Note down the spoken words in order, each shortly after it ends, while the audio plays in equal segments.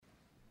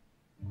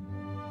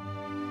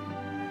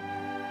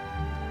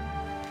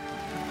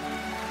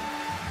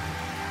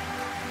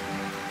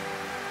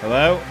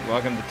Hello,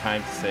 welcome to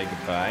Time to Say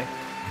Goodbye.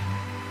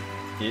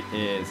 It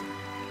is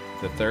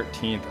the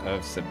 13th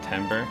of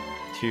September,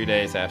 2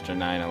 days after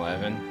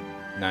 9/11.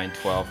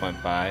 9/12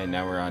 went by, and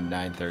now we're on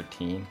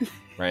 9/13,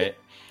 right?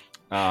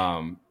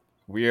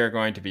 We are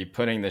going to be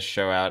putting this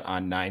show out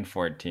on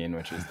 9/14,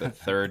 which is the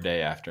third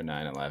day after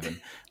 9/11.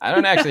 I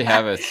don't actually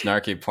have a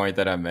snarky point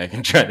that I'm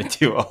making trying to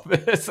do all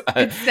this.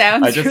 It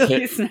sounds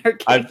really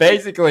snarky. I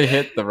basically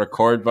hit the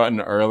record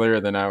button earlier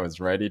than I was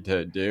ready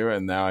to do,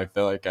 and now I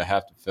feel like I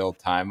have to fill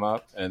time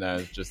up. And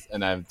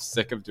I'm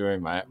sick of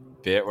doing my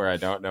bit where I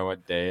don't know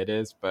what day it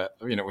is, but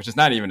which is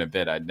not even a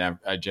bit. I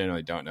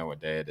generally don't know what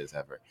day it is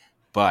ever,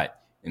 but.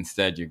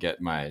 Instead, you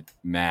get my day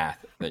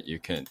math that you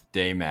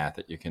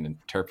can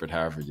interpret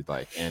however you'd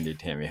like. Andy,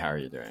 Tammy, how are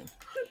you doing?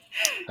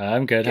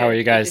 I'm good. How are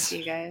you guys? Good to see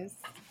you guys.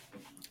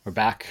 We're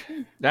back.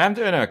 I'm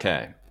doing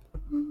okay.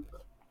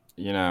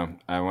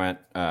 I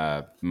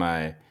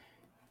went.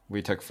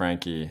 We took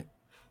Frankie,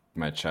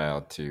 my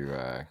child,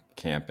 to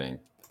camping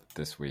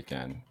this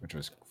weekend, which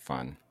was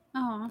fun.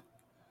 Oh.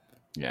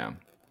 Yeah.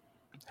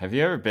 Have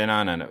you ever been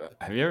on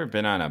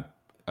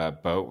a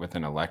boat with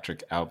an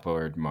electric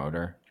outboard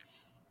motor?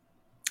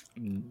 I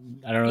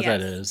don't know what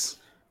that is.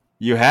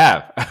 You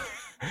have.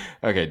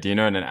 Okay. Do you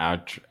know what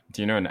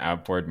an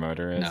outboard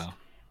motor is? No.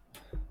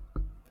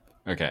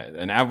 Okay.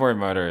 An outboard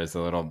motor is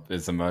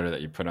a motor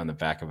that you put on the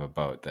back of a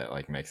boat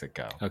that makes it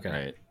go. Okay.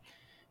 Right.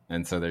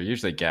 And so they're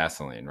usually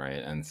gasoline,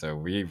 right? And so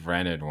we've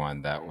rented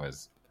one that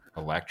was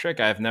electric.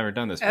 I've never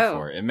done this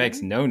before. It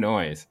makes no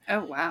noise.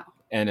 Oh, wow.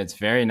 And it's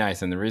very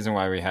nice. And the reason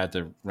why we had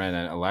to rent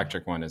an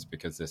electric one is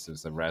because this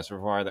is the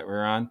reservoir that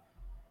we're on.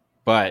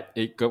 But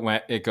it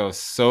goes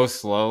so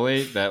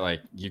slowly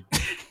that you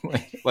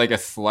like a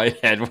slight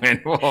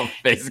headwind will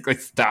basically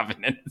stop it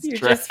in its You're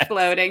tracks. just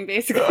floating,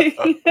 basically.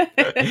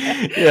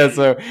 Yeah,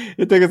 so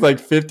it took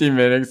us 50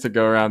 minutes to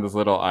go around this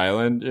little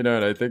island, and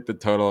I think the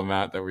total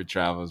amount that we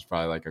traveled was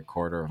probably a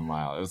quarter of a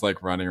mile. It was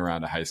like running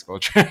around a high school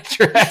track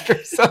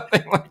or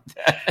something like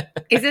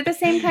that. Is it the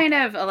same kind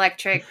of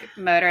electric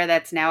motor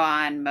that's now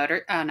on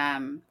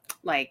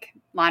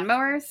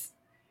lawnmowers?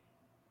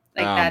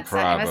 It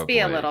must be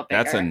a little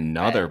bigger. That's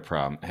another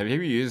problem. Have you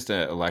ever used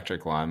an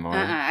electric lawnmower?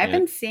 I've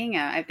been seeing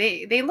them.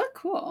 They look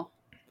cool.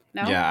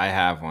 No? Yeah, I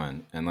have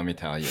one, and let me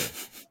tell you,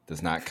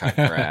 does not cut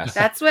grass.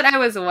 That's what I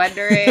was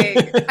wondering.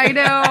 I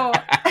know.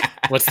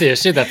 What's the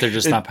issue? That they're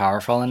just not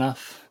powerful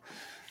enough?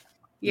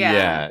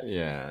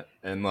 Yeah.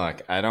 And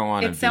look, I don't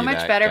want to be It's so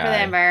much better for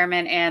the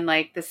environment and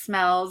the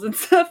smells and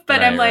stuff,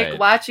 but I'm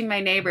watching my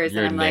neighbors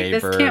and I'm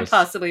this can't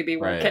possibly be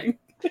working. Right.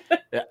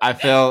 I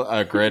feel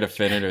a great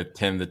affinity with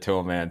Tim the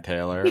Toolman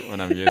Taylor when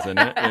I'm using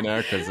it,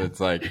 because it's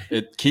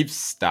it keeps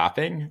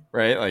stopping,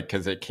 right?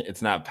 Because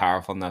it's not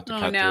powerful enough to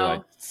cut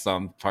through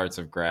some parts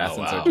of grass,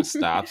 so it just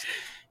stops.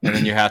 And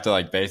then you have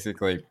to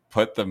basically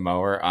put the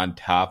mower on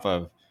top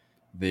of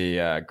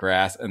the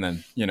grass, and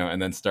then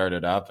and then start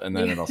it up, and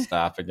then it'll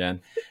stop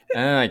again.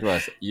 And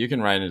listen, you can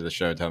write into the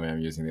show, tell me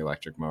I'm using the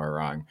electric mower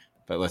wrong.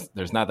 But listen,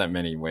 there's not that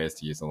many ways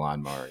to use a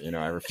lawnmower.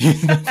 I refuse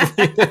to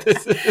believe that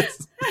this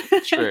is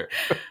true.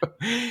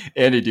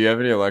 Andy, do you have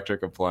any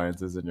electric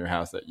appliances in your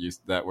house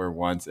that were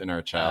once in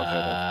our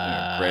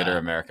childhood? Greater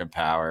American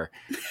Power,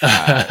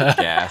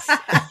 gas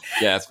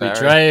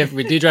power.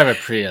 We do drive a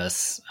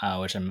Prius,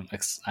 which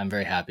I'm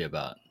very happy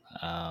about.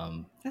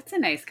 That's a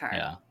nice car.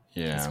 Yeah,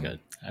 it's good.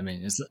 I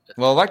mean,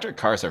 electric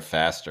cars are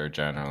faster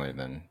generally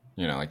than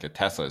a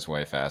Tesla is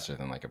way faster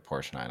than a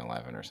Porsche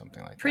 911 or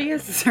something like that.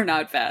 Priuses are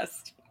not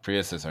fast.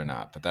 Priuses are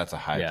not, but that's a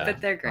hybrid. But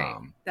they're great.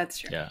 That's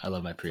true. Yeah, I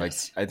love my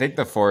Prius. I think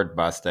the Ford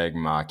Mustang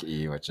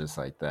Mach-E, which is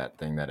that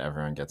thing that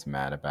everyone gets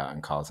mad about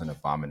and calls an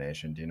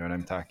abomination. Do you know what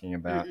I'm talking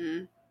about?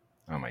 Mm-mm.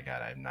 Oh my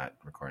God, I'm not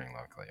recording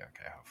locally.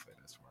 Okay, hopefully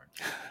this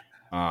works.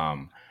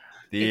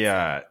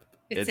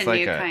 It's a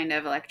new kind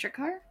of electric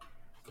car?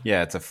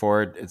 Yeah, it's a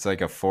Ford. It's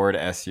like a Ford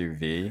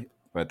SUV,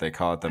 but they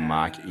call it the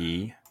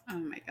Mach-E. Oh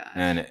my gosh.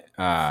 And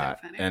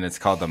and it's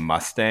called the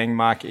Mustang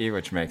Mach-E,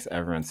 which makes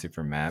everyone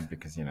super mad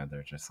because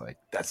they're just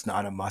that's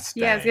not a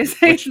Mustang. Yeah, I was gonna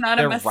say it's not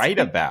a Mustang. They're right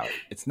about.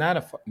 It's not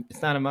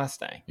a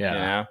Mustang.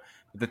 Yeah.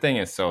 But the thing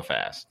is so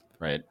fast,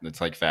 right? It's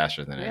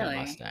faster than any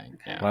Mustang.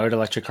 Okay. Yeah. Why would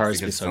electric cars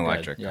be so an good?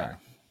 electric car.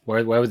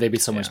 Why would they be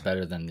so much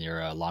better than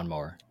your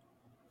lawnmower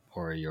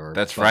or your?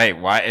 That's right.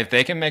 Why if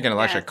they can make an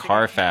electric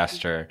car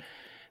faster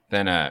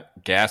than a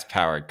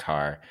gas-powered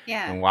car?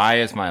 Yeah. And why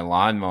is my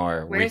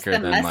lawnmower weaker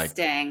than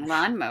Mustang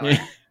lawnmower?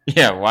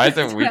 Yeah, why is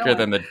it weaker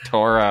than the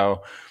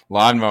Toro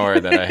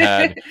lawnmower that I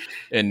had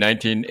in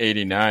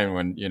 1989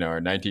 when, or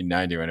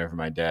 1990 whenever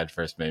my dad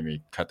first made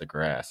me cut the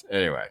grass?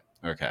 Anyway,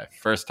 okay,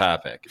 first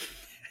topic.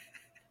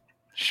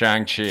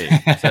 Shang-Chi.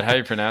 Is that how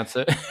you pronounce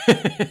it?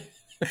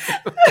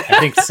 I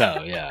think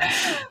so, yeah.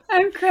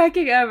 I'm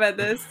cracking up at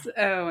this.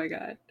 Oh my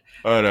God.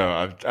 Oh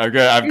no,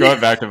 I'm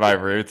going back to my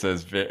roots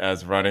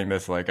as running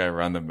this like I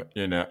run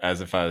the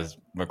as if I was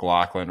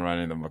McLaughlin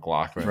running the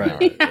McLaughlin.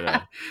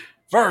 Right.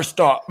 First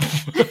up,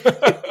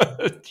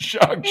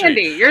 Shang-Chi.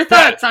 Andy, your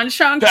thoughts on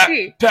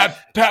Shang-Chi?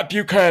 Pat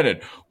Buchanan,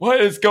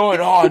 what is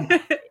going on?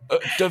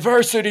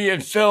 Diversity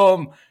in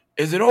film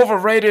is it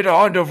overrated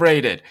or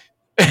underrated?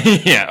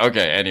 Yeah.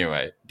 Okay.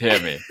 Anyway,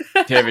 Tammy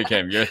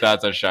Kim, your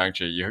thoughts on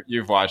Shang-Chi?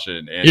 You've watched it,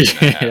 and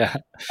yeah.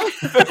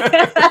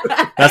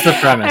 That's the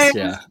premise.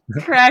 I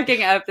was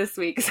cracking up this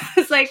week. So I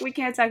was like, we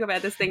can't talk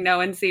about this thing no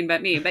one's seen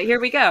but me. But here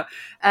we go.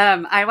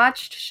 I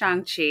watched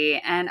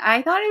Shang-Chi, and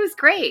I thought it was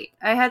great.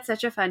 I had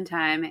such a fun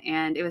time,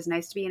 and it was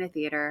nice to be in a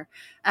theater.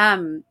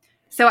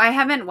 So I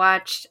haven't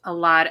watched a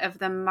lot of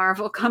the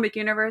Marvel Comic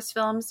Universe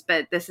films,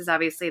 but this is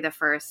obviously the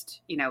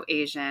first,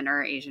 Asian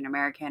or Asian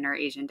American or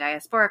Asian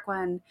diasporic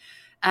one.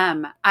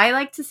 I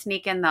like to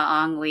sneak in the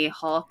Ang Lee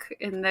Hulk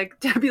in the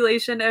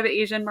tabulation of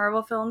Asian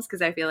Marvel films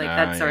because I feel like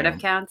that sort of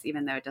counts,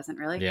 even though it doesn't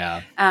really.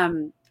 Yeah.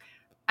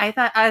 I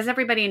thought, as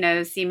everybody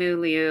knows, Simu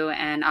Liu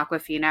and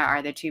Awkwafina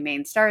are the two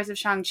main stars of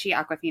Shang-Chi.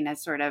 Awkwafina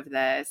is sort of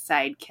the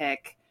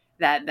sidekick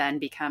that then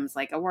becomes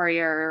like a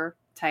warrior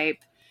type.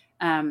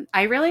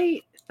 I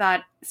really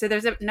thought, so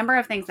there's a number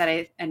of things that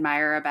I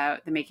admire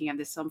about the making of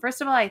this film.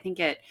 First of all, I think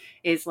it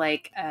is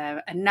like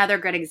another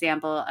good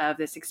example of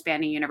this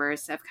expanding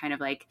universe of kind of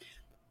like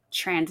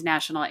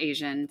transnational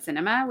Asian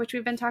cinema, which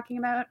we've been talking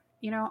about,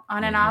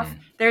 on and off.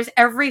 There's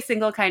every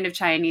single kind of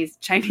Chinese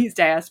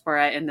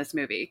diaspora in this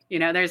movie.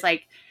 There's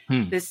like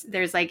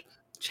there's like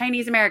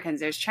Chinese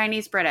Americans, there's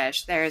Chinese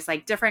British, there's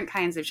like different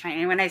kinds of Chinese.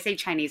 And when I say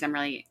Chinese, I'm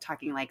really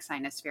talking like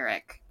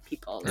Sinospheric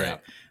people.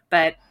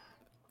 Right.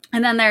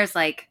 And then there's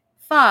like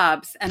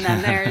fobs, and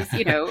then there's,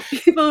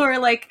 people who are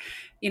like,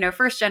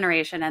 first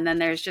generation, and then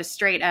there's just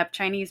straight up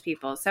Chinese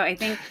people. So I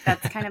think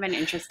that's kind of an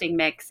interesting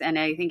mix, and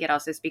I think it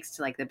also speaks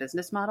to like the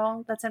business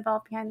model that's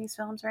involved behind these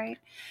films, right?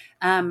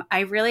 I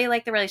really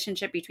like the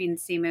relationship between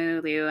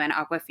Simu Liu and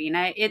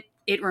Awkwafina.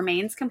 It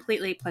remains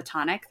completely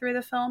platonic through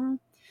the film,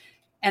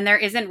 and there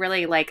isn't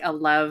really like a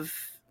love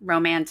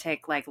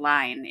romantic like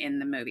line in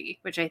the movie,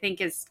 which I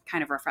think is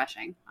kind of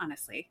refreshing,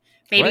 honestly.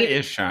 Maybe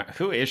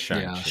who is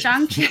Shang-Chi? Yeah.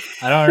 Shang-Chi.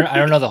 I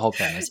don't know the whole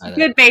premise either.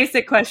 Good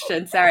basic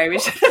question. Sorry, we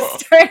should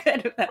have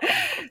started with that.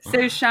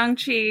 So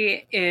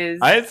Shang-Chi is.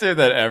 I assume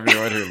that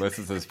everyone who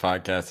listens to this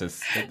podcast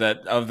is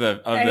that of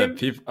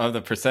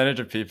the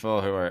percentage of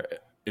people who are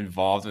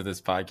involved with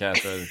this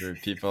podcast, or the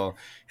people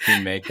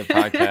who make the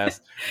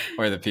podcast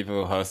or the people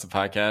who host the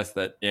podcast,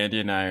 that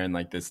Andy and I are in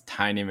like this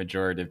tiny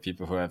majority of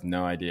people who have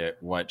no idea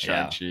what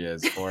Shang-Chi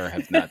is or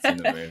have not seen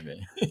the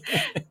movie.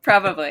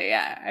 Probably,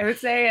 yeah. I would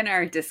say in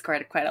our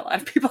Discord quite a lot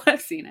of people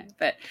have seen it.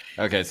 But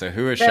okay, so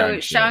who is Shang-Chi?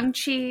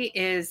 Shang-Chi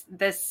is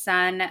the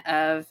son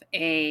of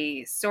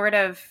a sort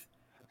of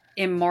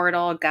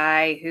immortal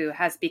guy who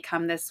has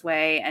become this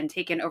way and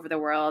taken over the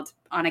world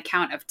on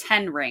account of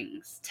 10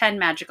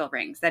 magical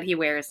rings that he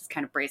wears as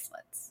kind of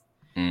bracelets.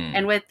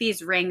 And with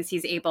these rings,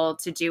 he's able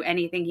to do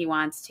anything he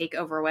wants, take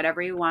over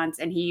whatever he wants,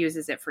 and he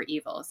uses it for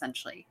evil,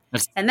 essentially.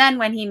 And then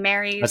when he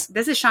marries,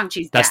 this is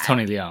Shang-Chi's dad. That's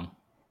Tony Leung.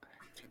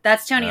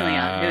 That's Tony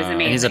Leung, who's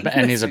amazing.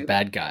 And he's a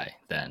bad guy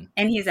then.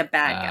 And he's a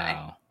bad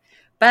guy.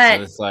 But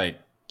so it's like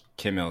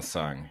Kim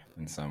Il-sung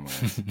in some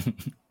ways.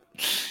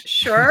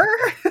 Sure.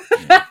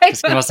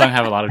 Does Kim Il-sung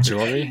have a lot of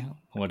jewelry?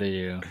 What are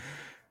you?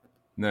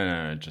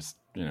 No, just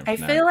I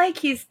feel like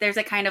there's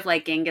a kind of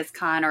like Genghis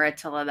Khan or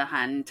Attila the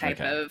Hun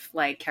type of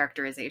like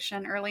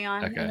characterization early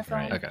on in the film.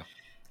 Right. Okay.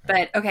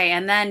 But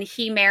and then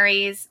he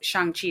marries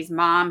Shang-Chi's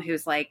mom,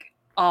 who's like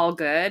all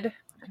good,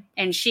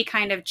 and she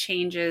kind of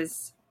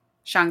changes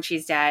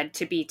Shang-Chi's dad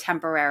to be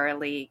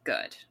temporarily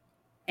good,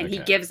 and he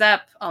gives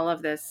up all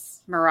of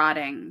this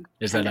marauding.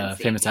 Is that a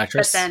famous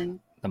actress? But then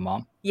the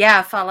mom?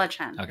 Yeah, Fala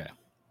Chen. Okay.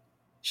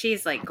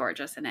 She's like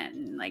gorgeous in it,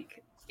 and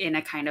like in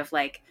a kind of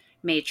like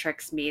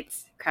Matrix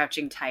meets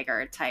Crouching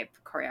Tiger type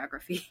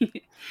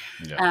choreography.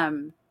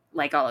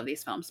 Like all of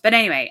these films. But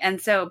anyway,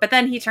 but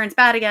then he turns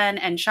bad again,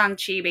 and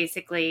Shang-Chi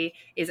basically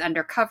is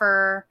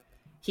undercover.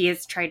 He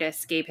is trying to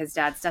escape his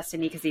dad's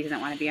destiny because he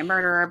doesn't want to be a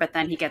murderer, but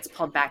then he gets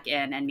pulled back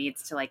in and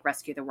needs to like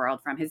rescue the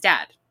world from his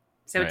dad.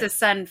 So it's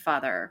a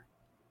father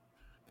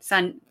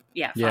kind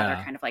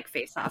of like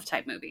face-off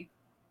type movie.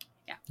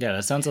 Yeah,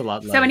 that sounds a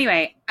lot like... So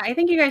anyway, I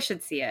think you guys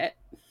should see it.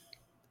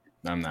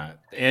 I'm not.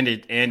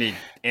 Andy,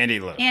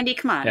 look. Andy,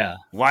 come on. Yeah.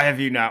 Why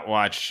have you not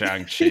watched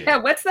Shang-Chi? Yeah,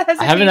 what's the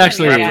hesitation? I haven't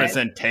actually...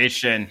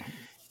 Representation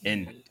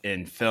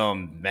in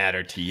film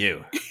matter to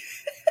you?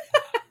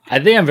 I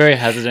think I'm very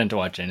hesitant to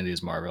watch any of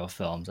these Marvel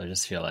films. I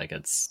just feel like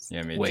it's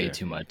way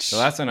too much. The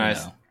last one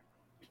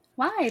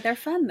Why? They're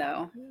fun,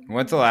 though.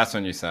 What's the last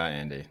one you saw,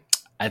 Andy?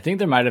 I think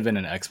there might have been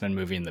an X-Men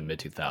movie in the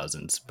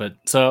mid-2000s. But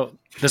so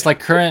this like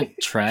current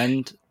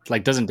trend...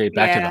 like doesn't date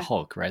back to the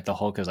Hulk, right? The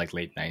Hulk is like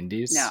late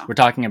 90s. No. We're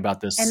talking about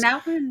this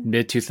and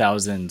mid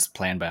 2000s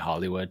plan by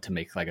Hollywood to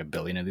make like 1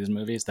 billion of these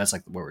movies. That's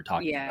like what we're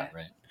talking about,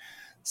 right?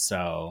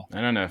 So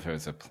I don't know if it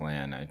was a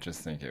plan. I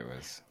just think it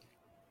was,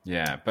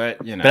 but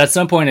But at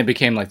some point it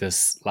became like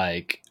this,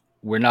 like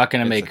we're not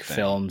going to make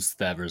films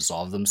that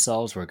resolve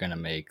themselves. We're going to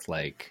make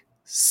like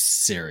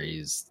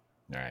series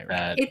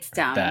right. It's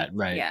dumb.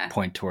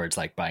 Point towards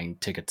like buying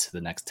tickets to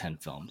the next 10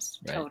 films.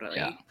 Right? Totally.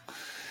 Yeah.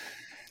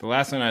 The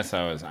last one I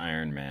saw was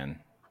Iron Man.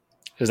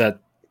 Is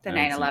that the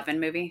 9/11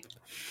 movie?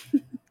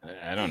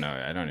 I don't know.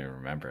 I don't even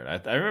remember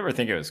it. I remember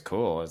thinking it was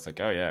cool. It's like,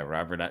 oh yeah,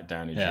 Robert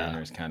Downey Jr.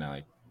 is kind of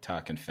like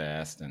talking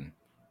fast and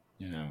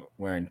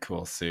wearing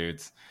cool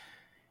suits.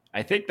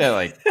 I think that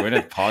like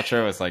Gwyneth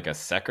Paltrow was like a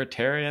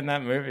secretary in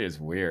that movie is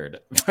weird,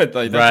 but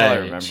like that's all I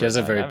remember. She has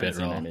a very bit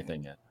role.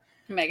 Anything yet?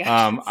 Oh my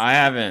gosh. I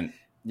haven't.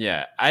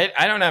 Yeah,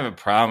 I don't have a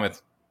problem with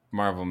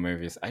Marvel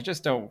movies. I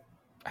don't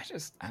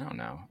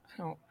know.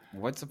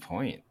 What's the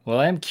point? Well,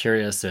 I'm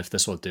curious if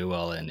this will do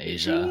well in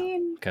Asia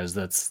because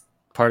that's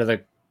part of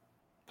the.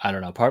 I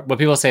don't know. What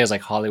people say is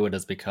like Hollywood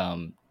has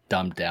become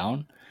dumbed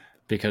down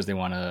because they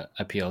want to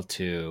appeal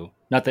to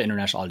not that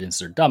international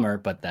audiences are dumber,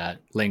 but that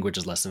language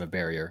is less of a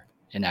barrier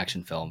in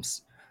action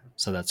films.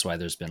 So that's why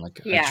there's been like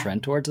a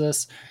trend towards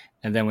this.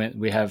 And then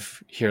we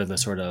have here the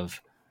sort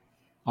of,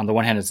 on the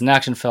one hand, it's an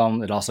action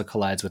film. It also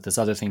collides with this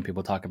other thing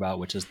people talk about,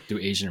 which is do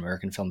Asian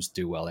American films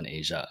do well in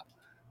Asia?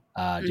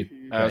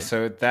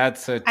 So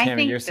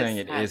Tammy, you're saying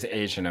it is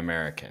Asian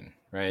American,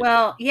 right?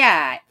 Well,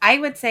 yeah, I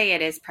would say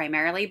it is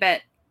primarily,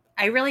 but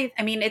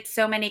it's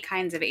so many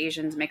kinds of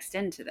Asians mixed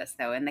into this,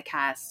 though, in the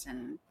cast,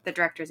 and the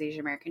director's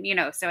Asian American,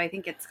 so I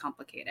think it's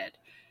complicated.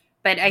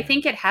 But I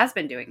think it has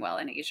been doing well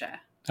in Asia.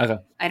 Okay.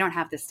 I don't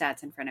have the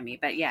stats in front of me,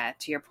 but yeah,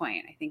 to your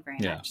point, I think very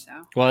much so.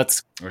 Well,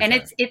 it's okay.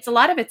 And it's a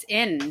lot of it's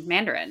in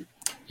Mandarin.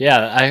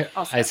 Yeah,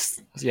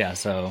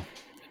 so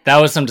that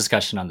was some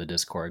discussion on the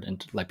Discord,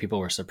 and like people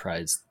were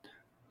surprised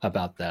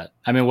about that.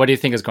 I mean, what do you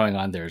think is going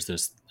on there?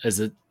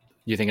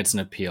 You think it's an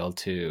appeal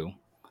to,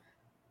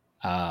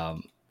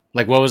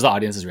 like, what was the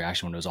audience's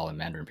reaction when it was all in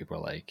Mandarin? People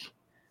were like,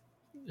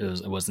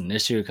 it wasn't an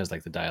issue because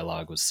like the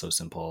dialogue was so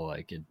simple,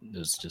 like it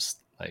was just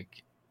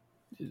like.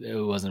 It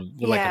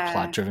wasn't like a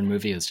plot-driven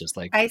movie. It's just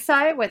like I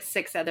saw it with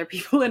 6 other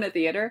people in a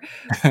theater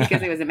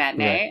because it was a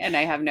matinee and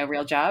I have no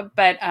real job.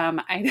 But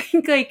I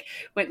think like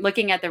when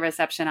looking at the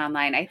reception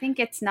online, I think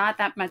it's not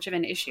that much of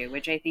an issue,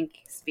 which I think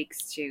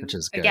speaks to which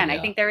is good, again.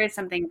 I think there is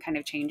something kind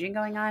of changing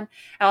going on.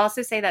 I'll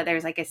also say that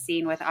there's like a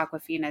scene with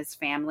Awkwafina's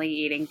family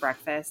eating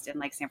breakfast in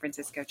like San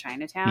Francisco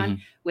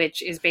Chinatown,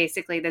 which is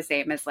basically the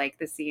same as like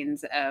the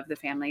scenes of the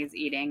families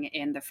eating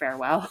in The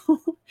Farewell,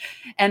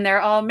 and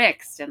they're all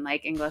mixed in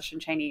like English and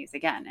Chinese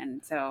again.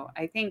 And so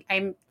I think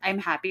I'm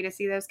happy to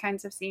see those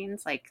kinds of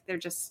scenes. Like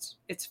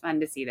it's fun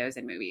to see those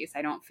in movies.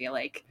 I don't feel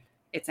like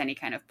it's any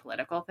kind of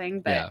political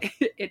thing, but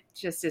it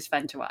just is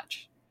fun to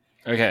watch.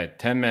 Okay,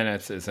 10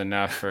 minutes is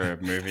enough for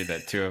a movie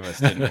that 2 of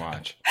us didn't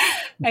watch.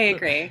 I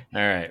agree.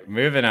 All right,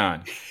 moving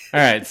on. All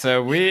right,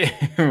 so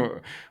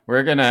I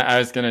was gonna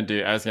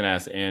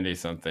ask Andy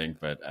something,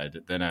 but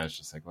then I was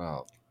just like,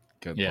 well,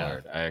 good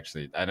Lord, I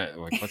don't.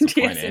 Like, what's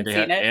the point?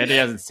 Andy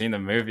hasn't seen the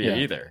movie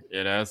either,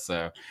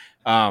 So,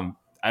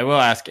 I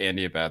will ask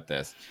Andy about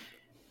this.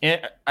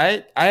 And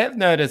I have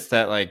noticed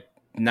that like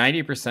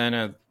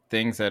 90% of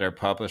things that are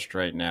published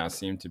right now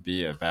seem to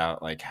be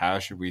about like how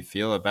should we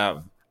feel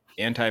about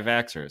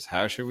anti-vaxxers?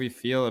 How should we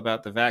feel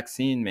about the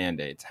vaccine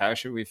mandates? How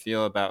should we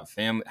feel about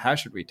family? How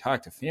should we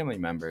talk to family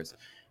members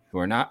who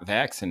are not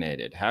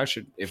vaccinated?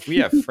 If we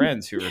have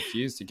friends who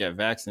refuse to get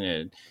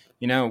vaccinated,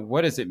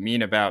 what does it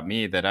mean about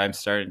me that I'm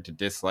starting to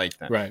dislike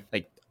them? Right.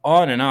 Like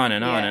on and on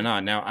and on and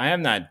on. Now, I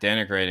am not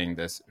denigrating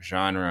this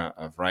genre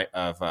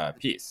of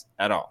peace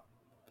at all.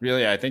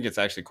 Really, I think it's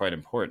actually quite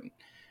important.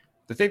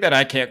 The thing that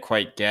I can't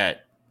quite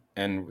get,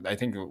 and I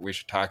think we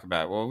should talk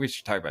about, we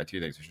should talk about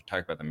 2 things. We should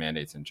talk about the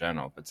mandates in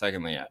general. But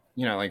secondly,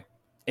 like,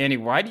 Andy,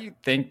 why do you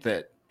think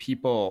that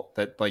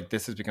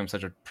this has become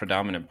such a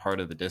predominant part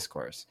of the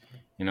discourse?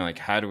 Like,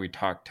 how do we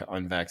talk to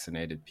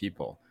unvaccinated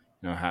people?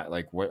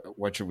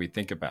 What should we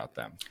think about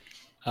them?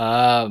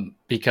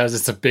 Because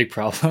it's a big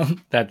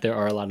problem that there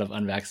are a lot of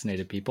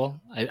unvaccinated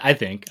people. I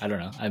think, I don't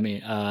know. I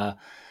mean,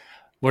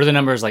 what are the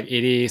numbers? Like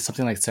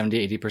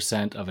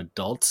 80% of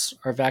adults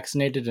are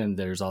vaccinated. And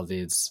there's all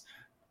these,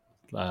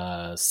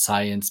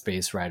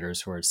 science-based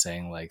writers who are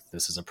saying like,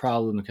 this is a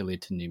problem. It could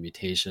lead to new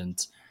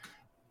mutations.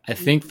 I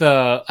think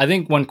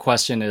one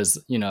question is,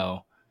 and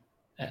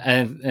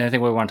I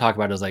think what we want to talk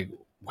about is like,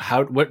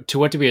 what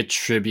do we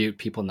attribute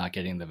people not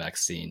getting the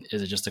vaccine?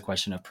 Is it just a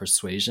question of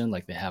persuasion?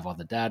 Like they have all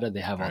the data, they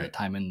have all the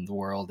time in the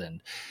world,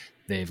 and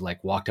they've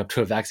like walked up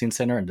to a vaccine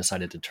center and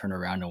decided to turn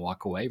around and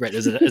walk away, right?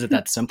 Is it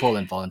that simple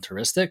and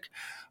voluntaristic?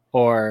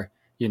 Or,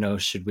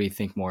 should we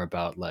think more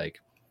about like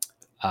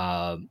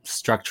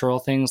structural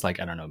things like,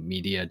 I don't know,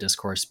 media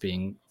discourse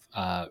being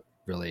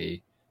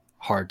really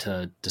hard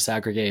to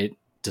disaggregate,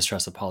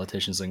 distrust of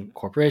politicians and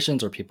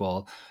corporations, or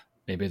people,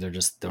 maybe they're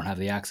just don't have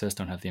the access,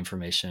 don't have the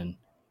information,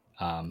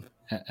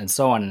 and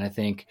so on. And I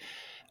think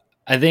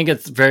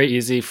it's very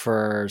easy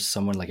for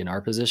someone like in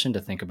our position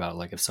to think about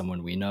like if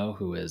someone we know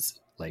who is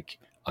like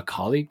a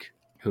colleague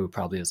who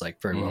probably is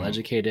like very well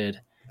educated,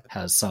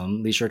 has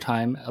some leisure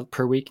time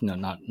per week,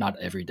 not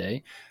every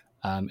day,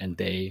 and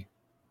they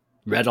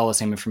read all the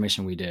same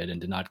information we did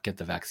and did not get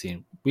the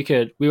vaccine. I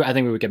think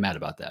we would get mad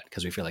about that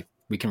because we feel like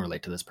we can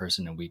relate to this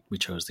person and we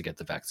chose to get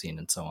the vaccine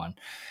and so on.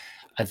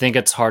 I think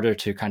it's harder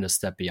to kind of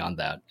step beyond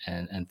that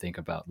and think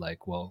about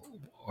like, well,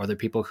 are there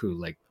people who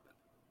like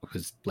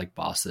whose like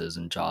bosses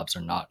and jobs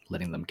are not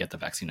letting them get the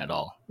vaccine at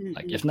all.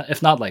 Like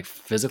if not like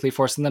physically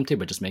forcing them to,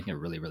 but just making it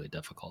really, really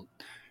difficult,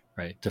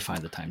 right, to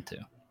find the time to.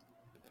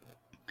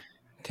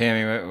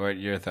 Tammy, what are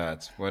your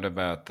thoughts? What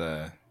about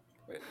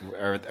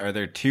are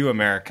there two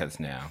Americas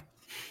now?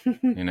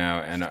 You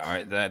know, and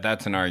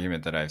that's an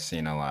argument that I've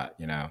seen a lot.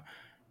 You know,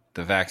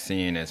 the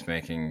vaccine is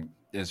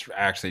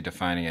actually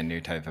defining a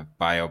new type of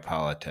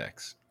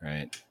biopolitics,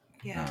 right?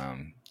 Yeah.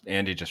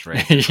 Andy just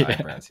raised his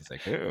eyebrows. He's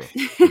like, ooh,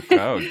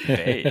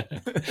 debate.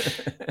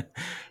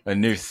 A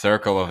new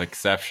circle of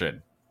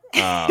exception.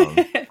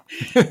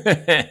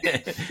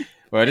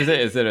 What is it?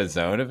 Is it a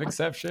zone of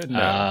exception?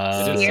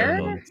 No.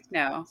 Sphere?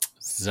 No.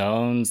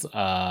 Zones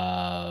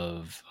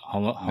of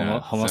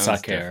homo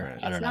sacer.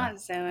 I don't know.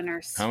 It's not zone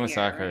or sphere. Homo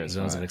sacer is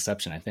zones of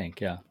exception, I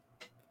think. Yeah.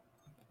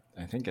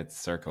 I think it's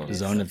circle.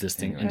 Zone of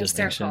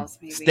distinction.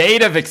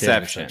 State of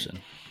exception.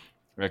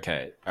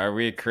 Okay. Are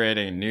we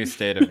creating a new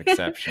state of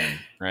exception,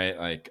 right?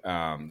 Like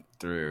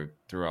through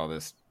all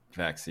this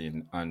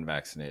vaccine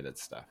unvaccinated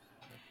stuff?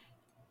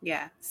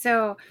 Yeah.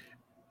 So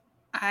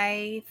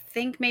I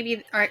think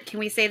maybe can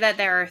we say that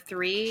there are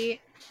three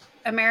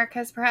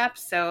Americas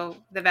perhaps? So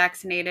the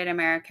vaccinated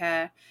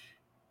America,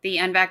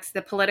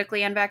 the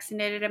politically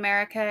unvaccinated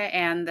America,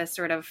 and the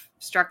sort of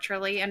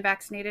structurally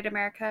unvaccinated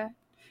America.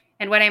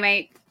 And what I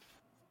might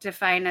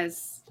define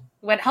as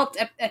what helped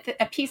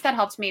a piece that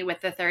helped me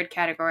with the third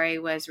category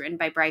was written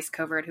by Bryce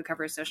Covert, who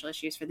covers social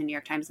issues for the New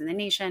York Times and The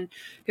Nation,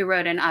 who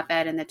wrote an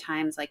op-ed in the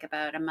Times like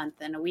about a month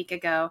and a week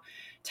ago,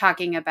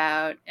 talking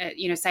about,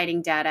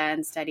 citing data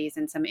and studies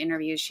and some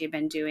interviews she had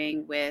been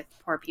doing with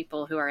poor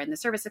people who are in the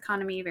service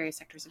economy, various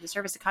sectors of the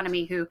service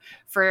economy, who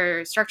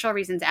for structural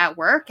reasons at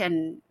work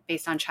and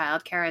based on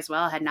childcare as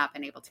well, had not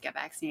been able to get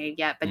vaccinated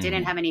yet, but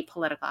didn't have any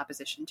political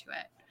opposition to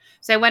it.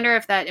 So I wonder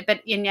if that,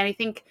 and I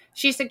think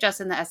she suggests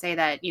in the essay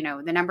that,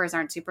 the numbers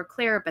aren't super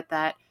clear, but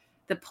that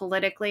the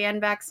politically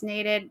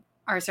unvaccinated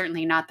are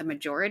certainly not the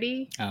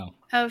majority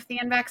of the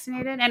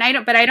unvaccinated. And I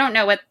don't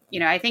know what,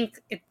 I think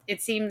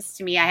it seems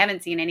to me, I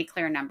haven't seen any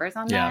clear numbers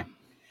on that.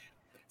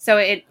 So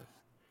I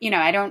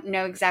don't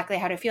know exactly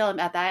how to feel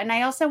about that. And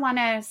I also want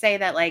to say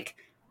that, like,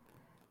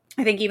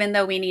 I think even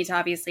though we need to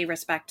obviously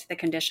respect the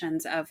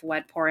conditions of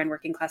what poor and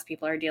working class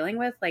people are dealing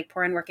with, like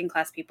poor and working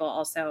class people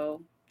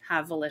also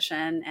have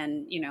volition,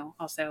 and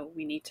also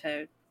we need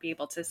to be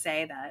able to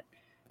say that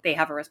they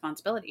have a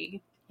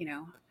responsibility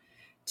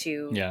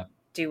to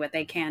do what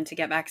they can to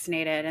get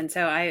vaccinated. And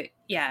so I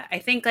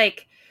think,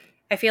 like,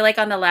 I feel like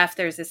on the left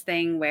there's this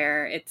thing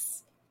where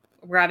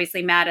we're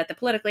obviously mad at the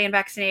politically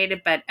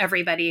unvaccinated, but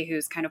everybody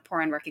who's kind of poor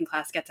and working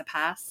class gets a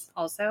pass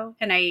also.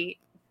 And I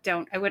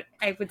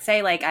would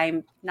say, like,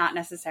 I'm not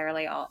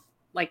necessarily all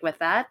like with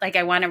that. Like,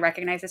 I want to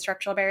recognize the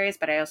structural barriers,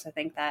 but I also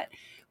think that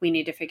we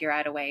need to figure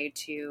out a way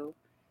to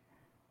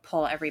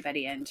pull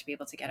everybody in to be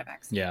able to get a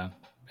vaccine. Yeah,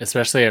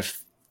 especially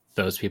if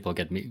those people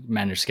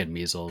manage to get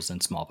measles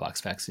and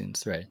smallpox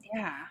vaccines, right?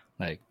 Yeah,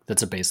 like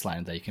that's a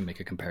baseline that you can make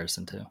a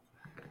comparison to.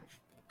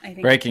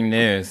 Breaking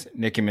news: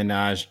 Nicki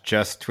Minaj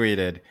just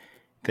tweeted,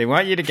 "They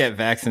want you to get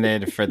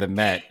vaccinated for the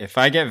Met. If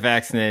I get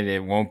vaccinated, it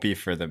won't be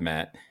for the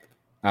Met.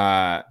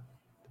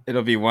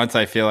 It'll be once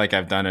I feel like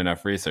I've done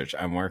enough research.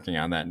 I'm working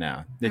on that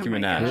now." Nicki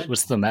Minaj. God.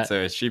 What's the Met?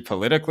 So is she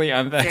politically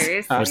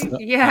unvaccinated?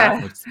 Seriously?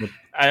 Yeah.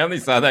 I only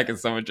saw that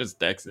because someone just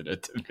texted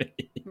it to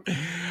me.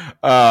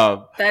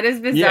 That is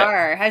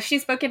bizarre. Yeah. Has she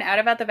spoken out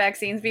about the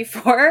vaccines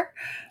before?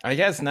 I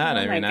guess not.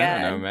 I don't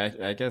know.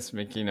 I guess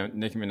Nicki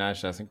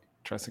Minaj doesn't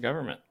trust the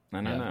government.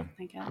 I don't know.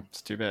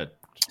 It's too bad.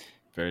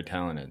 Very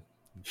talented.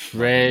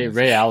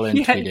 Ray Allen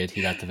tweeted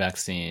he got the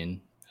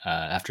vaccine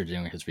after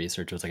doing his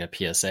research. It was like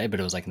a PSA, but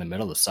it was like in the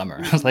middle of the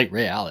summer. I was like,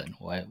 Ray Allen,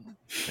 what?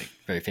 Like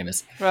very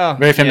famous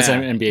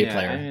NBA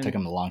player. It took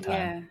him a long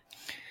time.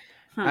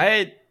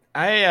 Yeah.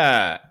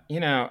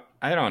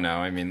 I don't know.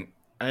 I mean,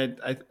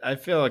 I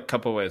feel a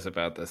couple ways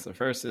about this. The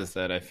first is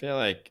that I feel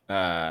like,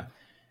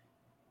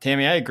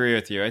 Tammy, I agree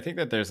with you. I think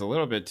that there's a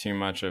little bit too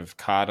much of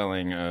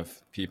coddling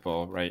of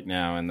people right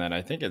now, and that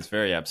I think it's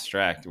very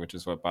abstract, which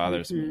is what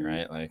bothers me,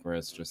 right? Like, where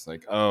it's just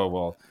like, oh,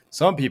 well,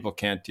 some people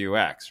can't do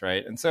X,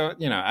 right? And so,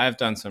 I've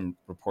done some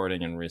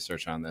reporting and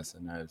research on this,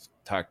 and I've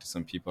talked to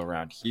some people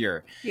around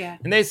here. Yeah.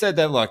 And they said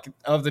that, look,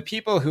 of the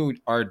people who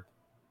are,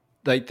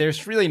 like,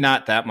 there's really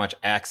not that much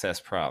access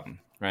problem,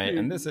 right?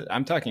 And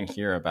I'm talking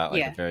here about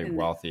like a very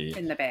wealthy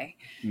in the Bay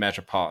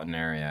metropolitan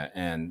area,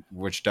 and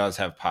which does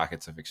have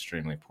pockets of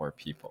extremely poor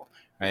people,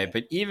 right?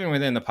 But even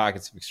within the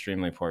pockets of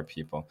extremely poor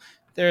people,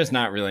 there is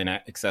not really an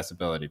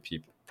accessibility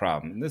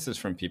problem. And this is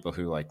from people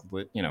who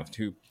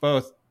who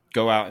both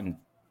go out and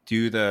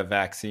do the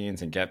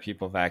vaccines and get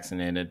people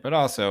vaccinated, but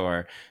also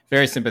are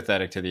very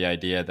sympathetic to the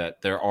idea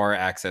that there are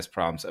access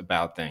problems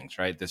about things,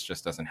 right? This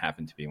just doesn't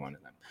happen to be one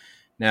of them.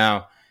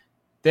 Now,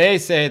 they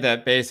say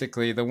that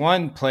basically the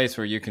one place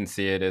where you can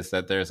see it is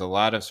that there's a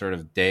lot of sort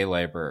of day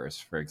laborers,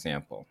 for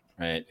example,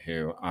 right?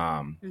 Who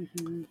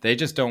they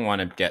just don't want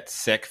to get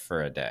sick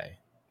for a day,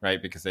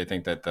 right? Because they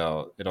think that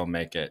it'll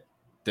make it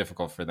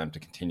difficult for them to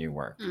continue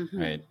work,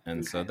 right?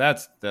 And so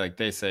that's like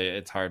they say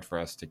it's hard for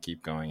us to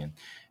keep going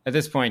at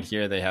this point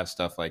here, they have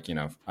stuff like,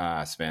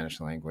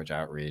 Spanish language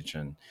outreach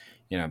and,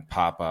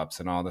 pop-ups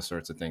and all the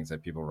sorts of things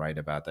that people write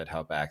about that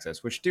help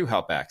access, which do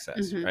help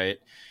access, right?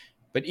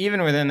 But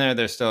even within there,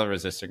 there's still a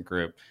resistant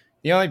group.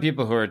 The only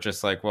people who are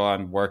just like, well,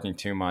 I'm working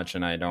too much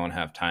and I don't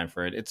have time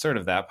for it. It's sort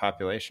of that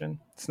population.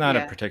 It's not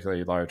a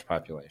particularly large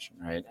population,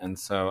 right? And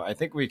so I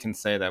think we can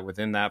say that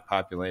within that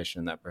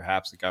population that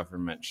perhaps the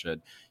government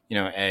should,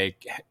 A,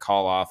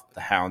 call off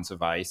the hounds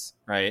of ICE,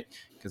 right?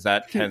 Because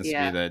that tends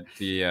to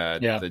be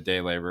the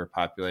day labor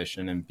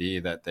population, and B,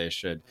 that they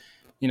should,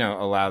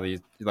 allow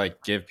these,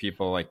 like, give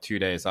people like 2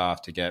 days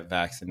off to get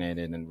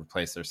vaccinated and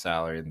replace their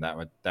salary, and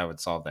that would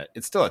solve that.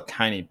 It's still a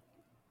tiny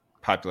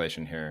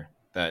population here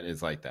that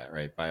is like that,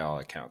 right? By all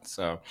accounts.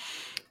 So,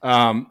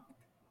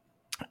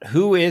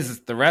 who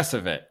is the rest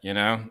of it?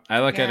 I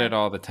look at it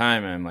all the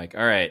time and I'm like,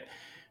 all right,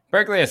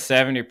 Berkeley has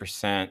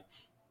 70%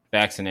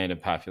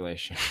 vaccinated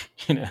population.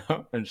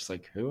 I'm just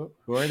like, who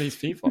are these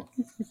people?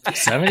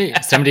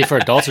 70 for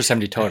adults or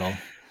 70 total?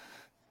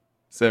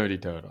 70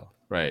 total.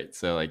 Right.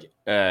 So like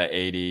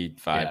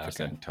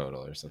 85%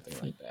 total or something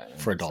like that.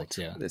 For adults,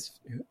 like,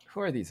 who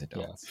are these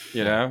adults?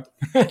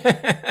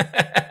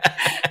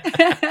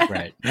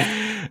 Right.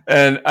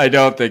 And I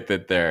don't think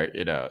that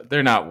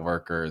they're not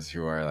workers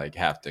who are like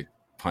have to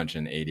punch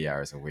in 80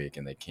 hours a week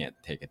and they can't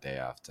take a day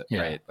off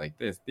right? Like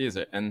these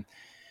are, and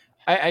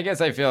I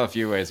guess I feel a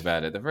few ways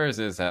about it. The first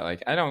is that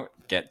like I don't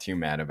get too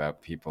mad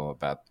about people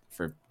about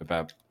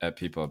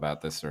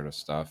this sort of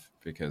stuff,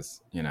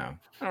 because I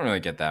don't really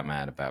get that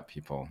mad about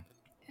people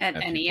at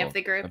any of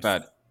the groups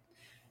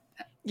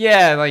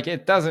like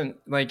it doesn't,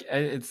 like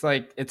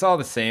it's all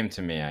the same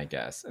to me, I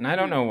guess. And I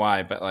don't know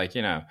why, but like,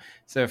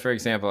 so for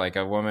example, like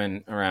a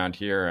woman around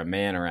here or a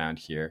man around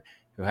here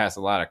who has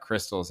a lot of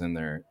crystals in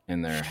their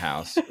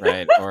house,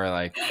 right?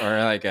 or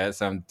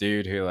some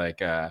dude who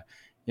like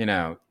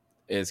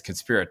is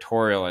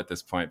conspiratorial at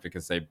this point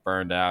because they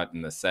burned out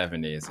in the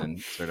 70s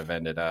and sort of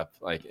ended up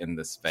like in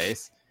the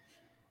space.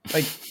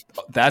 Like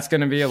that's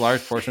going to be a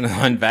large portion of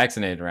the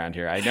unvaccinated around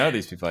here. I know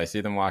these people. I see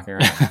them walking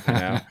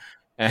around,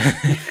 and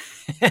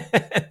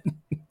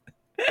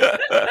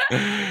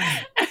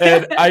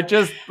I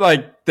just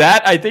like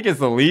that. I think is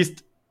the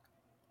least.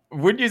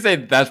 Wouldn't you say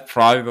that's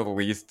probably the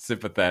least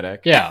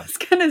sympathetic? Yeah, I was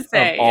gonna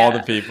say of all the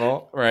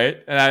people,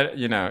 right?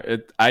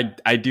 And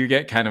I do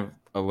get kind of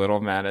a little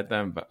mad at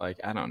them, but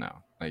like I don't know,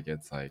 like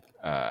it's like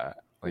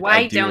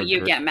why don't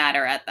you get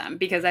madder at them?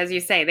 Because as you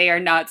say, they are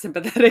not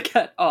sympathetic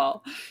at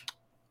all.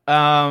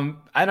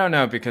 I don't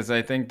know, because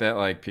I think that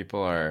like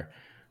people are.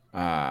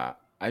 I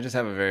just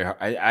have a very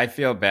hard, I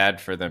feel bad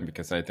for them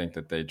because I think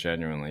that they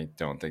genuinely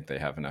don't think they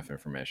have enough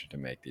information to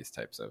make these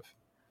types of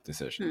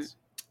decisions,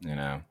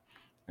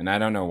 and I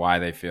don't know why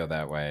they feel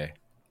that way,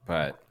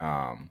 but,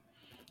 I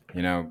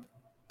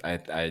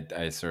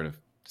sort of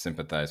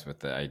sympathize with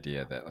the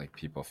idea that like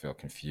people feel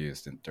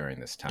confused during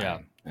this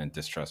time and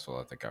distrustful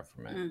of the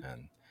government.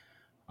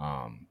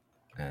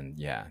 And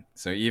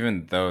so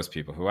even those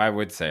people who I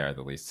would say are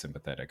the least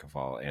sympathetic of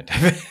all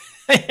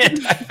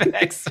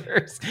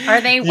anti-vaxxers.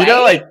 Are they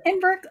white in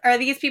Berkeley? Are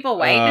these people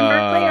white in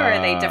Berkeley, or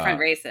are they different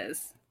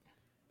races?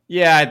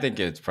 Yeah, I think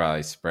it's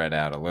probably spread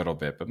out a little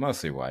bit, but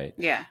mostly white.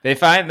 Yeah. They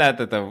find that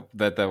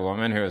the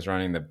woman who is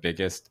running the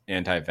biggest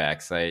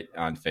anti-vax site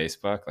on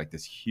Facebook, like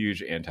this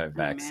huge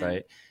anti-vax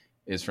site,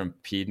 is from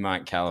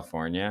Piedmont,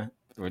 California.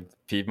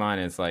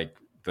 Piedmont is like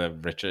the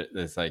richest,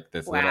 it's like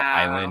this little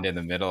island in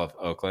the middle of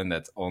Oakland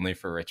that's only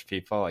for rich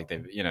people. Like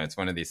they, it's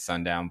one of these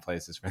sundown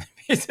places where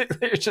they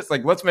basically it's just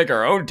like, let's make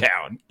our own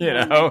town,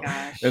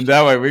 and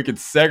that way we can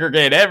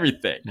segregate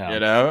everything,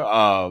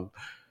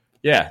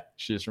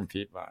 she's from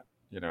Piedmont.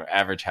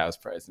 Average house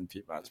price in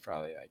Piedmont is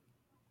probably like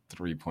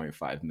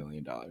 $3.5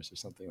 million or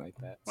something like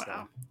that.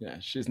 Wow. So,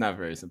 she's not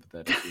very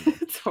sympathetic.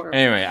 It's horrible.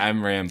 Anyway,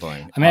 I'm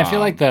rambling. I mean, I feel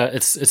like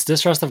it's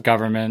distrust of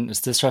government,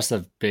 it's distrust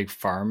of big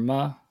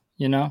pharma,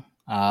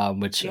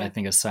 which I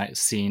think is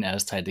seen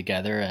as tied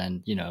together.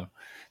 And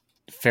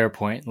fair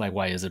point. Like,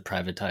 why is it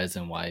privatized,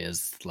 and why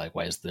is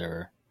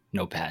there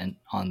no patent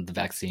on the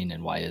vaccine,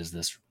 and why is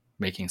this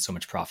making so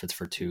much profits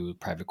for two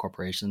private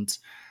corporations?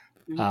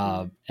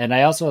 And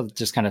I also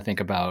just kind of think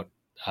about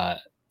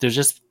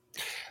there's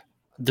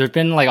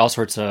been like all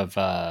sorts of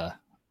I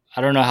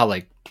don't know how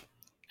like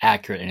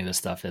accurate any of this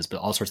stuff is, but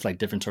all sorts of like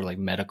different sort of like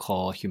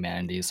medical,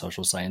 humanities,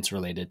 social science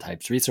related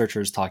types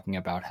researchers talking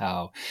about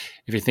how,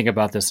 if you think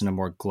about this in a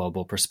more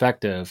global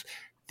perspective,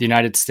 the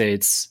United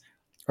States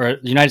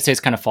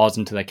kind of falls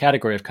into the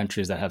category of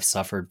countries that have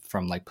suffered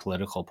from like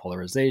political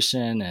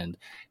polarization, and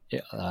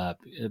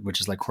which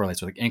is like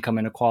correlates with like income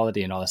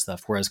inequality and all that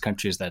stuff. Whereas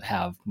countries that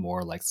have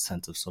more like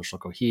sense of social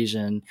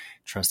cohesion,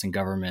 trust in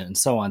government, and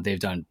so on, they've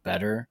done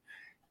better.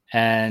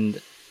 And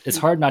it's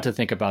hard not to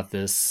think about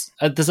this.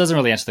 This doesn't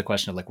really answer the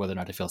question of like whether or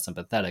not to feel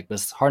sympathetic, but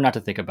it's hard not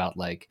to think about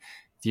like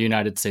the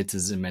United States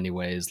is in many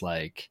ways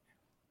like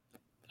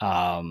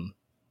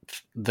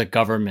the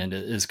government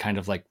is kind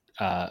of like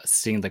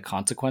seeing the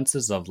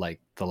consequences of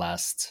like the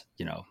last,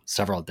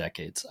 several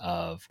decades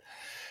of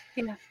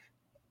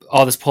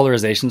all this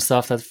polarization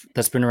stuff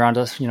that's been around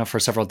us, for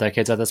several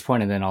decades at this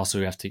point, and then also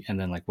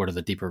like, what are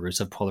the deeper roots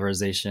of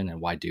polarization,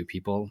 and why do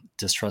people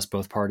distrust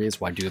both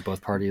parties? Why do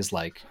both parties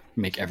like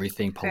make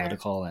everything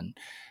political? Fair.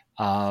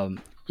 And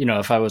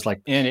if I was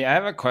like, Andy, I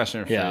have a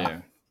question for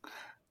you.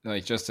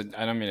 Like,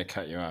 I don't mean to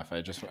cut you off.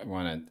 I just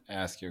want to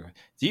ask you: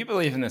 do you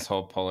believe in this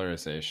whole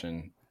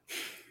polarization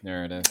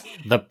narrative?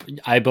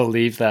 I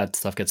believe that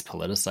stuff gets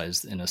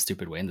politicized in a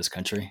stupid way in this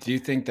country. Do you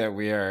think that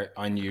we are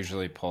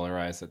unusually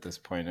polarized at this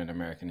point in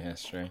American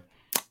history?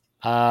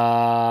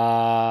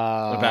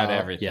 About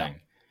everything.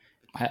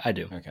 Yeah, I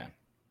do. Okay.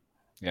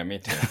 Yeah, me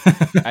too.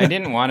 I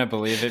didn't want to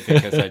believe it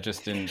because I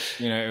just didn't,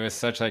 it was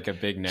such like a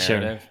big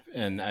narrative.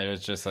 Sure. And I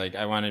was just like,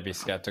 I wanted to be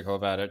skeptical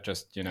about it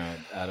just,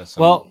 out of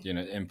some,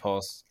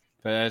 impulse.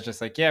 But I was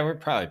just like, yeah, we're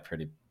probably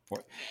pretty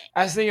bored.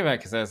 I was thinking about it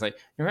because I was like,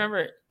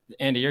 remember,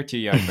 Andy, you're too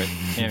young, but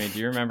Tammy, do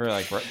you remember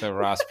like the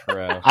Ross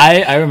Perot?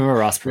 I remember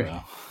Ross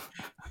Perot.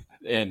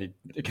 Andy,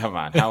 come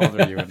on. How old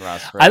were you when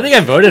Ross Perot? I think I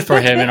voted for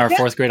him in our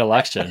 4th grade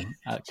election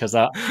because,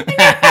 of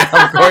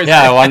course,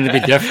 I wanted to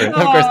be different.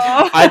 Of course,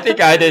 I think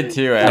I did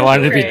too. I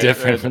wanted to be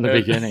different from the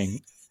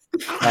beginning.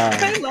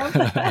 I love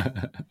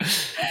that.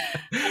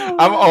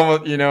 I'm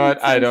almost. You know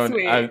what? I don't.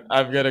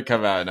 I'm gonna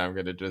come out and I'm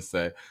gonna just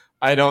say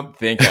I don't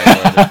think I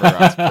voted for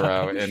Ross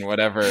Perot in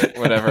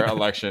whatever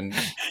election,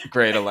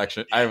 great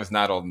election. I was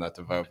not old enough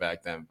to vote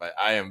back then, but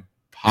I am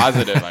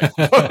positive I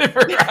voted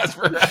for Ross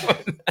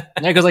Perot.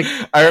 Yeah,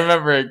 because I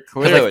remember it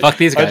clearly. Fuck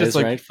these guys,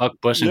 right? Fuck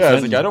Bush and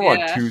Clinton. I don't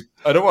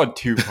want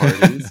two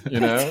parties.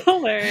 That's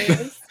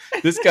hilarious.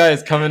 This guy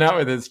is coming out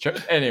with his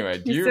anyway.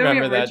 Do you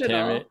remember that,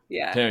 Tammy?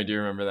 Yeah. Tammy, do you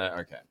remember that?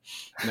 Okay.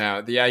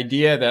 Now the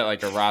idea that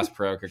like a Ross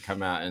Perot could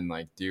come out and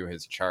like do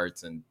his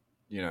charts and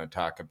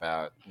talk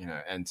about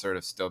and sort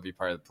of still be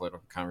part of the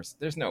political conversation.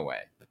 There's no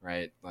way,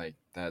 right? Like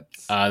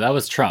that's that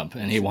was Trump,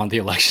 and he won the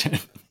election.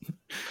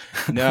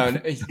 No,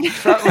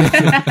 Trump,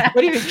 what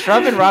do you mean?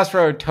 Trump and Ross Perot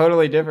are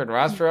totally different.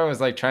 Ross Perot was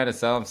like trying to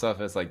sell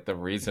himself as like the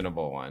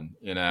reasonable one,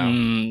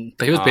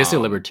 But he was basically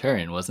a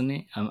libertarian, wasn't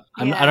he? I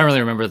don't really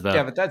remember the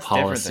but that's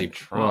policy. Different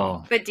than Trump.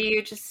 Well, but do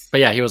you just?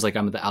 But yeah, he was like,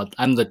 I'm the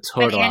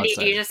total. But Andy,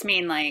 outside. Do you just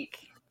mean like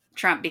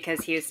Trump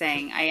because he was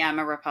saying I am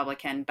a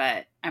Republican,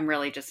 but I'm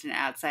really just an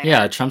outsider?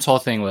 Yeah, Trump's whole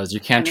thing was you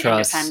can't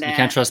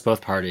trust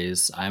both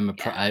parties. I'm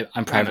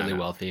privately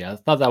wealthy. I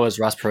thought that was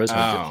Ross Perot's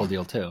whole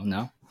deal too.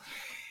 No.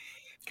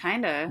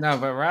 Kind of. No,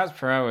 but Ross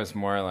Perot was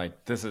more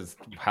like, this is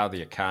how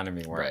the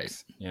economy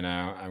works. Right.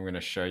 I'm going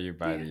to show you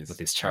by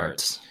these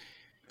charts.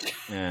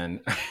 And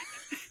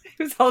it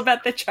was all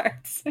about the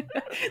charts.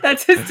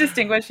 That's his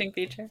distinguishing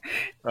feature.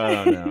 I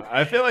don't know.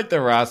 I feel like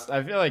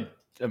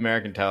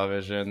American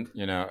television,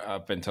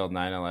 up until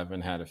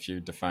 9/11 had a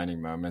few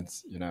defining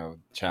moments,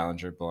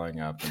 Challenger blowing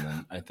up. And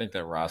then I think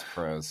that Ross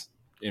Perot's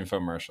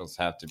infomercials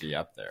have to be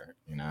up there.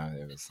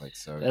 It was like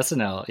so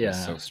SNL,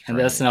 so and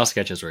the SNL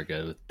sketches were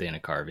good with Dana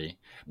Carvey.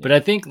 But I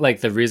think like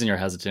the reason you're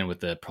hesitant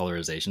with the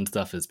polarization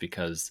stuff is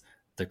because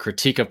the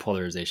critique of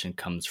polarization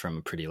comes from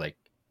a pretty, like,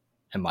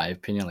 in my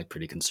opinion, like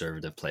pretty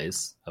conservative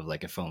place of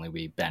like, if only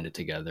we banded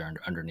together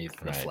underneath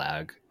the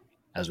flag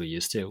as we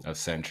used to, of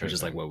centrism, which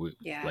is like what we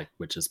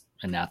which is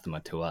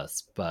anathema to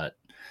us. But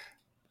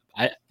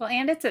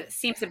and it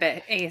seems a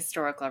bit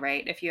ahistorical,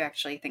 right? If you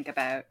actually think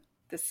about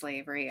the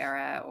slavery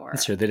era, or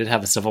that's true. They did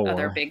have a civil war.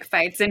 Other big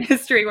fights in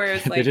history where it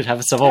was like they did have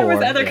a civil war. There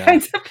was other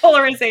kinds of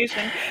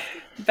polarization,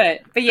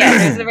 but yeah,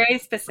 there's a very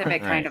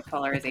specific kind of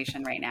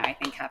polarization right now, I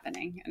think,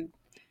 happening.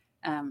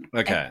 And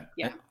okay,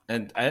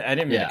 and I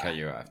didn't mean to cut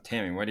you off,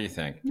 Tammy. What do you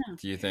think? No.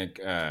 Do you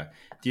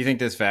think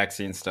this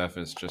vaccine stuff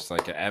is just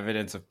like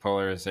evidence of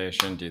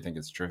polarization? Do you think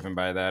it's driven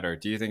by that, or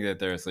do you think that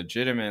there's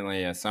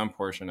legitimately some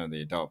portion of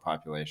the adult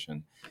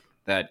population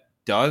that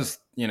does,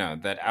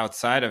 that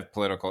outside of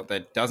political,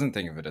 that doesn't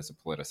think of it as a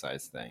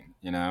politicized thing,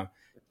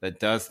 that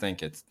does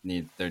think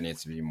there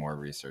needs to be more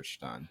research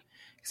done?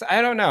 Because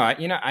I don't know,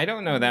 I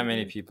don't know that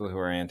many people who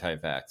are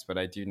anti-vax, but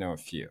I do know a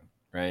few,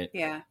 right?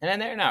 Yeah.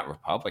 And they're not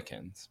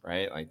Republicans,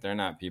 right? Like they're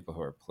not people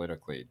who are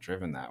politically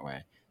driven that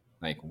way.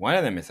 Like one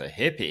of them is a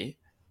hippie,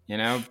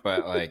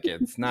 but like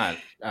it's not.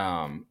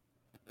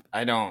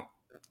 I don't,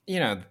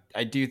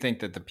 I do think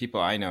that the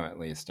people I know at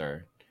least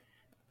are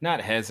not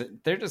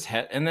hesitant. They're just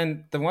and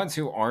then the ones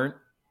who aren't,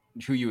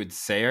 who you would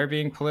say are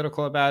being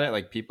political about it,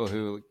 like people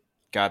who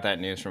got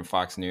that news from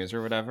Fox News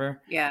or whatever.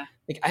 Yeah.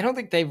 Like I don't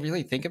think they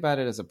really think about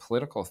it as a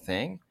political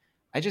thing.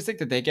 I just think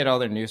that they get all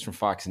their news from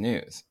Fox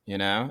News,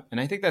 and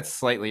I think that's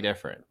slightly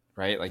different,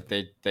 right? Like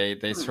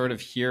they sort of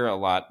hear a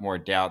lot more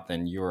doubt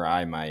than you or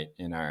I might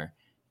in our,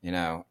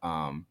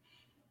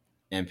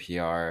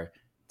 NPR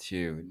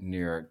to New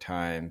York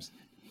Times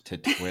to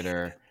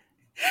Twitter.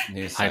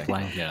 News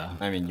pipeline, yeah.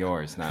 I mean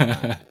yours, not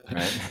mine,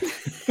 right?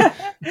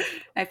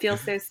 I feel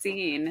so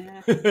seen.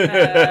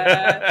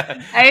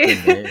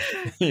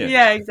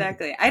 Yeah,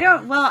 exactly. I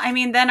don't. Well, I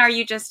mean, then are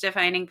you just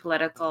defining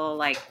political,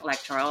 like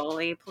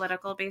electorally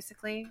political,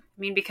 basically? I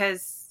mean,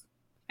 because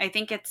I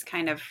think it's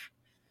kind of,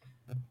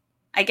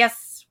 I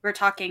guess we're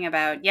talking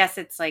about, yes,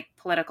 it's like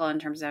political in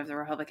terms of the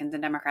Republicans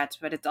and Democrats,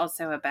 but it's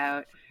also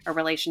about a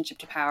relationship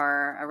to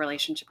power, a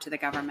relationship to the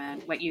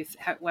government,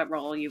 what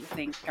role you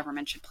think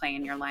government should play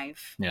in your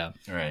life. Yeah,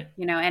 right.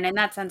 You know, and in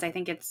that sense, I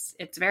think it's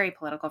very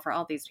political for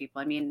all these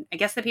people. I mean, I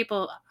guess the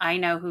people I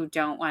know who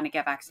don't want to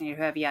get vaccinated,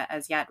 who have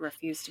as yet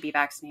refused to be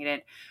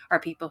vaccinated, are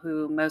people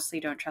who mostly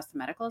don't trust the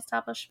medical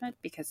establishment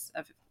because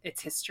of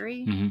its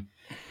history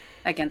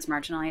against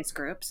marginalized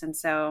groups. And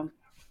so,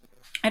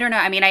 I don't know.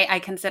 I mean, I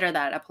consider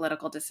that a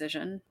political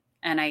decision.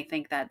 And I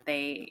think that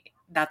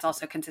that's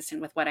also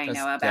consistent with what I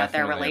know about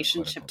their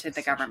relationship to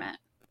the government,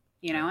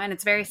 you know, and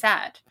it's very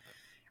sad.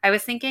 I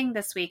was thinking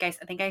this week, I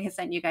think I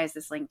sent you guys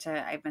this link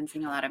to, I've been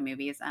seeing a lot of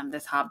movies,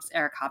 this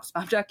Eric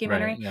Hobsbawm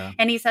documentary. Right, yeah.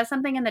 And he says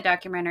something in the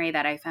documentary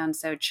that I found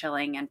so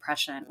chilling and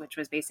prescient, which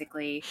was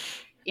basically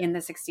in the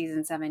 60s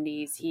and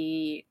 70s,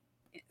 in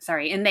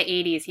the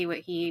 80s,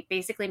 he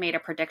basically made a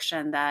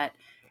prediction that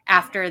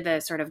after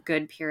the sort of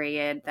good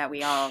period that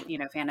we all, you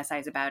know,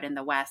 fantasize about in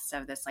the West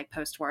of this like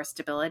post-war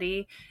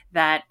stability,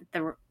 that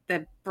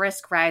the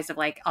brisk rise of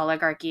like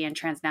oligarchy and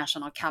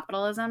transnational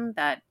capitalism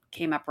that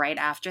came up right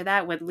after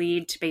that would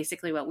lead to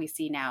basically what we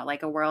see now,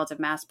 like a world of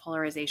mass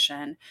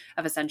polarization,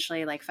 of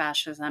essentially like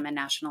fascism and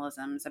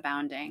nationalisms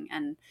abounding.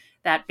 And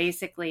that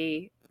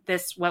basically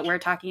what we're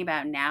talking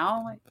about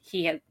now,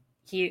 he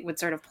would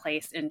sort of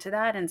place into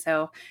that. And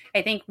so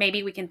I think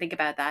maybe we can think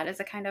about that as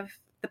a kind of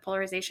the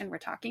polarization we're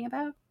talking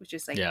about, which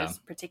is like this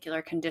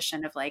particular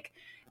condition of like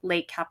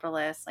late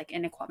capitalist, like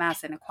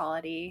mass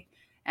inequality,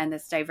 and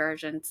this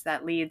divergence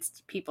that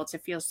leads people to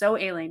feel so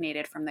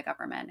alienated from the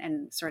government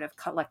and sort of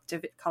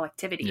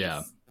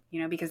collectivities, you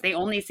know, because they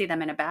only see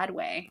them in a bad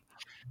way,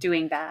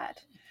 doing bad.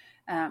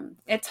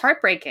 It's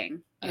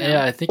heartbreaking. You know?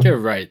 Yeah, I think you're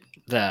right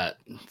that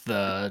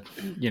the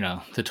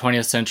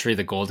 20th century,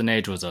 the golden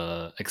age, was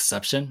a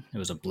exception. It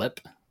was a blip,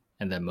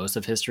 and that most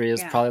of history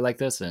is probably like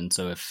this. And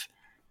so if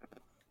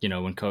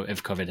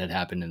COVID had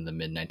happened in the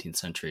mid 19th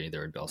century, there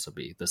would also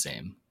be the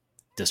same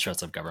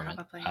distrust of government.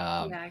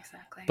 Yeah,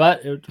 exactly.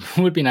 But it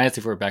would be nice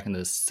if we were back in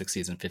the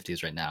 60s and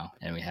 50s right now,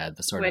 and we had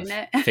the sort of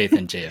faith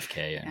in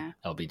JFK and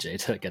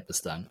LBJ to get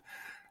this done.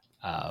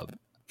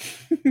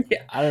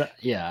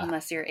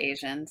 Unless you're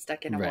Asian,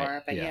 stuck in a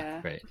war, but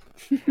right.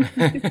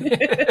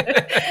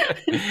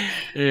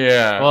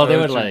 Yeah. Well, they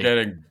would like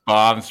getting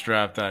bomb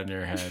strapped on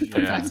your head.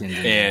 Yeah.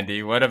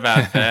 Andy, what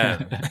about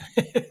them?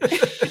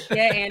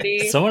 Yeah,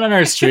 Andy. Someone on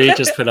our street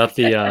just put up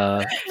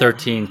the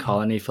 13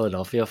 Colony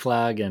Philadelphia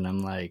flag, and I'm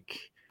like,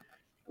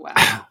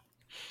 wow.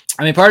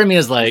 I mean, part of me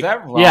is like,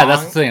 yeah,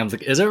 that's the thing. I'm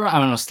like, is it? I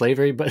don't know,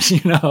 slavery, but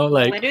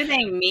like, what do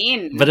they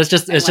mean? But it's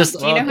it's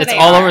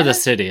all over the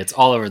city. It's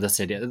all over the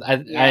city.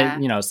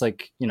 It's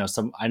like,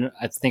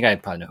 I think I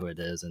probably know who it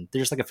is, and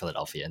they're just like a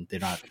Philadelphia, and they're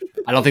not.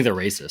 I don't think they're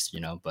racist,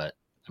 but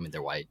I mean,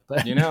 they're white.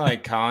 But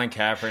like Colin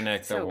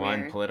Kaepernick, so the one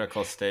weird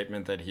political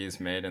statement that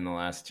he's made in the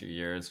last 2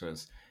 years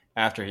was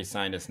after he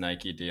signed his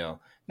Nike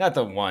deal. Not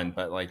the one,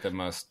 but like the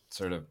most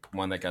sort of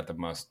one that got the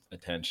most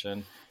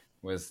attention.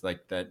 Was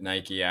like that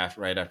Nike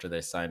right after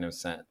they signed him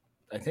sent.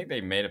 I think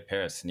they made a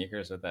pair of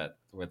sneakers with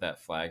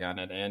that flag on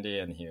it, Andy,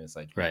 and he was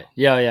like, right,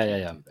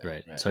 yeah,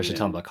 right. So I should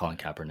tell him about Colin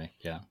Kaepernick.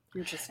 Yeah,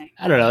 interesting.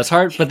 I don't know, it's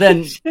hard, but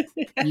then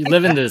you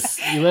live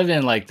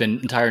in like the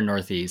entire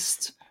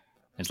Northeast.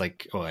 It's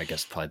like, I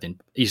guess probably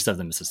the east of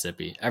the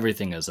Mississippi.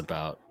 Everything is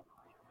about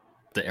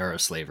the era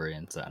of slavery,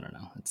 and so I don't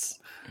know.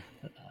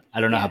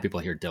 I don't know how people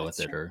here deal with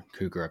it, or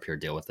who grew up here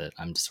deal with it.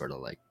 I'm just sort of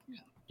like,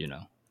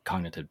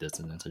 cognitive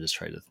dissonance. I just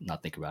try to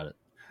not think about it.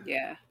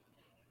 Yeah.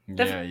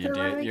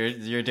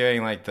 You're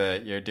doing like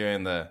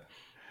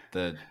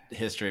the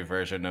history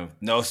version of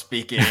no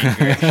speaking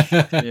English.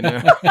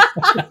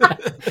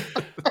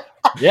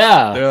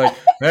 Yeah. They're like,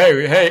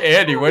 hey,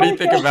 Andy, what do you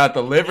think about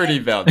the Liberty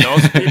Bell? No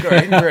speak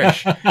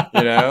English.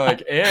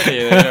 Like,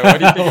 Andy, what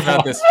do you think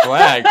about this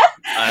flag?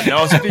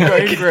 No speak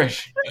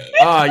English.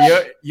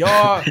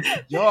 Your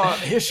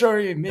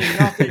history means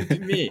nothing to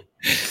me.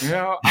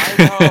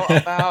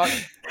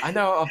 I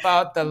know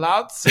about the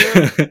Lao Tzu.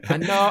 I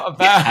know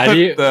about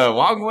the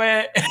Wang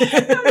Wei.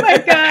 Oh my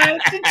god!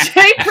 Did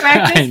Jay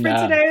practice for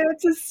today?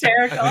 That's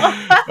hysterical.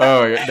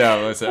 Oh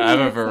no! Listen, I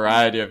have a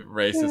variety of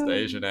racist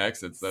Asian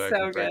accents that I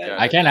can break out.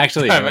 I can't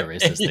actually have a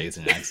racist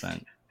Asian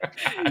accent.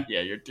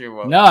 Yeah, you're too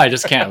well. No, I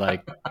just can't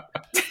like.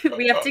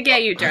 We have to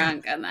get you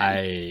drunk on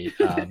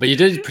that. But you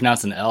did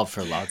pronounce an L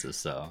for Lao Tzu,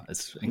 so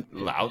it's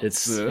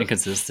Lao-tzu.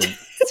 Inconsistent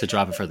to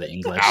drop it for the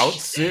English. Lao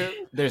Tzu?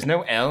 There's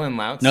no L in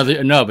Lao No,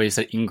 Tzu. no, but you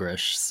said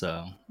English,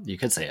 so you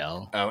could say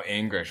L. Oh,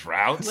 English.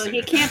 Lao Tzu. Well,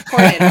 you can't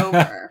port it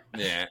over.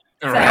 Yeah.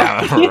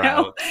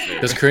 So,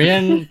 Does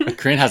Korean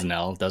has an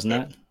L, doesn't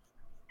it?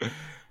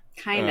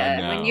 Kind of.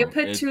 No. When you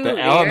put two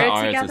the L and the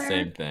R together, is the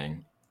same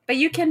thing. But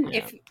you can,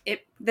 if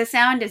the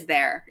sound is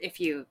there, if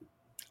you.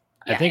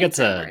 I think it's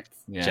a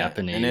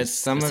Japanese, and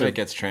some of it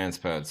gets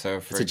transposed.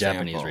 So for it's a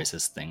Japanese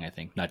racist thing, I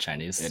think, not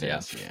Chinese. It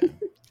is.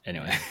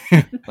 Anyway,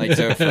 like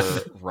so for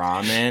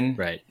ramen,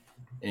 right?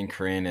 In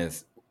Korean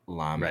is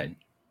ramen, right?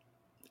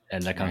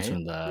 And that comes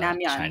from the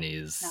Namyeon.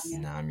 Chinese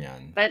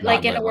Namyeon. But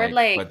like in a word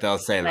but they'll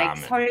say like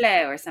ramen.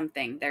 Seolle or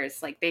something,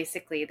 there's like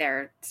basically there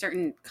are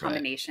certain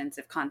combinations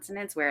of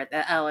consonants where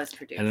the L is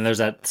produced. And then there's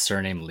that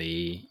surname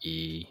Li,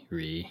 Yi,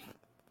 Ri.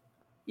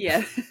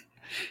 Yeah.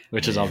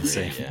 Which is all the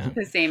same. Yeah.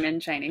 The same in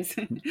Chinese.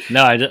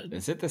 No,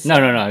 is it the same?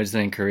 No. I was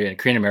in Korean.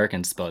 Korean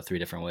Americans spell it 3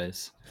 different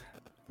ways.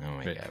 Oh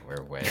my god,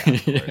 we're way out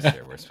of course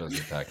here. We're supposed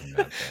to be talking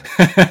about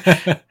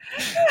that.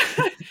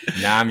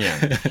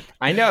 Namyeon.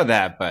 I know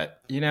that,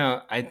 but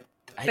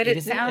but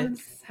it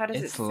sounds. How does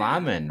it's it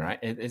sound? Ramen, right?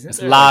 It's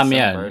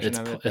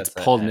ramen. It's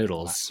pulled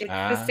noodles. It's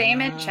the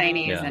same in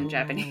Chinese and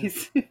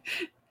Japanese.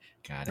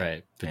 Got it.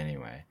 Right.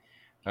 Anyway,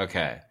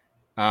 okay.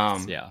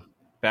 Yeah.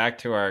 Back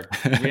to our.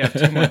 We have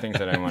 2 more things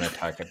that I want to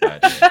talk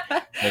about here,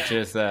 which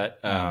is that.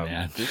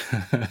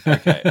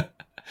 Okay.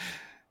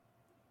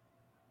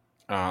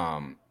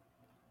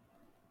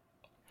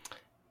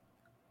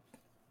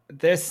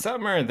 This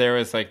summer there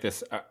was like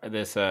this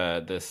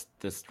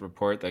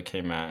report that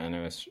came out, and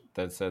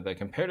that said that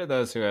compared to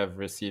those who have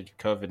received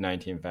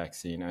COVID-19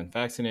 vaccine,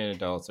 unvaccinated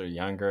adults are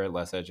younger,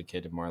 less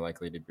educated, more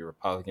likely to be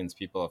Republicans,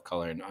 people of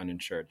color, and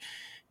uninsured.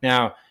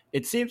 Now,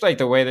 it seems like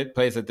the way that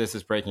plays that this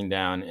is breaking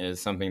down is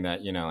something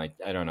that, like,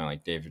 I don't know,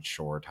 like David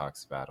Shore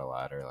talks about a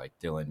lot, or like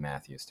Dylan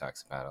Matthews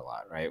talks about a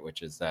lot, right?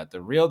 Which is that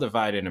the real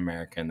divide in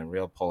America and the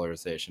real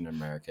polarization in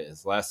America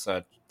is less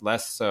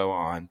so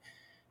on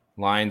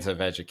lines of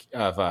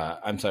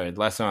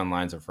less so on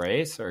lines of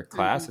race or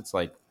class. It's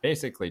like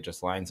basically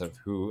just lines of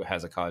who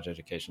has a college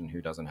education,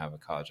 who doesn't have a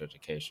college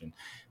education.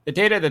 The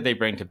data that they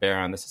bring to bear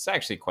on this is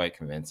actually quite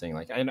convincing.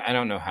 Like, I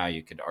don't know how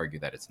you could argue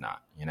that it's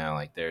not,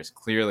 like there's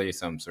clearly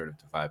some sort of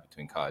divide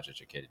between college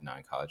educated,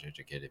 non-college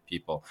educated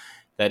people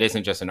that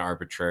isn't just an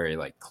arbitrary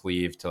like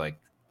cleave to like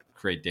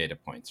create data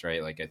points,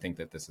 right? Like, I think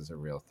that this is a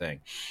real thing.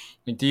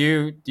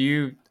 Do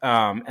you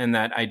and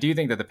that I do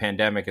think that the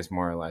pandemic is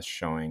more or less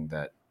showing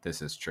that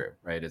this is true,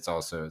 right? It's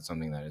also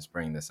something that is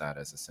bringing this out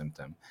as a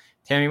symptom.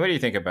 Tammy, what do you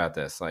think about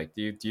this? Like,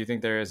 do you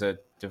think there is a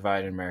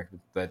divide in America,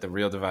 that the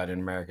real divide in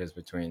America is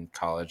between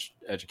college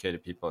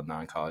educated people and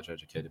non-college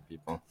educated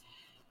people?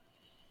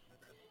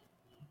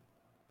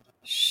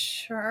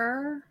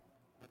 Sure.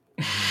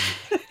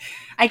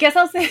 I guess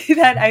I'll say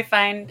that I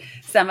find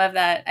some of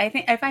that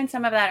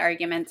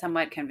argument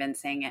somewhat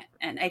convincing.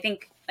 And I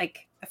think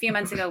like a few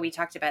months ago, we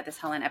talked about this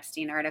Helen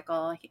Epstein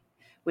article,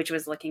 which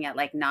was looking at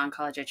like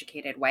non-college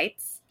educated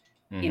whites,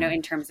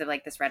 in terms of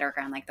like this rhetoric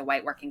around like the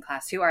white working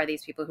class. Who are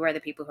these people? Who are the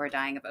people who are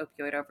dying of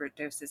opioid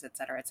overdoses, et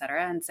cetera, et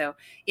cetera. And so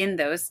in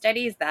those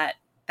studies that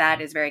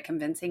is very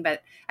convincing.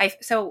 But I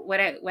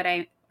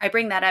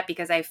bring that up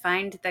because I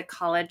find the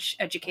college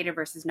educated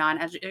versus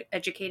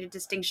non-educated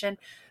distinction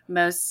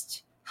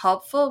most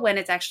helpful when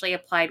it's actually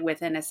applied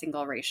within a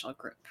single racial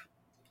group.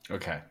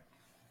 Okay.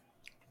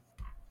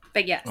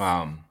 But yes.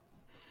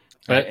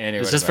 But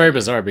it's just very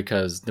bizarre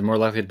because they're more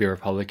likely to be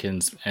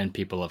Republicans and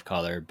people of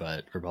color,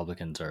 but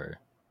Republicans are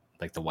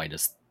like the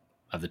whitest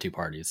of the 2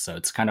 parties. So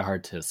it's kind of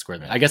hard to square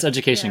that. I guess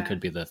education could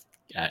be the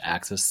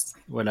axis,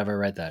 whatever,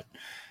 right? That,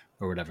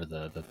 or whatever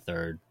the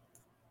third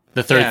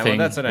thing. Well,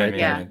 that's what I mean.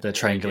 Yeah. The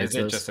triangulates. Is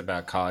it just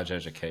about college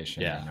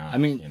education? Yeah. Or not, I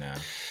mean,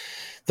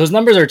 those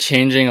numbers are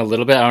changing a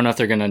little bit. I don't know if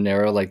they're going to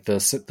narrow. Like the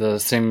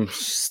same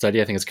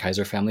study, I think it's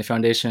Kaiser Family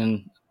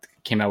Foundation,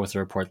 came out with a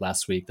report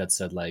last week that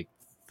said like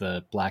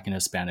the Black and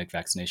Hispanic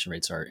vaccination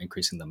rates are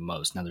increasing the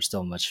most. Now they're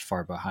still much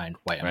far behind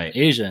white and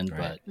Asian,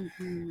 but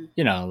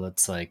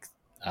it's like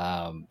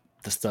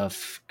the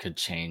stuff could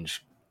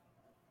change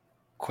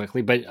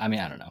quickly. But I mean,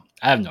 I don't know.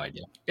 I have no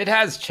idea. It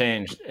has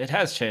changed. It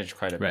has changed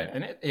quite a bit.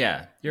 And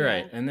you're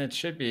right. And it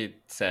should be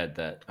said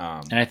that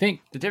and I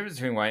think the difference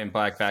between white and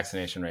Black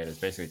vaccination rate is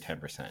basically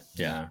 10%.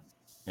 Yeah.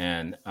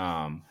 And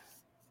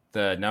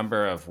the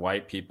number of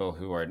white people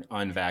who are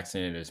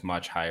unvaccinated is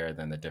much higher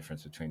than the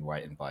difference between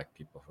white and Black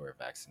people who are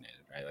vaccinated,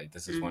 right? Like,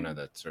 this is one of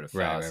the sort of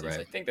fallacies. Right.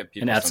 I think that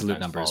people in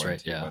absolute numbers,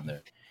 right? Yeah.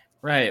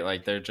 Right.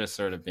 Like, they're just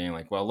sort of being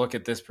like, well, look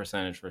at this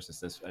percentage versus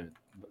this.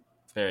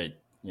 Very,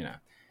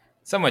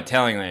 somewhat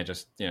tellingly, I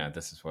just,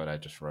 this is what I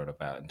just wrote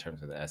about in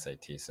terms of the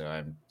SAT. So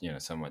I'm,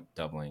 somewhat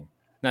doubling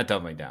back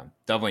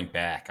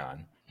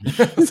on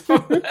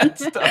some of that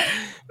stuff.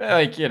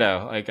 Like,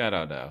 I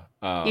don't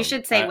know. You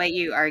should say what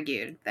you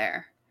argued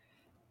there.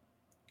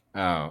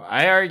 Oh,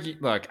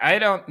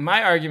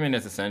 my argument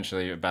is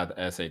essentially about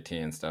the SAT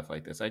and stuff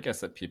like this. I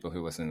guess that people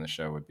who listen to the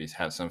show would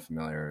have some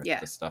familiarity with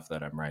the stuff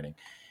that I'm writing.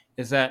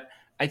 Is that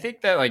I think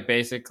that like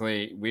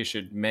basically we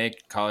should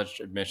make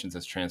college admissions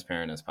as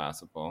transparent as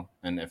possible.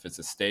 And if it's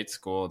a state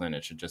school, then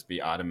it should just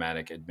be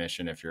automatic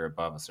admission if you're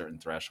above a certain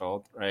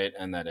threshold, right?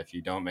 And that if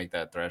you don't make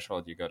that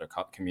threshold, you go to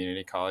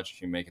community college.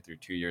 If you make it through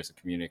 2 years of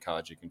community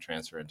college, you can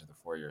transfer into the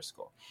 4-year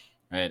school,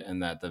 right?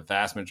 And that the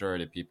vast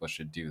majority of people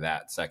should do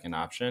that second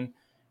option.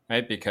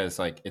 Right, because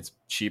like it's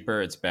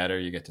cheaper, it's better.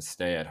 You get to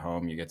stay at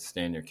home, you get to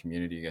stay in your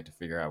community, you get to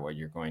figure out what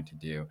you're going to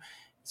do.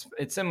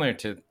 It's similar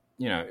to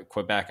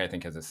Quebec. I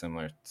think has a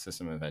similar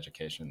system of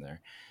education there,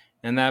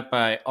 and that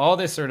by all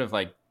this sort of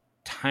like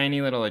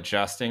tiny little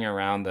adjusting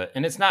around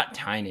and it's not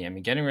tiny. I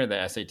mean, getting rid of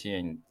the SAT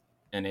and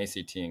and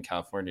ACT in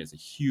California is a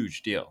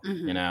huge deal.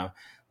 You know,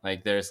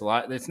 like there's a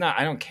lot. It's not.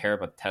 I don't care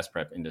about the test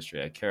prep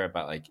industry. I care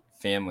about like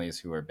families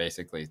who are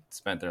basically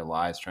spent their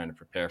lives trying to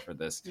prepare for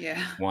this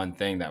one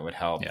thing that would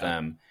help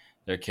them,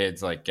 their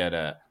kids, like get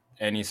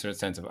any sort of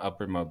sense of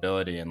upward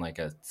mobility in like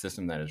a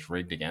system that is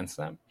rigged against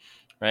them.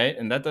 Right.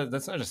 And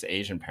that's not just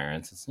Asian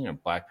parents. It's, you know,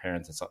 Black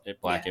parents, it's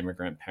Black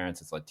immigrant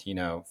parents, it's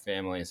Latino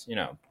families, you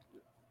know,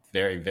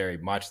 very, very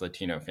much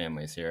Latino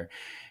families here.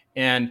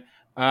 And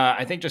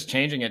I think just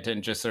changing it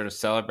and just sort of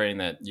celebrating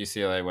that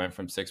UCLA went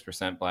from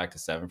 6% Black to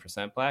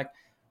 7% Black,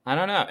 I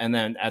don't know. And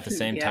then at the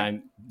same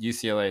time,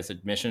 UCLA's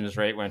admissions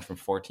rate went from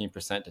 14%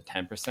 to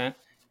 10%.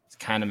 It's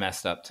kind of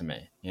messed up to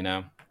me, you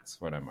know? That's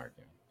what I'm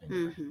arguing.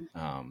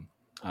 Anyway.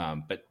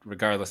 But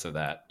regardless of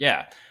that,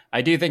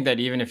 I do think that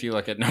even if you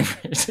look at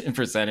numbers and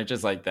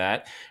percentages like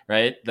that,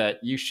 right,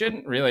 that you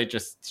shouldn't really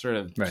just sort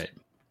of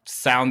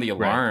sound the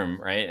alarm,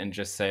 right, and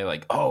just say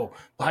like, oh,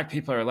 Black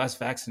people are less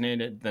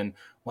vaccinated than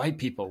white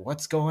people.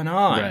 What's going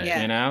on?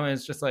 You know,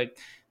 it's just like,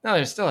 no,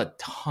 there's still a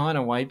ton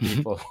of white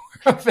people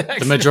who are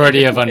vaccinated. The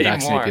majority of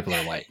unvaccinated people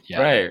are white.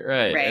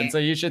 Right. And so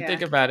you should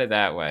think about it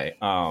that way.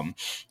 And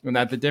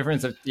that the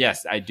difference of,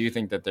 yes, I do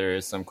think that there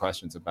is some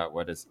questions about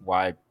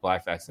why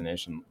Black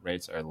vaccination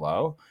rates are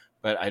low,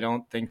 but I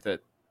don't think that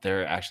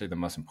they're actually the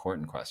most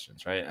important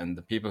questions, right? And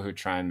the people who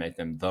try and make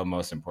them the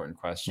most important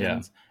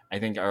questions, I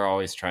think are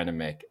always trying to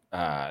make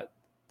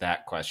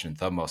that question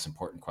the most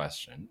important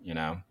question, you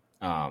know?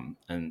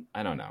 And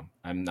I don't know.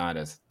 I'm not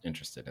as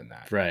interested in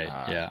that.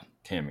 Right.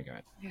 Tammy, go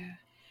ahead. Yeah.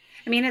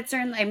 I mean,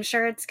 I'm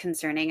sure it's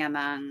concerning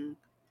among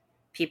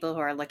people who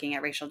are looking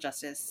at racial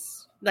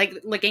justice, like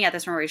looking at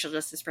this from a racial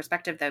justice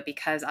perspective, though,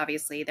 because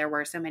obviously there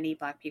were so many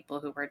Black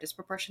people who were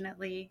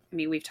disproportionately, I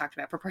mean, we've talked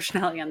about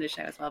proportionality on this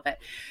show as well, but,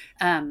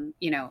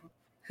 you know,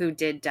 who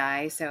did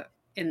die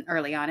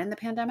early on in the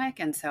pandemic.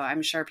 And so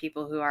I'm sure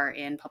people who are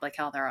in public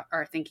health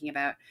are thinking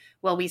about,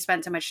 well, we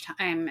spent so much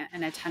time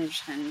and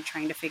attention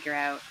trying to figure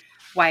out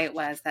why it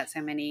was that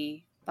so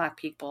many Black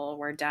people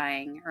were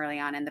dying early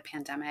on in the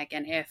pandemic.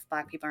 And if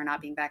Black people are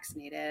not being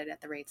vaccinated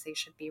at the rates they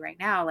should be right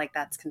now, like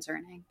that's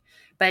concerning.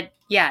 But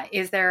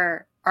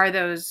are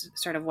those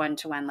sort of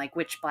one-to-one, like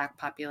which Black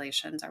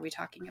populations are we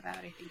talking about?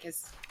 I think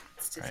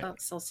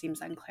still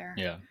seems unclear.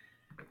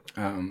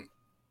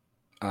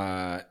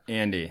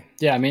 Andy.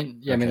 I mean,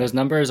 those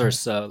numbers are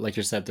so, like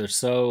you said,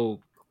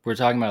 we're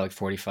talking about like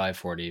 45,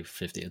 40,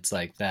 50. It's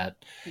like that.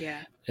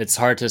 Yeah. It's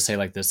hard to say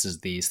like this is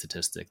the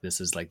statistic. This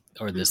is like,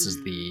 or this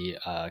is the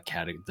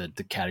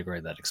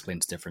category that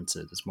explains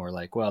differences. It's more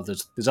like, well,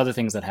 there's other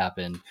things that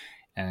happen,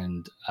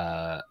 and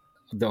the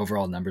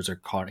overall numbers are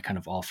kind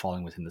of all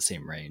falling within the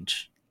same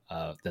range.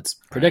 That's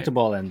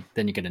predictable, and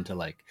then you get into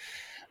like,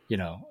 you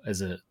know,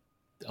 a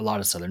lot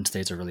of southern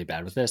states are really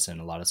bad with this, and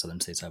a lot of southern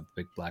states have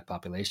big Black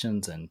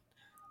populations, and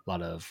a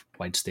lot of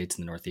white states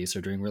in the Northeast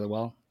are doing really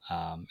well.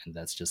 And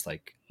that's just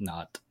like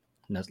not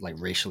like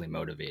racially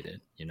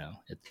motivated, you know,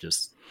 it's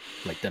just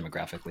like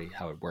demographically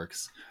how it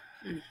works.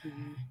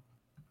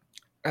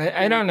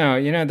 I don't know,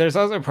 you know, there's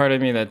also part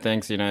of me that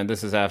thinks, you know,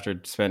 this is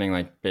after spending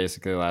like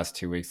basically the last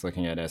 2 weeks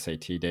looking at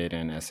SAT data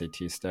and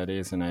SAT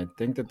studies. And I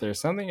think that there's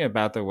something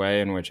about the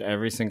way in which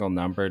every single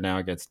number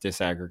now gets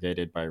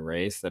disaggregated by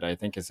race that I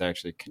think is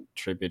actually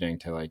contributing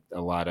to like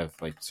a lot of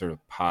like sort of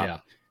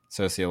pop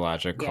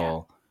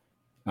sociological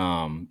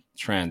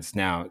trends.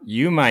 Now,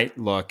 you might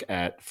look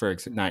at,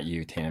 not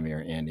you, Tammy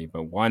or Andy,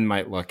 but one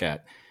might look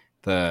at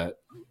the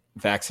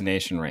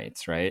vaccination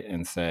rates, right,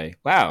 and say,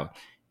 wow,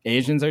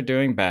 Asians are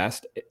doing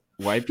best,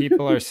 white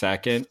people are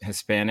second,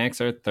 Hispanics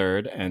are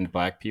third, and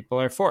Black people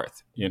are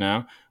fourth. You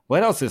know,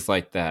 what else is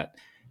like that?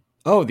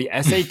 Oh, the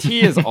SAT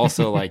is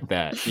also like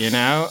that, you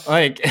know,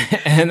 like,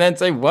 and then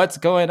say, what's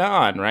going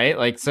on, right?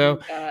 Like, so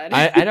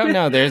I don't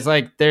know. There's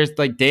like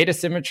data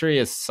symmetry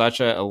is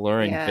such a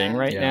alluring thing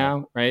right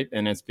now, right?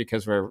 And it's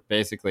because we're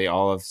basically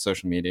all of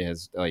social media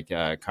has like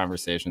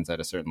conversations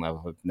at a certain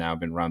level have now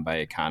been run by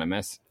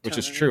economists, which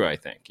is true, I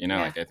think, you know,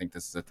 like I think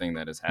this is a thing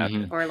that has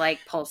happened. Or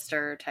like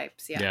pollster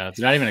types, it's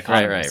not even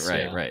economists.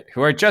 Right.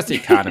 Who are just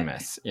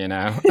economists, you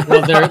know?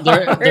 Well, they're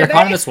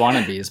economist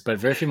wannabes, but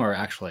very few more are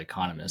actually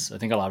economists. I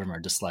think a lot of them are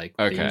just like,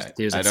 okay,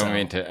 I don't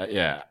mean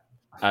to,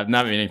 I'm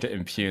not meaning to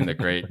impugn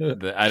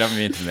I don't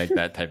mean to make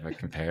that type of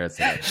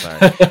comparison. I'm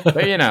sorry.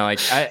 But, you know, like,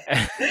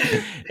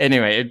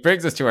 anyway, it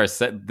brings us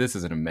to this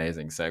is an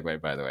amazing segue,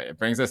 by the way. It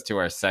brings us to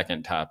our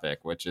second topic,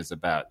 which is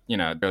about, you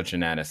know,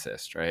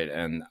 geneticist, right?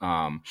 And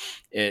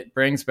it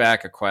brings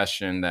back a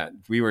question that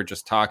we were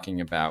just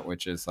talking about,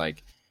 which is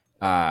like,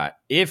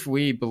 if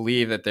we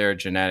believe that there are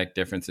genetic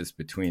differences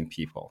between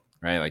people,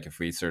 right? Like if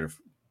we sort of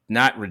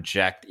not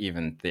reject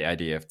even the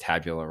idea of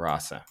tabula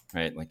rasa,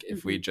 right? Like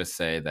if we just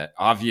say that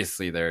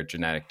obviously there are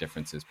genetic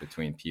differences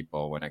between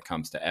people when it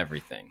comes to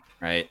everything,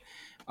 right?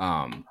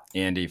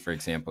 Andy, for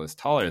example, is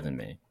taller than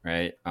me,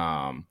 right?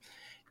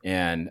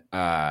 And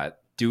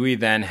do we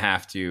then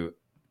have to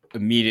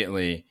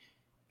immediately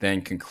then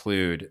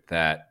conclude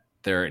that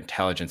there are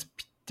intelligence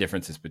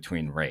differences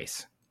between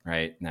race,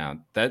 right? Now,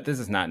 this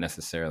is not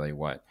necessarily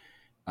what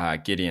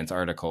Gideon's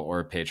article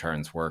or Paige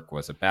Harden's work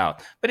was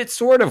about, but it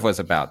sort of was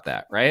about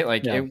that, right?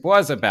 Like it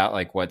was about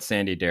like what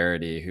Sandy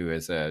Darity, who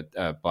is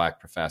a Black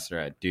professor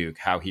at Duke,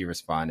 how he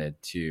responded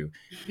to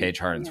Paige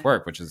Harden's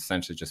work, which is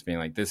essentially just being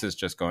like, this is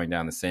just going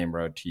down the same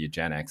road to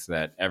eugenics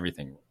that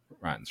everything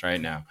runs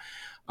right now.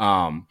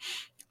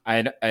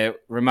 I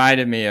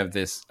reminded me of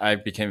this. I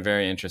became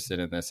very interested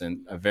in this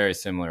in a very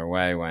similar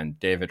way when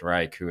David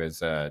Reich, who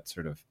is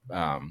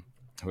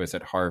who is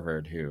at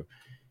Harvard, who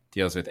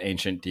deals with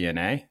ancient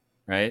DNA,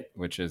 right?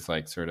 Which is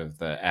like sort of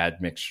the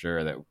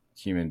admixture that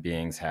human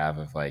beings have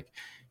of like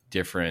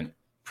different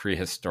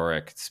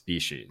prehistoric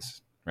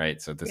species,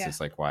 right? So this is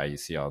like why you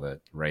see all the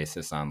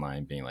racists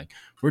online being like,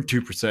 we're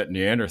 2%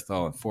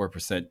 Neanderthal and 4%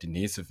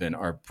 Denisovan.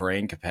 Our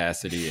brain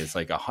capacity is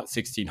like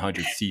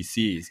 1,600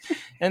 cc's.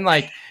 And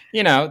like,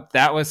 you know,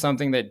 that was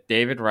something that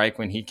David Reich,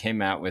 when he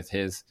came out with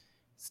his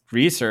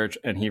research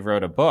and he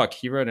wrote a book,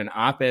 he wrote an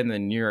op-ed in the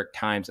New York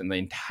Times, and the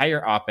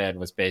entire op-ed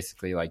was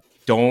basically like,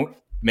 don't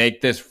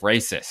make this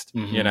racist,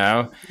 you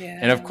know?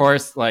 And of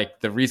course, like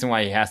the reason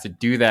why he has to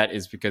do that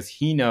is because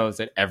he knows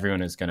that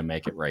everyone is going to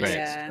make it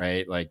racist,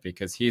 right? Like,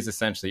 because he's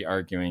essentially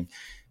arguing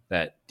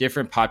that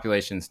different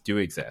populations do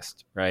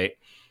exist, right?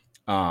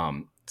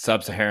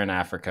 Sub-Saharan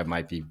Africa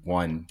might be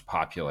one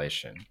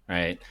population,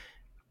 right?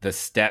 The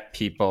steppe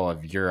people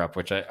of Europe,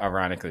 which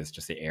ironically is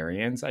just the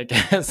Aryans, I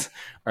guess,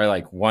 are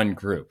like one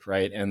group,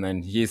 right? And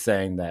then he's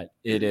saying that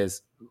it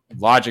is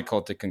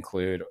logical to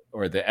conclude,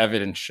 or the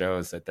evidence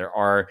shows that there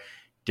are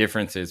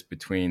differences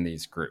between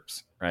these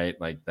groups, right?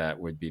 Like that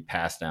would be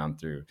passed down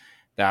through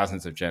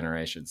thousands of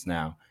generations.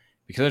 Now,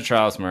 because of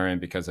Charles Murray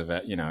and because of,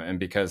 you know, and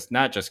because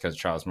not just because of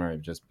Charles Murray,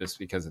 just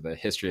because of the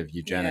history of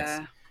eugenics,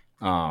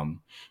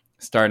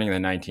 starting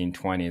in the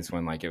 1920s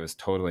when like it was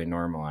totally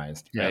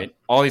normalized, right?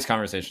 All these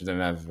conversations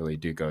inevitably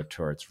do go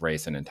towards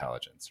race and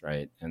intelligence,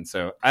 right? And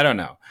so I don't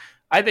know.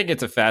 I think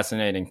it's a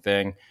fascinating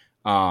thing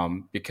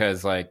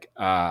because like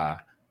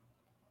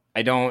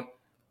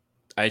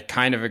I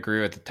kind of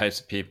agree with the types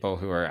of people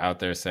who are out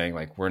there saying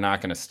like, we're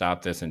not going to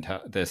stop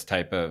this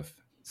type of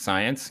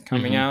science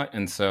coming out.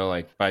 And so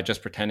like by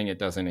just pretending it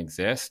doesn't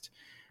exist,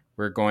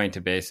 we're going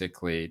to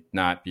basically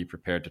not be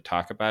prepared to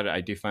talk about it.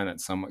 I do find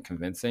that somewhat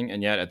convincing.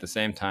 And yet at the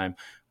same time,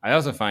 I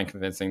also find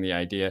convincing the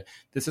idea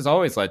this has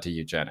always led to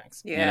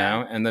eugenics, you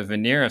know, and the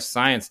veneer of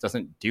science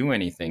doesn't do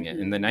anything.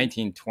 In the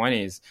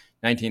 1920s,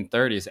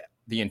 1930s,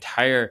 the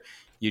entire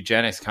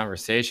eugenics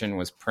conversation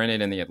was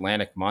printed in the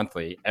Atlantic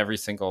Monthly every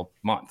single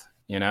month.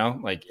 You know,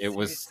 like it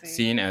was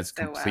seen as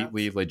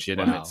completely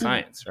legitimate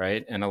science,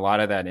 right? And a lot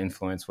of that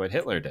influenced what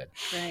Hitler did.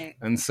 Right.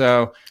 And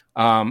so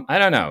I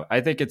don't know.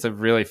 I think it's a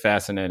really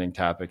fascinating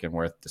topic and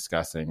worth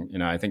discussing. You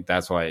know, I think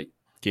that's why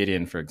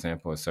Gideon, for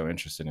example, is so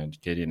interested in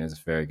it. Gideon is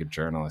a very good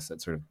journalist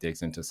that sort of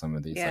digs into some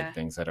of these like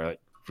things that are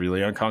like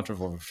really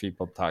uncomfortable for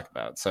people to talk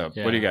about. So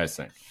what do you guys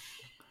think?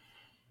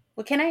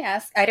 Well, can I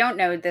ask, I don't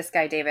know this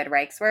guy David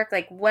Reich's work,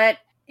 like what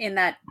in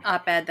that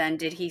op-ed then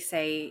did he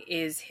say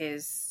is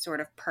his sort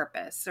of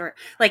purpose, or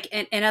like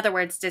in other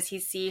words, does he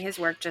see his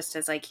work just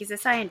as like he's a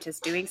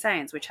scientist doing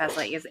science, which has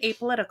like is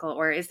apolitical,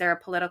 or is there a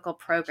political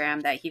program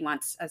that he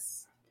wants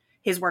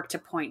his work to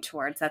point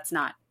towards that's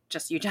not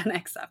just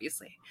eugenics,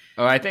 obviously?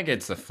 Oh, I think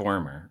it's the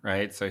former,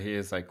 right? So he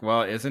is like,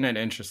 well, isn't it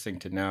interesting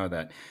to know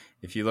that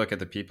if you look at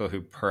the people who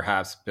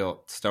perhaps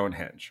built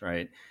Stonehenge,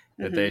 right,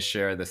 that they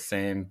share the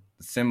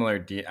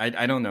similar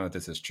I don't know if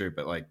this is true,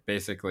 but like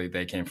basically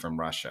they came from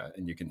Russia,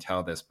 and you can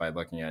tell this by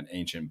looking at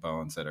ancient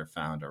bones that are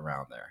found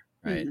around there,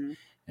 right?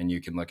 And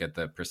you can look at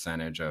the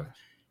percentage of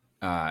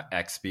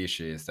X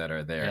species that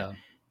are there.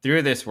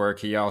 Through this work,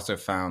 he also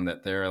found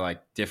that there are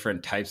like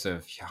different types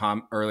of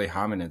early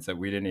hominids that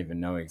we didn't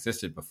even know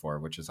existed before,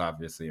 which is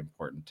obviously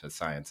important to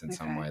science in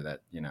some way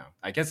that, you know,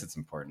 I guess it's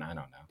important. I don't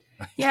know.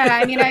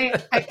 I mean,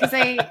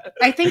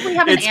 I think we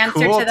have an answer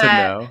to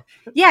that.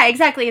 Yeah,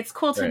 exactly. It's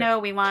cool to know.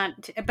 We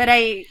want, but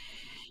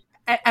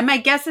my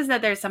guess is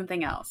that there's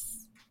something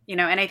else, you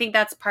know, and I think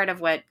that's part of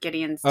what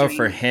Gideon's doing. Oh,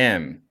 for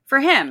him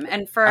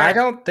and for I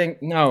don't think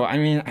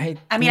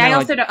I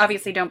also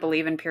obviously don't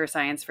believe in pure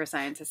science for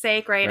science's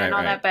sake, right? And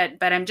all that,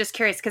 but I'm just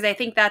curious because I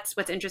think that's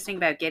what's interesting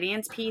about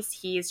Gideon's piece.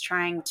 He's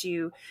trying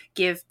to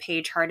give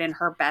Paige Harden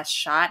her best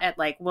shot at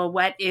like, well,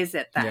 what is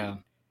it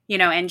then? You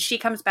know, and she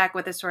comes back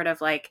with a sort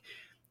of like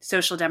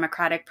social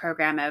democratic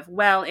program of,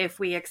 well, if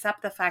we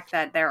accept the fact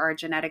that there are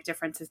genetic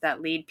differences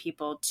that lead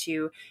people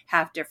to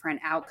have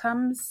different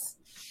outcomes,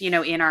 you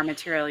know, in our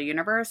material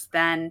universe,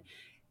 then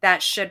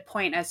that should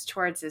point us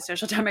towards a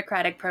social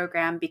democratic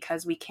program,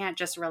 because we can't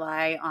just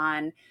rely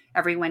on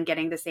everyone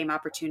getting the same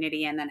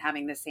opportunity and then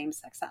having the same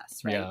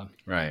success. Right. Yeah.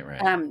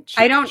 Right.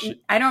 I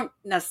don't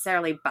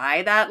necessarily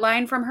buy that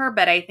line from her,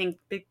 but I think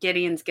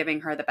Gideon's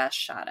giving her the best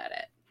shot at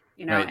it,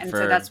 you know? And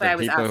so that's why I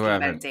was asking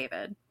about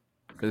David.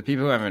 For the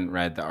people who haven't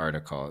read the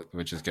article,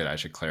 which is good, I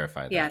should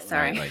clarify that. Yeah.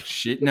 Sorry. Right?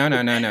 Like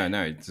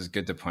no. It's just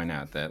good to point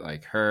out that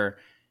like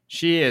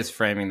she is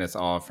framing this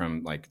all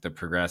from like the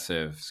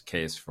progressives'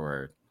 case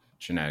for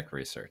genetic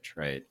research,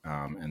 right?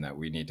 And that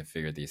we need to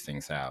figure these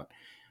things out,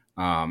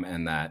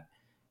 and that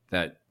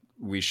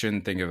we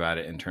shouldn't think about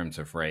it in terms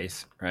of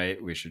race,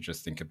 right? We should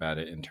just think about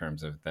it in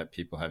terms of that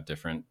people have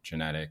different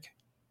genetic,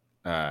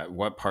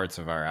 what parts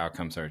of our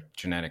outcomes are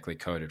genetically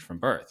coded from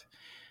birth.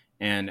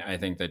 And I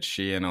think that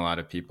she and a lot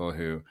of people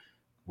who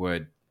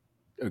would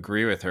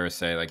agree with her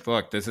say, like,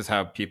 look, this is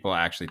how people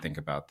actually think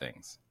about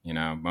things. You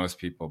know, most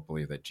people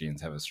believe that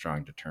genes have a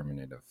strong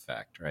determinative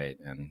effect, right?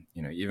 And,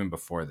 you know, even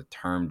before the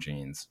term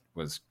genes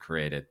was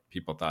created,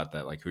 people thought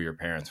that like who your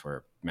parents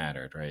were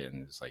mattered, right?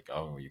 And it's like,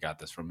 oh, you got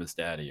this from his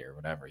daddy or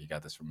whatever, you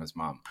got this from his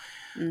mom.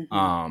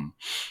 Mm-hmm.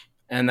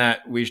 And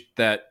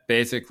that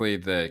basically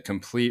the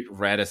complete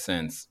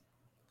reticence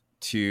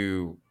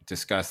to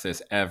discuss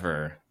this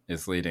ever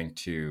is leading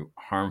to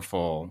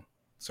harmful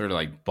sort of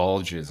like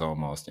bulges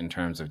almost in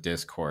terms of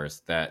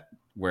discourse, that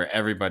where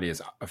everybody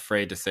is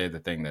afraid to say the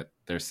thing that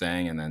they're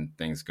saying, and then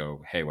things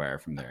go haywire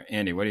from there.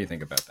 Andy, what do you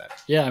think about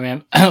that? Yeah, I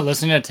mean,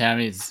 listening to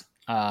Tammy's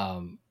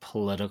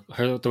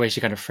the way she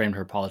kind of framed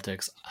her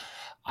politics,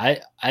 I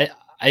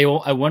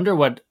wonder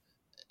what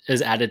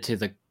is added to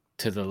the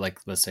like,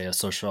 let's say a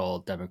social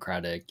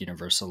democratic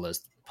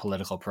universalist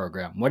political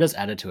program. What is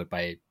added to it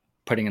by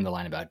putting in the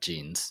line about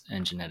genes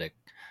and genetic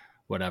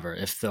whatever?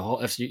 If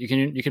you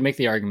can make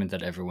the argument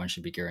that everyone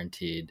should be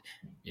guaranteed,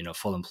 you know,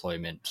 full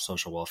employment,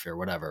 social welfare,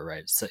 whatever,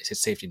 right?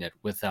 Safety net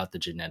without the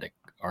genetic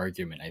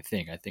argument. I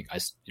think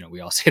you know, we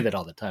all say that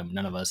all the time.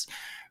 None of us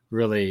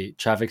really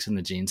traffics in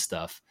the gene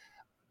stuff.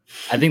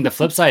 I think the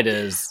flip side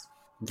is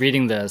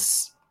reading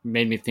this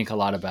made me think a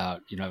lot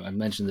about, you know, I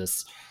mentioned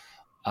this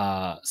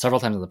several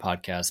times on the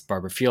podcast,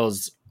 Barbara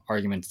Field's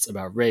arguments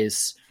about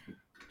race.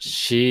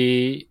 So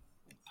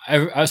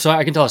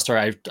I can tell a story.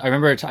 I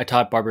remember I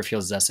taught Barbara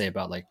Field's essay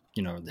about, like,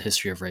 you know, the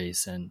history of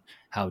race and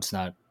how it's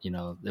not, you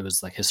know, it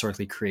was like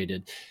historically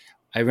created.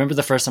 I remember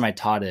the first time I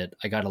taught it,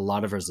 I got a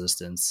lot of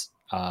resistance,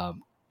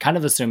 kind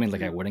of assuming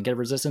like I wouldn't get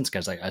resistance,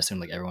 because like I assume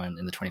like everyone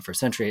in the 21st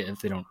century,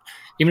 even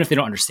if they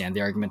don't understand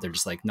the argument, they're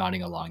just like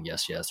nodding along.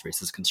 Yes,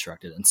 race is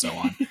constructed and so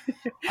on.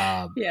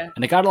 Yeah.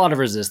 And I got a lot of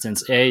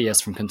resistance,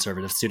 yes, from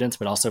conservative students,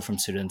 but also from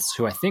students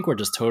who I think were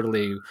just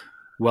totally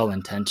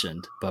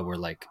well-intentioned, but were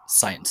like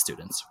science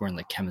students, were in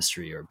like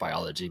chemistry or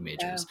biology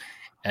majors.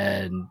 Yeah.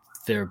 And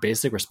their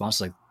basic response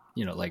was like,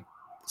 you know, like,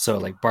 so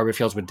like Barbara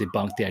Fields would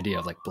debunk the idea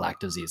of like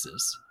Black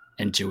diseases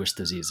and Jewish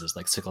diseases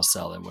like sickle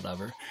cell and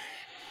whatever.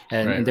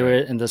 And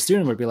the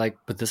student would be like,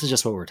 but this is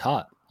just what we're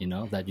taught, you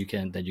know, that you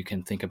can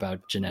think about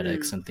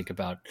genetics and think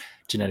about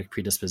genetic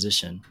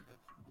predisposition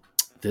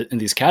in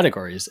these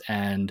categories.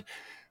 And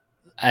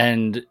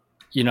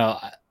you know,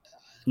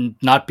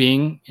 not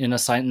being in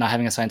not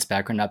having a science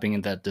background, not being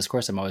in that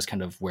discourse, I'm always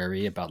kind of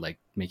wary about like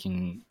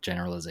making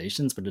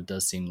generalizations, but it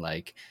does seem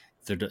like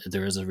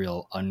there is a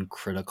real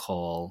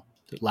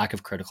lack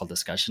of critical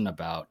discussion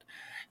about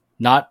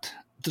I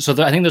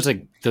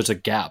think there's a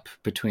gap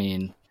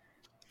between,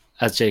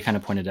 as Jay kind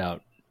of pointed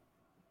out,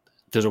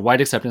 there's a wide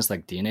acceptance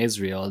like DNA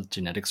is real,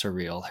 genetics are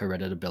real,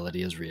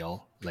 hereditability is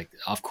real, like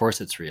of course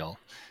it's real,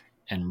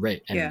 and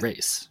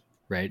race,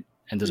 right?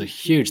 And there's a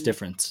huge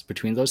difference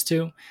between those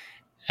two.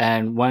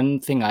 And one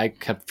thing I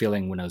kept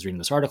feeling when I was reading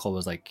this article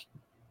was like,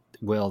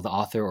 will the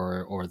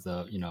author or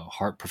the, you know,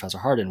 Professor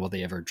Hardin, will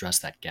they ever address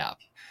that gap?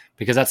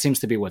 Because that seems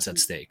to be what's at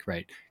stake,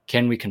 right?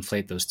 Can we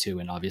conflate those two?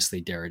 And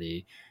obviously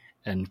Darity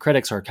and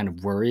critics are kind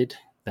of worried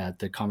that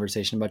the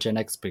conversation about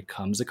genetics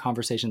becomes a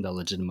conversation that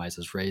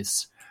legitimizes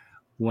race,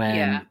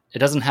 when it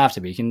doesn't have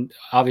to be. You can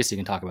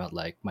talk about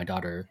like, my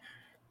daughter,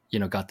 you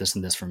know, got this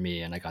and this from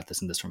me, and I got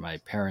this and this from my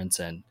parents,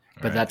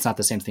 but that's not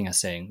the same thing as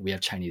saying we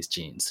have Chinese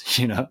genes,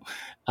 you know,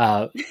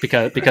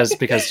 because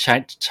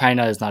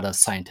China is not a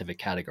scientific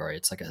category;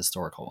 it's like a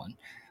historical one,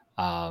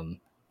 to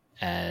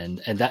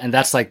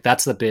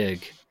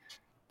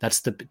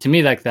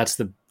me, like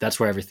that's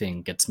where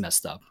everything gets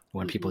messed up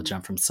when people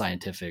jump from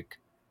scientific,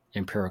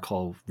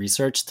 empirical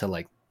research to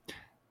like,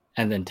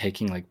 and then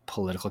taking like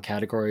political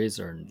categories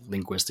or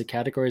linguistic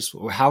categories,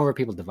 or however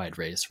people divide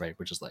race, right?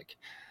 Which is like,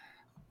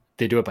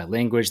 they do it by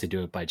language, they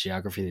do it by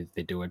geography,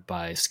 they do it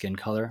by skin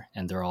color,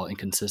 and they're all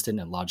inconsistent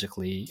and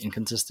logically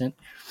inconsistent,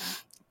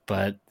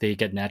 but they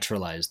get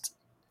naturalized.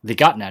 They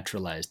got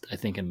naturalized, I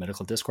think, in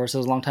medical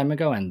discourses a long time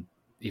ago, and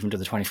even to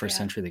the 21st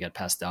century, they get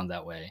passed down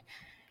that way.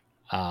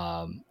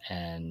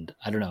 And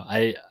I don't know,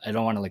 I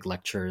don't want to like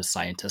lecture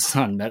scientists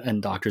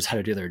and doctors how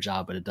to do their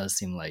job, but it does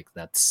seem like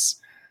that,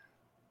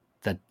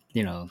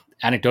 you know,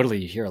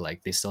 anecdotally you hear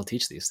like they still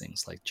teach these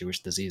things like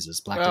Jewish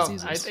diseases, Black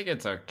diseases. I think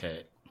it's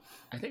okay.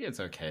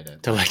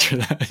 To lecture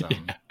that.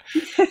 Yeah.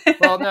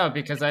 Well, no,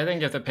 because I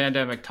think if the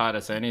pandemic taught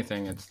us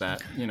anything, it's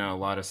that, you know, a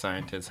lot of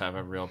scientists have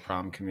a real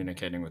problem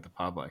communicating with the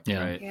public,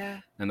 right?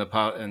 Yeah. And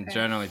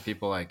generally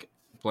people like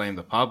blame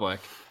the public.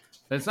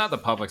 It's not the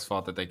public's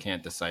fault that they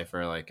can't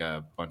decipher like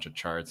a bunch of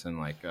charts and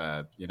like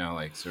you know,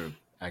 like sort of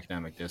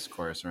academic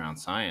discourse around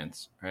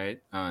science, right?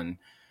 And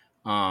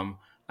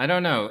I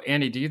don't know,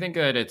 Andy, do you think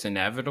that it's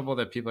inevitable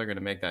that people are going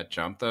to make that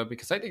jump though?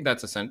 Because I think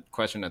that's a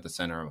question at the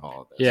center of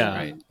all of this,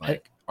 right?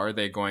 Like, are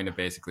they going to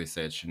basically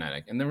say it's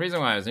genetic? And the reason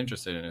why I was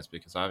interested in it is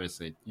because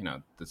obviously, you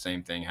know, the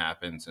same thing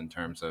happens in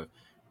terms of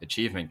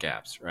achievement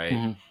gaps, right?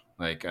 Mm-hmm.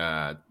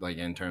 like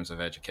in terms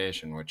of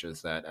education, which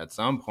is that at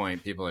some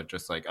point people are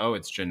just like, oh,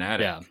 it's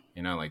genetic,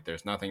 like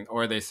there's nothing,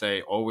 or they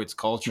say, oh, it's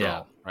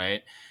cultural,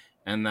 right?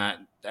 And that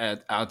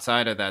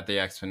outside of that, the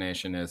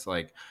explanation is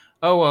like,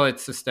 oh, well,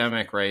 it's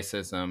systemic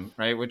racism,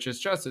 right? Which is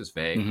just as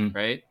vague,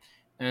 right?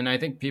 And I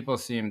think people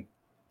seem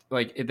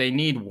like they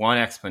need one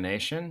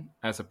explanation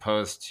as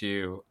opposed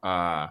to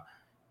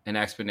an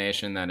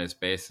explanation that is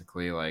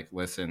basically like,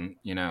 listen,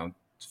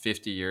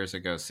 50 years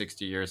ago,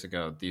 60 years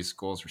ago, these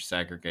schools were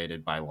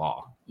segregated by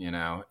law,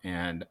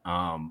 and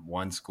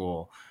one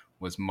school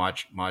was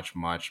much, much,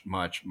 much,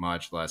 much,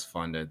 much less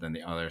funded than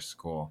the other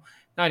school.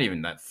 Not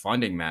even that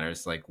funding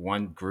matters. Like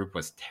one group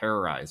was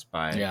terrorized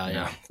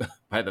by,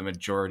 by the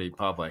majority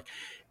public,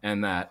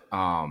 and that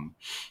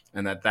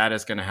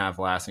is going to have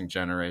lasting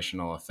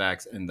generational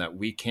effects, and that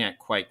we can't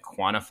quite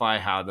quantify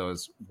how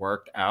those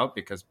worked out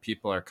because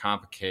people are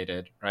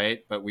complicated,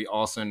 right? But we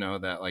also know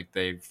that like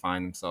they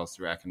find themselves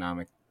through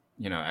economic,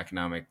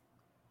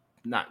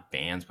 not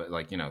bands, but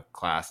like,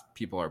 class.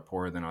 People are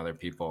poorer than other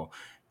people.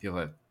 People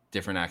have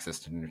different access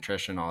to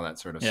nutrition, all that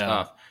sort of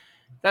stuff.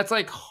 That's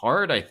like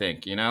hard, I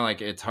think,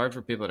 like it's hard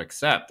for people to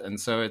accept. And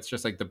so it's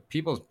just like the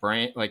people's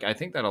brain, like I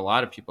think that a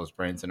lot of people's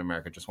brains in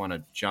America just want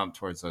to jump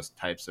towards those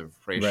types of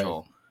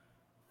racial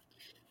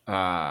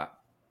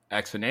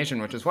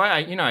explanation, which is why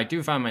I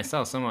do find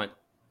myself somewhat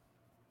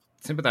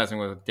sympathizing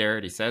with what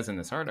Darity says in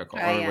this article,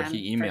 or what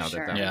he emailed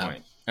at that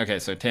point. Okay,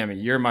 so Tammy,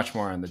 you're much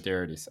more on the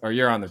Darity, or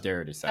you're on the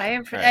Darity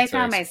side. I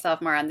found myself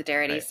more on the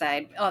Darity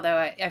side, although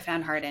I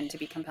found Hardin to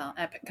be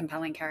a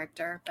compelling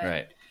character.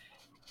 But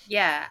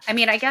yeah, I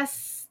mean, I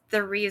guess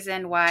the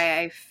reason why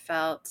I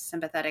felt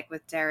sympathetic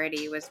with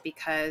Darity was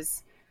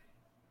because,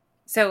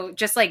 so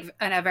just like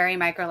on a very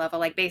micro level,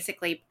 like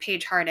basically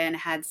Paige Hardin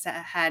had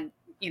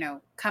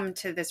come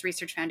to this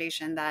research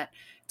foundation that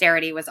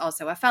Darity was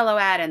also a fellow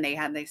at, and they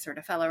had these sort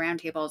of fellow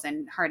roundtables,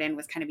 and Hardin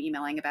was kind of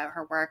emailing about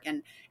her work.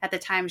 And at the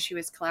time she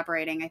was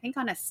collaborating, I think,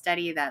 on a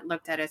study that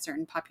looked at a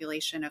certain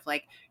population of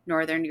like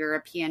Northern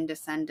European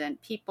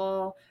descendant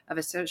people of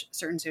a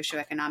certain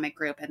socioeconomic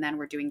group, and then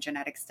we're doing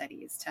genetic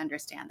studies to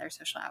understand their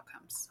social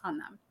outcomes on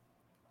them.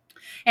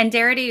 And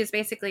Darity is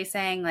basically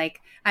saying,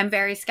 like, I'm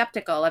very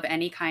skeptical of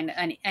any kind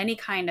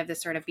of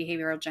this sort of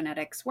behavioral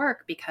genetics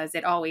work because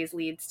it always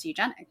leads to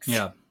eugenics.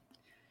 Yeah.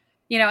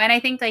 And I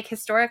think like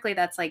historically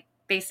that's like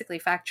basically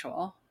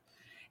factual.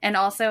 And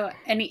also,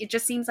 it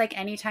just seems like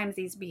anytime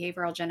these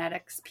behavioral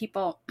genetics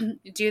people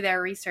do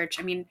their research,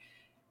 I mean,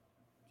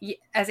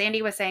 as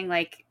Andy was saying,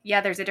 like,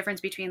 yeah, there's a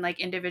difference between like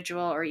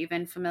individual or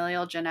even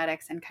familial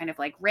genetics and kind of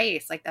like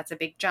race, like that's a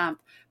big jump.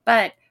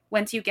 But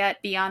once you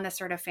get beyond the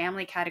sort of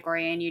family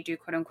category and you do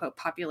quote unquote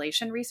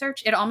population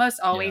research, it almost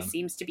always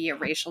seems to be a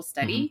racial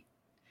study.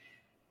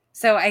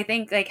 So I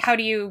think like, how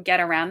do you get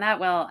around that?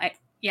 Well,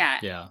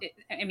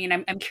 I mean,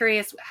 I'm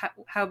curious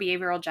how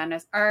behavioral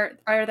genetics are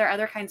there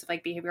other kinds of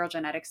like behavioral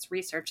genetics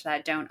research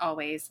that don't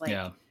always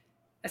like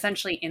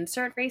essentially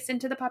insert race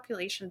into the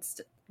population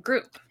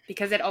group,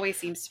 because it always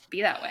seems to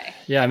be that way.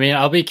 Yeah. I mean,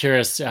 I'll be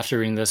curious after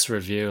reading this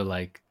review,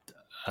 like,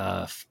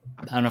 I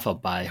don't know if I'll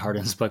buy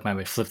Hardin's book, I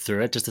might flip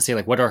through it just to see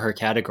like, what are her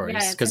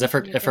categories? Because if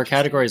her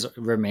categories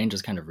remain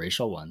just kind of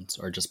racial ones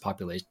or just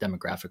population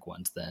demographic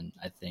ones, then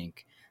I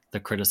think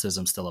the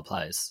criticism still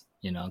applies,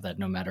 that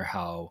no matter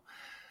how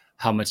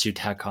much you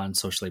tack on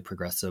socially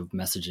progressive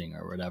messaging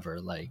or whatever,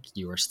 like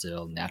you are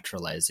still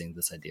naturalizing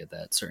this idea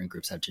that certain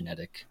groups have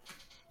genetic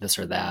this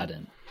or that.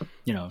 And,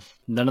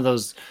 none of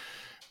those,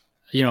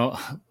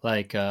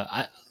 like,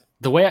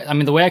 the way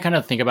I kind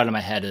of think about it in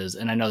my head is,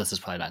 and I know this is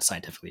probably not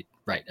scientifically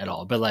right at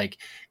all, but like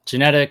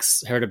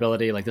genetics,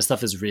 heritability, like this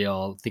stuff is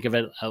real. Think of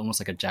it almost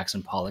like a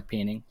Jackson Pollock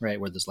painting,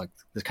 right? Where there's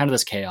kind of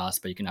this chaos,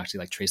 but you can actually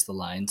like trace the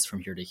lines from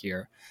here to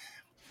here.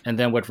 And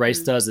then what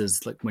Rice does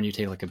is like when you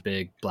take like a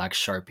big black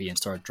Sharpie and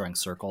start drawing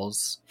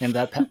circles in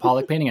that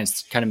Pollock painting, and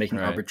it's kind of making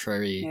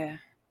arbitrary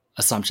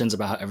assumptions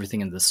about how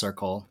everything in this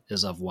circle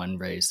is of one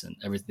race and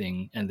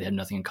everything, and they have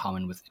nothing in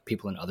common with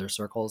people in other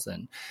circles.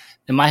 And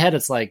in my head,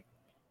 it's like,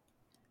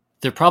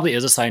 there probably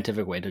is a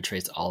scientific way to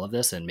trace all of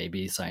this. And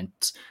maybe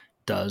science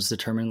does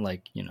determine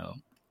like,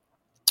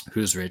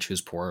 who's rich,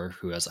 who's poor,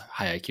 who has a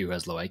high IQ, who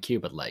has low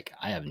IQ. But like,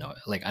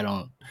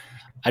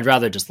 I'd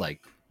rather just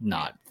like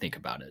not think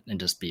about it and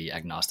just be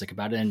agnostic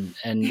about it. And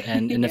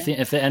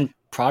if the end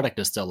product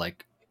is still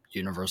like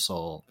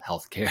universal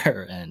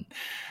healthcare and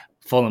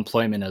full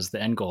employment as the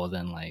end goal,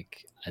 then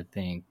like, I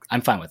think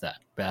I'm fine with that,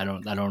 but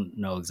I don't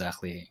know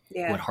exactly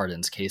what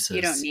Hardin's case is.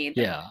 You don't need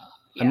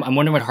I'm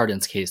wondering what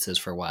Hardin's case is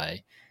for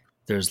why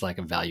there's like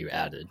a value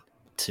added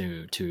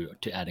to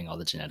adding all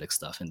the genetic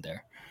stuff in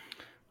there.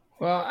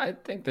 Well, I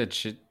think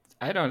that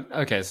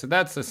okay, so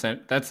that's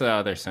the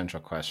other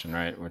central question,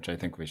 right? Which I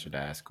think we should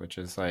ask, which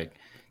is like,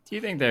 do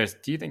you think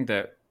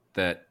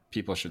that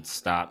people should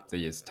stop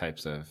these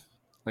types of,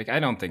 like, I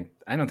don't think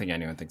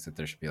anyone thinks that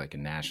there should be like a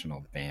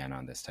national ban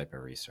on this type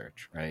of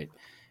research, right?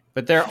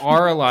 But there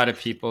are a lot of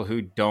people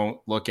who don't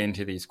look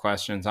into these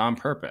questions on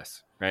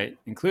purpose, right?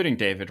 Including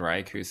David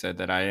Reich, who said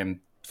that I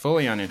am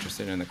fully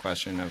uninterested in the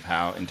question of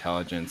how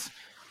intelligence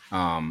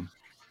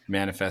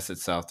manifests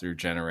itself through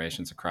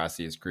generations across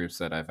these groups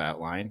that I've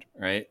outlined,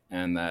 right?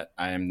 And that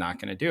I am not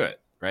going to do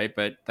it, right?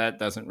 But that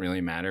doesn't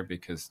really matter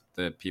because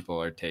the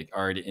people are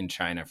already in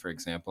China, for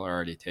example, are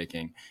already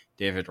taking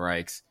David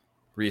Reich's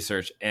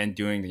research and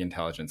doing the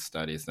intelligence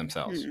studies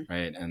themselves,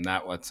 right? And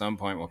that at some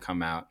point will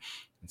come out,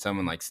 and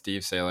someone like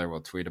Steve Saylor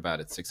will tweet about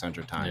it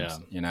 600 times,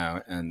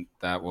 and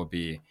that will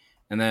be,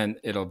 and then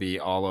it'll be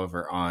all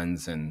over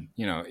ONS. And,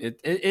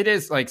 it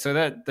is like, so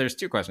that there's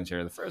two questions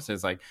here. The first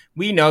is like,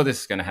 we know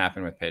this is going to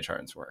happen with Paige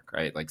Harden's work,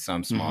 right? Like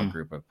some small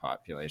group of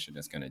population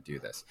is going to do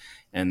this.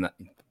 And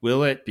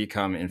will it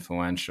become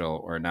influential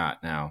or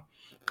not now?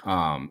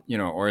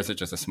 Or is it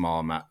just a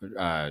small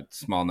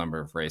number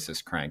of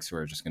racist cranks who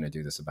are just going to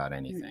do this about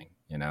anything?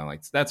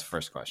 Like that's the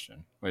first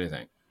question. What do you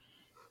think?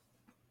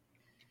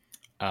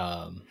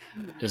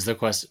 Is the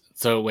question?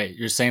 So wait,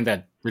 you're saying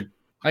that?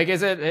 Like,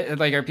 is it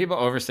like, are people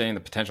overstating the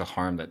potential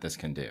harm that this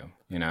can do?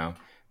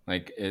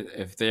 Like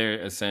if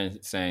they're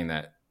saying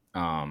that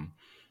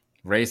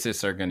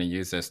racists are going to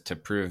use this to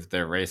prove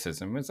their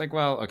racism, it's like,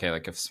 well, okay,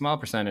 like if a small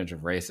percentage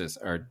of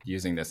racists are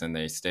using this and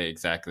they stay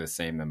exactly the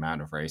same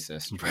amount of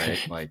racist, right?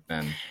 Like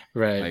then,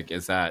 right? Like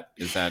is that?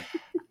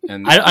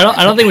 And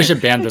I don't think we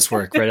should ban this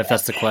work, right? If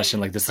that's the question,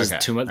 like this is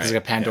too much. Right, this is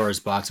like a Pandora's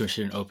box. We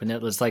shouldn't open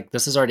it. It's like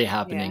this is already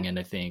happening, and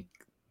I think,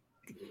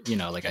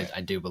 like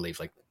I do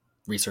believe like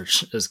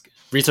research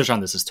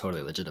on this is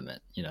totally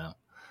legitimate.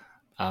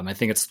 I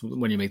think it's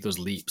when you make those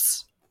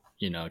leaps,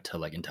 to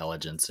like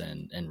intelligence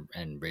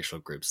and racial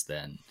groups,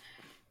 then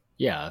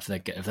if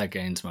that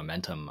gains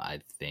momentum, I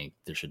think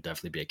there should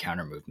definitely be a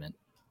counter movement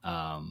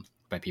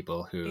by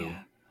people who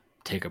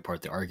take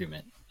apart the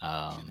argument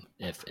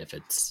if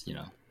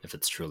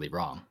it's truly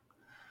wrong.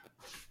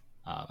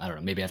 I don't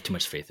know. Maybe I have too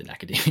much faith in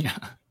academia.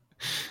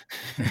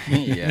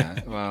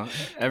 Well,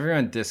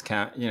 everyone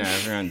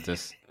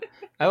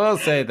I will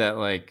say that,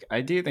 like, I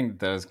do think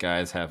those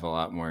guys have a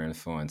lot more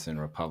influence in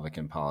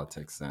Republican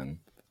politics than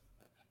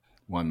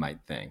one might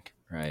think,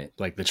 right?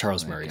 Like the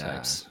Charles Murray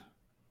types.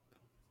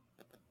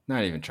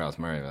 Not even Charles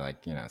Murray, but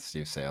like,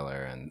 Steve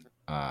Saylor and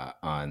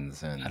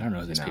ONS and I don't know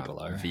who these people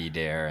are.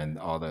 VDare and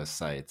all those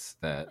sites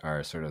that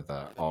are sort of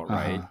the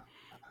alt-right.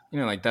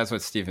 Like that's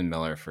what Stephen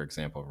Miller, for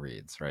example,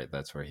 reads, right?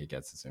 That's where he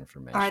gets his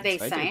information. Are they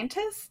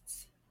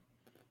scientists?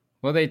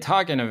 Well, they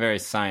talk in a very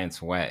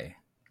science way,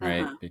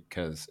 right?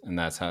 And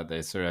that's how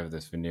they sort of have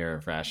this veneer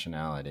of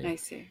rationality. I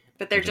see.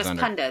 But they're just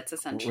pundits,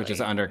 essentially. Which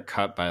is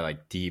undercut by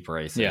like deep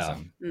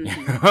racism.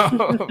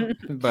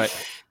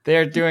 But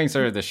they're doing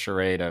sort of the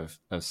charade of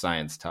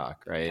science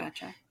talk, right?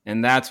 Gotcha.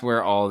 And that's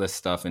where all this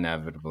stuff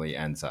inevitably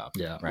ends up,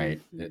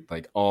 right?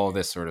 Like all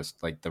this sort of,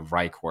 like the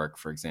Reich work,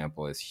 for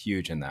example, is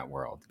huge in that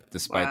world,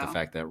 despite the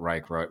fact that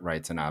Reich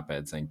writes an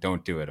op-ed saying,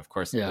 don't do it. Of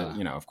course,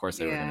 of course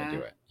they were going to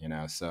do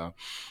it, So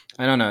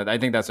I don't know. I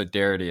think that's what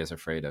Darity is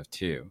afraid of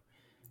too.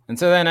 And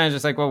so then I was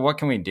just like, well, what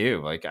can we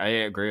do? Like, I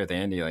agree with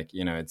Andy. Like,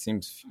 it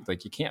seems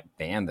like you can't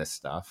ban this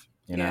stuff,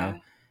 know?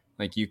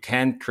 Like you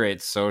can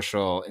create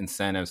social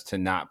incentives to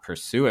not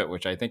pursue it,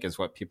 which I think is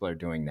what people are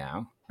doing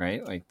now,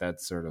 right? Like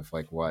that's sort of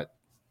like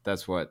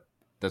that's what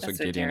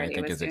Gideon, I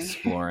think, is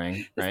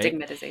exploring, right?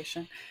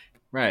 Stigmatization.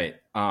 Right.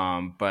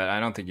 But I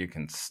don't think you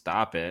can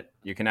stop it.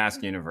 You can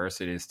ask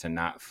universities to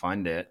not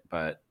fund it,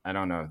 but I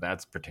don't know if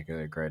that's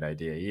particularly a great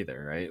idea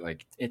either, right?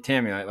 Like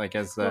Tammy, like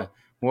as the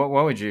what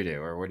would you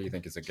do, or what do you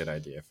think is a good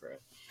idea for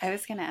it? I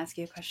was going to ask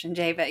you a question,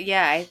 Jay, but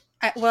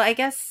I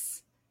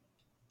guess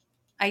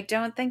I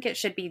don't think it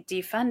should be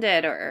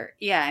defunded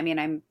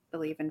I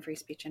believe in free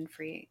speech and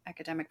free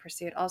academic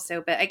pursuit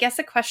also, but I guess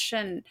the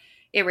question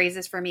it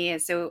raises for me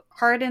is, so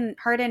Hardin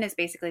is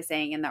basically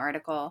saying in the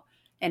article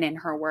and in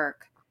her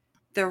work,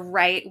 the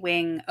right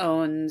wing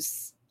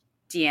owns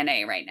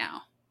DNA right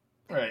now.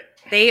 Right.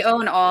 They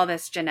own all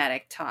this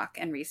genetic talk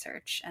and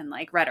research and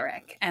like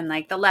rhetoric, and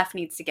like the left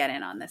needs to get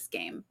in on this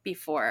game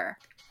before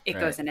it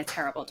goes in a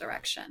terrible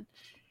direction.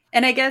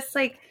 And I guess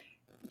like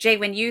Jay,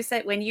 when you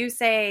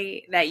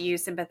say that you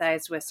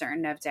sympathize with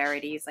certain of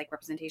Darity's like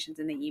representations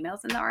in the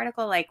emails in the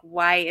article, like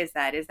why is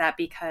that? Is that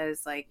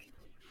because like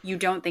you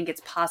don't think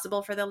it's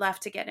possible for the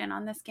left to get in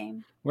on this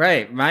game?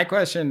 Right. My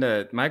question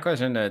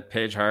to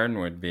Paige Harden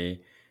would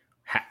be,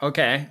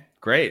 okay,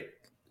 great.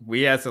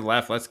 We as the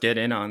left, let's get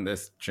in on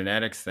this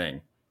genetics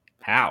thing.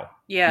 How?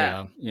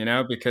 Yeah.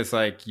 Because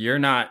like you're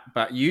not,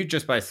 but you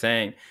just by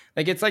saying,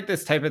 like, it's like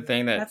this type of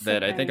thing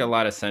that I think a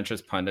lot of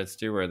centrist pundits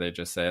do, where they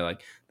just say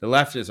like the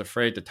left is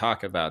afraid to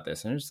talk about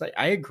this. And it's just like,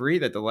 I agree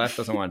that the left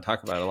doesn't want to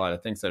talk about a lot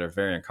of things that are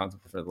very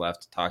uncomfortable for the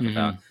left to talk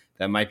about,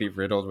 that might be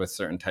riddled with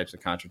certain types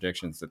of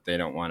contradictions that they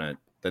don't want to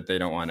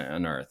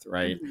unearth,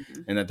 right?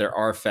 And that there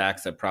are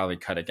facts that probably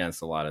cut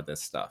against a lot of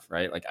this stuff,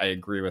 right? Like I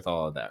agree with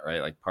all of that,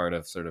 right? Like part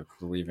of sort of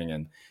believing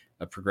in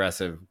a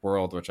progressive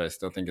world, which I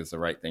still think is the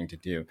right thing to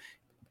do,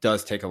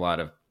 does take a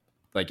lot of,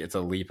 like, it's a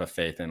leap of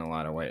faith in a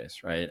lot of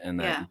ways, right? And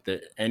that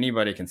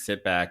anybody can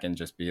sit back and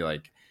just be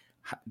like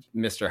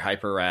Mr.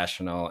 Hyper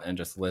Rational and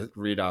just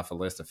read off a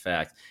list of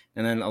facts,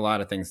 and then a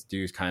lot of things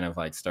do kind of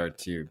like start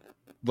to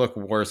look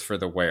worse for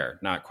the wear,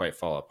 not quite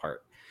fall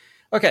apart.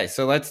 okay,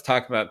 so let's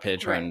talk about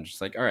Patreon. Right.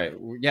 Just like, all right,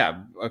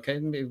 yeah, okay,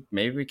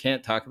 maybe we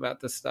can't talk about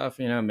this stuff.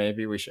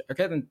 Maybe we should.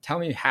 Okay, then tell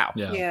me how.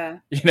 Yeah.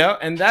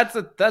 And that's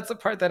a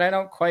part that I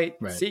don't quite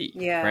see.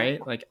 Yeah.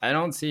 Right. Like, I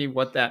don't see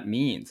what that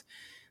means.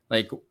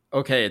 Like,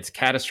 okay, it's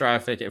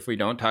catastrophic if we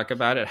don't talk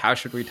about it. How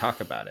should we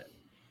talk about it?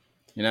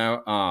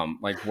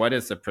 Like, what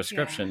is the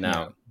prescription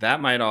now?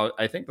 That might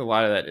I think a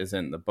lot of that is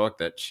in the book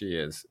that she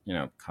is,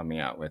 coming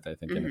out with, I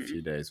think in a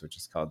few days, which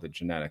is called The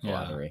Genetic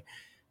Lottery.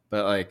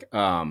 But like,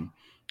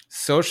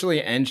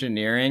 socially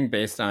engineering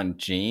based on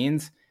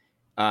genes,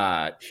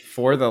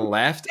 for the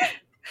left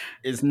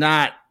is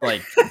not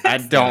like, I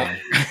don't.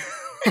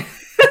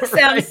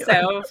 Sounds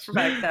so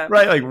fucked up.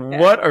 Right. Like,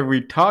 what are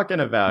we talking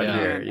about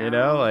here?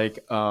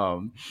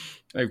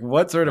 Like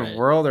what sort of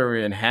world are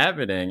we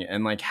inhabiting?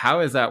 And like, how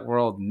is that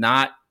world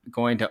not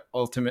going to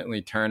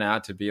ultimately turn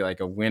out to be like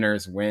a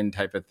winner's win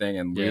type of thing?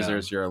 And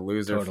losers, you're a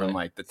loser from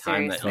like the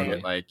time that you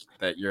get like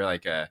that you're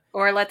like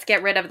or let's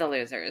get rid of the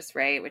losers,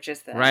 right? Which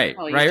is the right.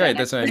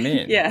 That's what I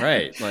mean.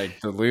 Right. Like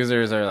the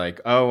losers are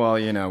like, oh,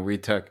 well, we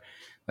took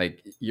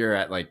like, you're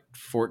at like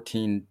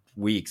 14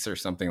 weeks or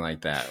something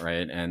like that,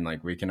 right? And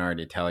like, we can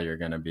already tell you're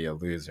going to be a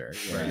loser.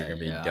 You're going to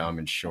be dumb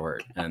and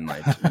short, and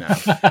like,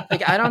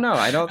 like, I don't know.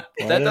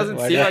 That doesn't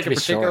seem like a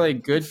particularly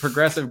good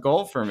progressive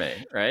goal for me,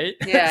 right?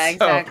 Yeah,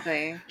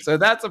 exactly. So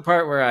that's a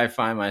part where I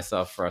find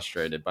myself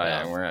frustrated by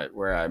it, and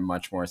where I'm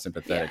much more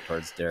sympathetic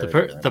towards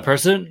Derrida. The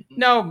person?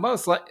 No,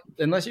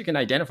 unless you can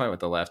identify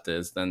what the left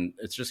is, then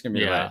it's just going to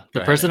be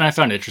the person I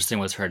found interesting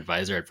was her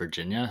advisor at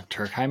Virginia,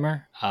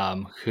 Turkheimer,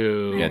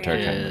 who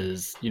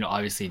is,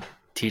 obviously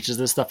teaches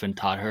this stuff and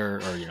taught her,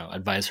 or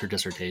advised her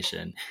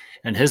dissertation,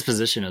 and his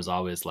position is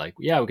always like,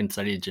 we can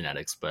study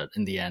genetics, but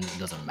in the end it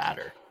doesn't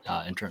matter,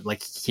 in terms,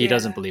 like, he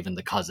doesn't believe in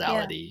the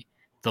causality,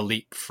 the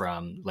leap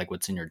from like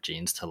what's in your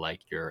genes to like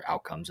your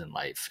outcomes in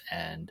life.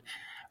 And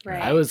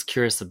I was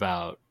curious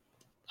about,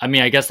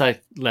 I guess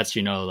that lets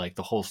like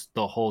the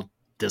whole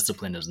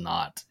discipline is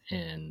not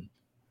in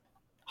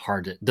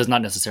Hardin, does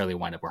not necessarily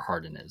wind up where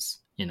Hardin is.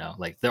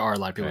 Like there are a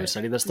lot of people who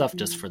study this stuff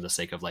just for the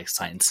sake of like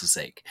science's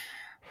sake,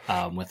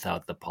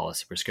 without the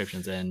policy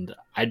prescriptions. And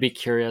I'd be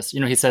curious,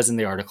 he says in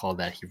the article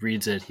that he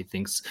reads it, he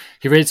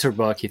reads her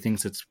book, he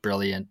thinks it's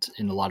brilliant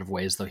in a lot of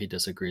ways, though he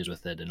disagrees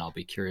with it. And I'll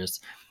be curious.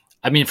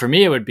 For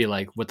me, it would be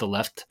like what the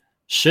left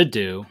should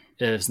do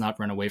is not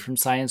run away from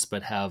science,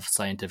 but have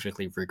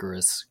scientifically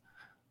rigorous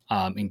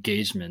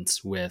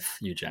engagements with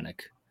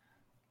eugenic,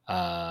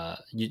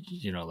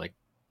 like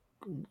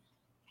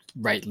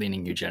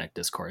right-leaning eugenic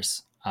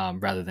discourse.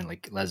 Rather than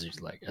like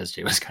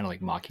SJ was kind of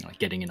like mocking, like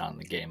getting in on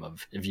the game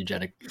of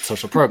eugenic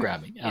social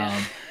programming.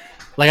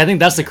 Like I think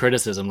that's the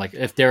criticism. Like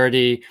if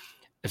Derrida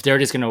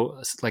is going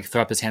to like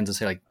throw up his hands and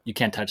say like you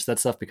can't touch that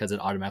stuff because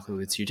it automatically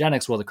leads to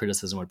eugenics, well, the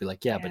criticism would be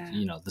like, but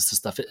this is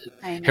stuff.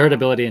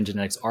 Heritability and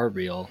genetics are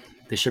real.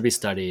 They should be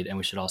studied, and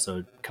we should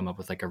also come up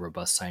with like a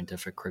robust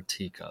scientific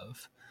critique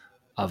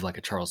of like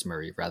a Charles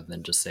Murray, rather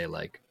than just say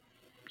like,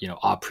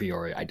 a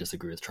priori I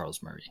disagree with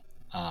Charles Murray.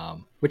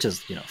 Which is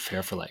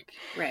fair for like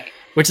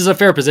which is a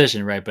fair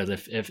position, right? But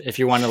if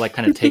you want to like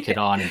kind of take it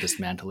on and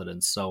dismantle it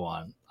and so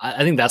on,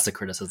 I think that's the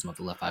criticism of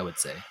the left, I would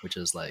say, which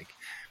is like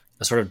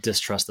a sort of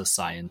distrust of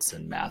science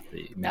and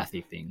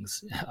mathy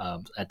things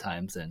at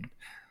times, and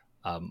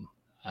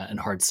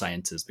hard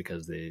sciences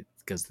because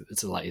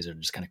it's a lot easier to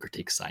just kind of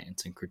critique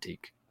science and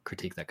critique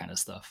that kind of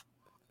stuff.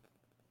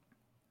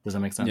 Does that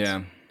make sense?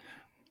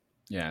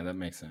 Yeah, that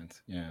makes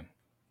sense. Yeah,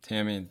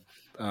 Tammy,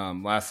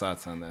 last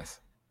thoughts on this?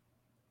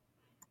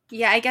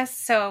 Yeah, I guess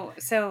so.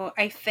 So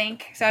I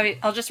think,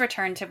 I'll just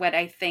return to what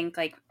I think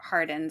like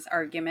Hardin's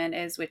argument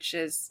is, which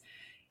is,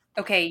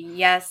 okay,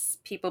 yes,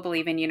 people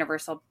believe in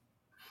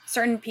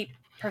certain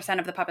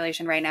percent of the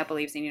population right now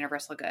believes in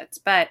universal goods,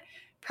 but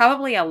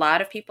probably a lot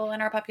of people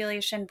in our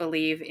population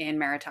believe in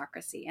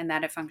meritocracy and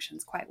that it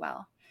functions quite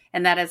well.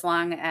 And that as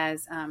long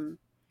as,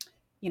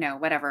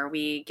 whatever,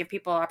 we give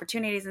people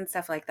opportunities and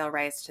stuff, like they'll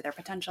rise to their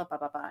potential, blah,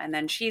 blah, blah. And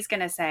then she's going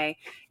to say,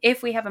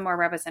 if we have a more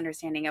robust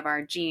understanding of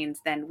our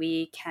genes, then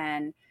we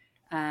can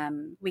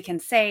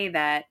say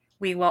that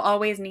we will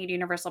always need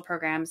universal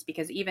programs,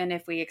 because even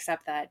if we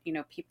accept that,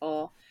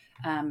 people,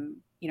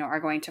 are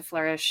going to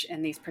flourish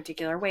in these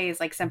particular ways,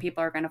 like some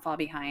people are going to fall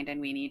behind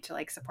and we need to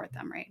like support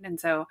them. Right. And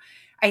so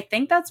I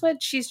think that's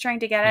what she's trying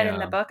to get at in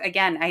the book.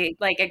 Again, I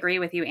like agree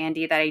with you,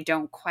 Andy, that I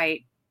don't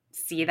quite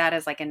see that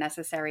as like a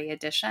necessary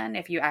addition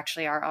if you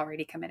actually are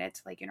already committed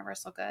to like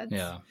universal goods.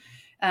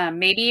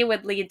 Maybe it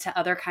would lead to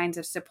other kinds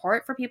of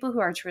support for people who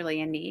are truly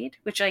in need,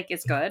 which like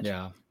is good.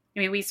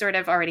 We sort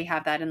of already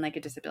have that in like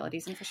a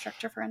disabilities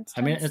infrastructure, for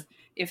instance,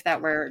 if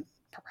that were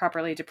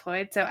properly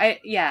deployed. So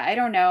I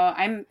don't know.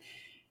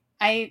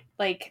 I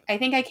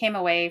think I came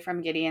away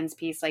from Gideon's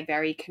piece like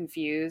very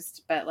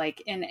confused, but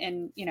like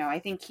in I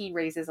think he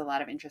raises a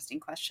lot of interesting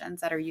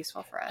questions that are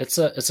useful for us.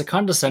 It's a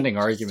condescending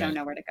argument. Don't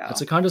know where to go.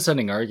 It's a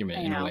condescending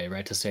argument in a way,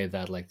 right? To say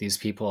that like these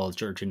people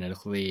are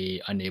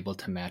genetically unable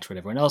to match what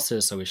everyone else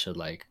is, so we should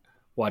like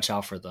watch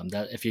out for them.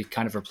 That if you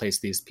kind of replace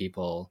these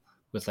people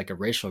with like a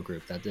racial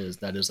group, that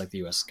is like the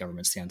U.S.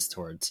 government stands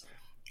towards,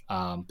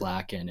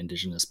 Black and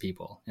Indigenous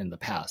people in the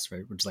past,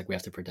 right? Which is like we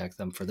have to protect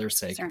them for their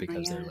sake. Certainly,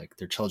 because they're like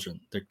they're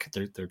children,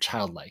 they're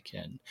childlike,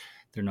 and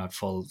they're not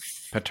full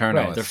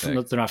paternalistic.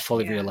 Right, they're not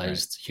fully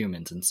realized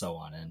humans, and so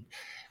on. And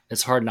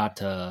it's hard not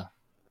to,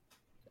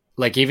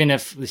 like, even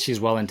if she's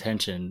well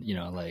intentioned, you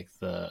know, like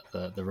the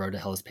road to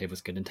hell is paved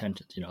with good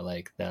intentions. You know,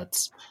 like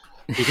that's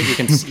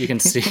you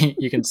could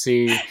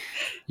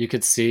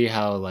see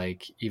how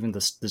like even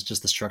this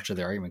just the structure of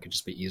the argument could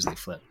just be easily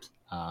flipped.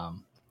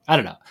 I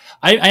don't know.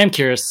 I am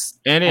curious.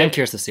 And I am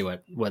curious to see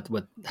what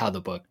how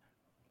the book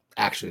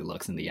actually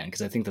looks in the end,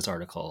 because I think this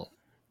article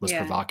was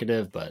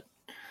provocative, but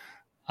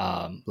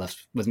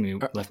left me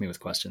with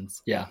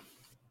questions. Yeah.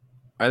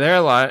 Is there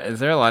a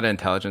lot of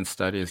intelligence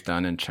studies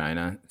done in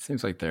China? It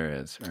seems like there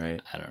is,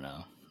 right? I don't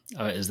know.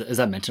 Is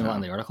that mentioned a lot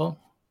in the article?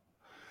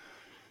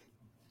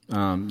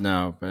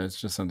 No, but it's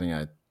just something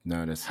I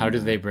noticed. How do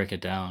they break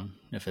it down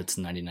if it's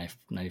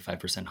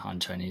 95% Han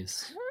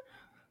Chinese?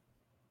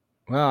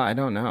 Well, I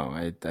don't know.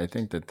 I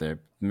think that they're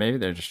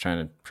just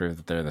trying to prove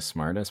that they're the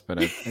smartest, but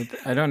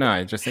I don't know.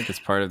 I just think it's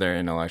part of their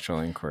intellectual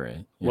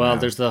inquiry. Well,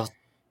 there's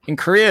in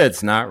Korea,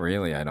 it's not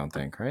really, I don't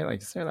think, right?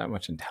 Like, is there that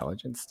much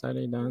intelligence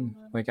study done?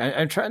 Like,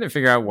 I'm trying to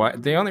figure out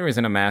what, the only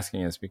reason I'm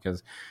asking is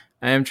because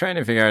I am trying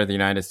to figure out if the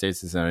United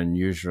States is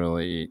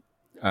unusually,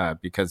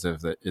 because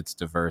of its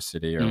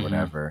diversity or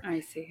whatever, I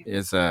see,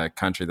 is a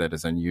country that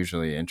is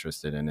unusually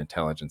interested in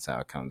intelligence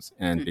outcomes.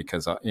 And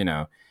because, you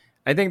know,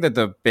 I think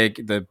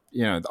that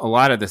a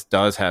lot of this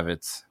does have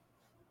its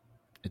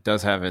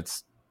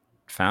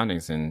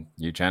foundings in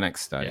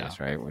eugenics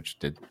studies, right? Which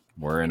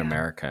were in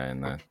America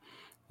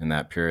in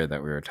that period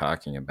that we were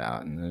talking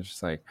about. And it's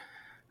just like,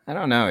 I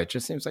don't know. It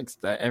just seems like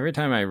every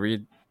time I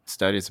read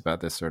studies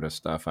about this sort of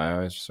stuff, I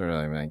always sort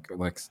of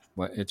like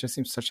it just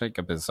seems such like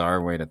a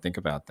bizarre way to think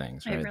about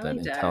things, right? Really that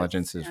does.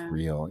 Intelligence is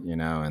real, you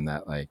know, and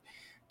that like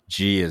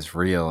G is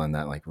real, and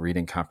that like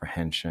reading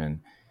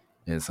comprehension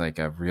is like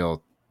a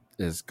real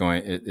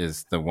it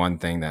is the one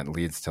thing that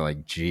leads to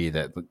like G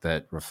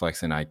that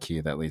reflects in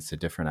IQ that leads to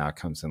different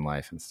outcomes in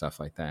life and stuff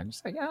like that. And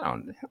just like,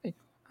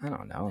 I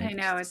don't know. I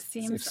know, it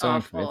seems so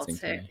awful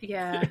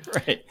yeah.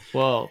 Right.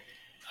 Well,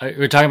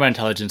 we're talking about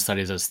intelligence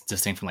studies as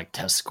distinct from like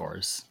test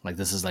scores. Like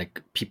this is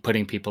like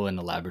putting people in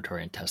the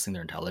laboratory and testing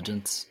their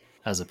intelligence,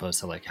 as opposed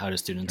to like how do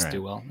students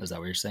do well. Is that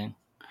what you're saying?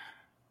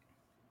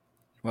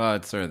 Well,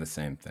 it's sort of the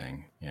same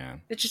thing. Yeah.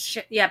 It's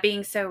just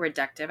being so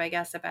reductive, I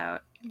guess,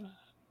 about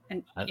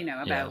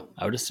about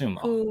I would assume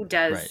who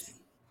does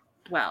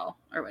well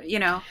or what, you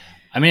know.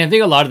 I mean, I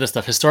think a lot of this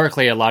stuff,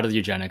 historically, a lot of the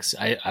eugenics,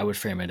 I would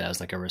frame it as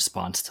like a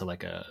response to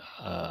like a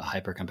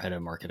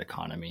hyper-competitive market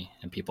economy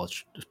and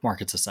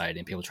market society,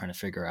 and people trying to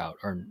figure out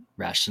or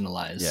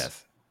rationalize.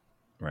 Yes,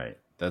 right.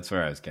 That's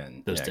where I was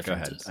getting. Those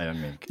differences. Go ahead. I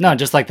don't mean. No,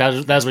 just like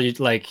that. That's what you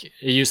like. It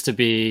used to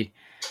be.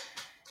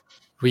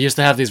 We used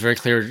to have these very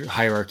clear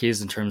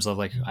hierarchies in terms of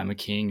like, I'm a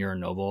king, you're a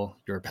noble,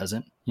 you're a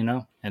peasant, you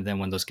know. And then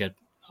when those get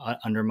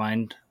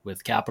undermined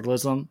with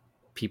capitalism,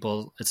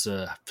 it's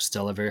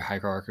still a very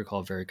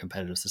hierarchical, very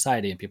competitive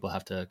society, and people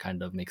have to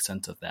kind of make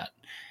sense of that.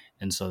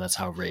 And so that's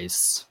how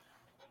race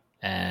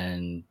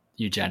and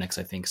eugenics,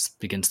 I think,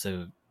 begins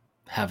to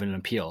have an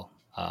appeal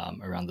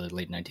around the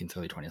late 19th,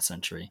 early 20th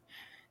century.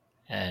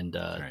 And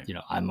you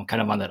know, I'm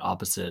kind of on that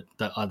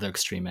the other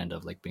extreme end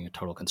of like being a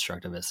total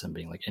constructivist and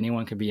being like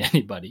anyone can be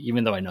anybody,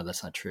 even though I know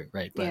that's not true,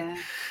 right? But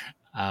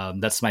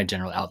that's my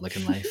general outlook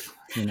in life,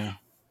 you know.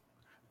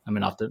 I'm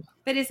an optimist.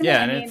 But isn't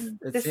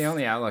it's the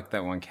only outlook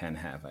that one can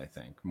have, I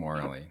think,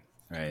 morally,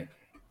 right?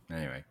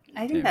 Anyway.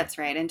 I think that's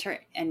right.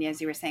 And as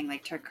you were saying,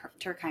 like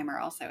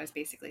Turkheimer also is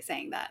basically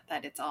saying that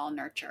it's all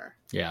nurture.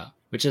 Yeah,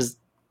 which is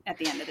at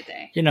the end of the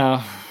day. You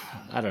know,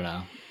 I don't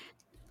know.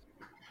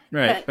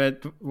 Right,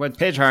 but what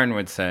Paige Harden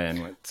would say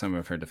and what some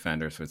of her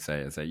defenders would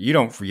say is that you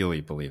don't really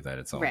believe that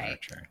it's all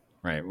nurture,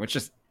 right? Which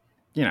is,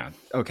 you know,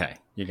 okay,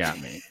 you got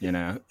me, you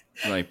know,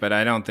 like, but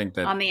I don't think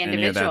that on the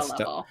individual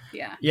level,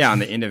 on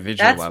the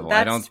individual level,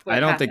 I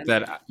don't think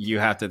that you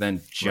have to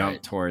then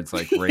jump towards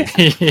like race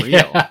is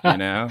real, you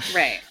know,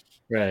 right.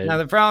 Now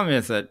the problem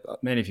is that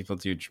many people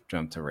do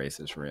jump to race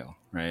is real,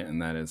 right,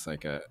 and that is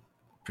like a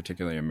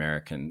particularly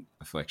American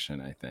affliction,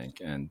 I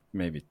think, and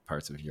maybe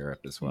parts of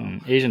Europe as well.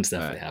 Asians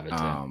definitely have it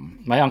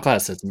too. My uncle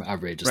has some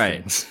outrageous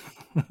things.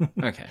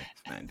 Okay,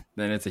 fine.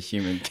 Then it's a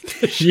human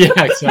condition.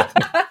 Yeah,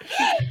 exactly.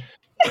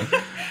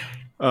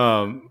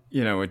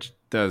 You know, which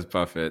does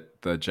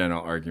buffet the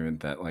general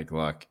argument that, like,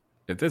 look,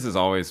 if this is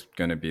always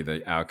going to be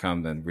the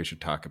outcome, then we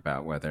should talk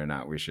about whether or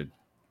not we should,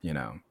 you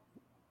know,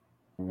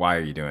 why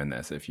are you doing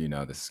this if you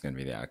know this is going to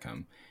be the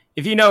outcome?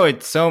 If you know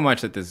it so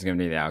much that this is going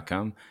to be the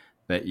outcome,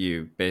 that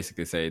you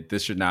basically say,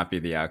 this should not be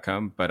the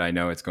outcome, but I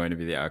know it's going to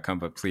be the outcome,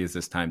 but please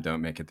this time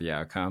don't make it the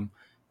outcome,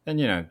 then,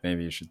 you know,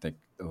 maybe you should think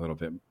a little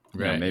bit,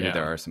 maybe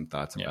there are some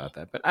thoughts about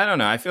that. But I don't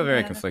know. I feel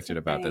very conflicted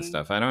about this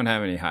stuff. I don't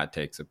have any hot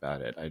takes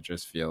about it. I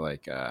just feel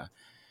like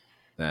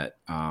that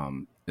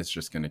it's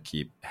just going to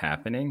keep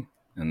happening.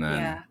 And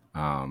then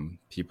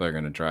people are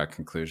going to draw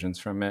conclusions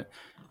from it.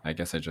 I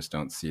guess I just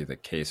don't see the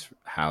case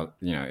how,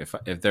 you know,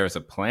 if there's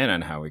a plan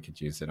on how we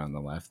could use it on the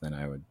left, then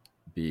I would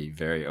be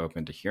very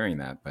open to hearing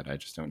that, but I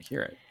just don't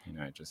hear it.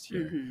 I just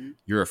hear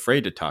you're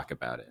afraid to talk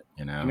about it.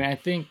 I mean, I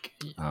think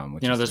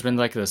there's been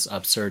like this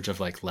upsurge of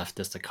like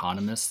leftist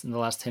economists in the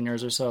last 10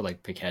 years or so,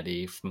 like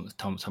Piketty,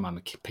 Thomas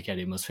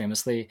Piketty most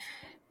famously,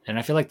 and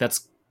I feel like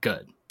that's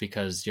good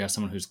because you have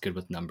someone who's good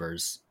with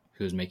numbers,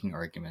 who's making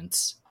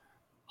arguments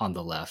on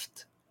the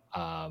left,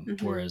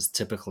 whereas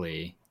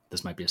typically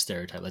this might be a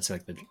stereotype. Let's say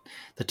like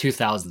the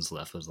 2000s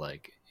left was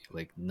like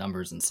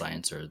numbers and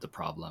science are the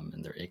problem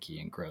and they're icky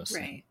and gross.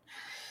 Right.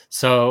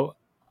 So,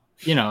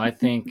 I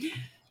think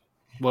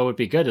what would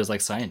be good is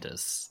like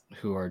scientists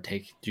who are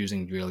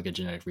using really good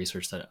genetic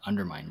research that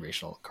undermine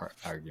racial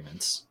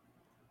arguments.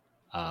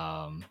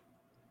 I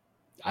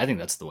think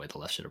that's the way the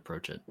left should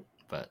approach it.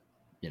 But,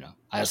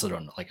 I also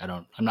don't like,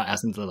 I'm not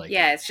asking to like,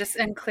 it's just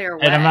unclear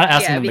what. And I'm not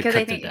asking them to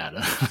cut the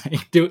data.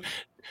 Like,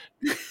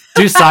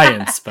 do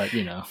science, but,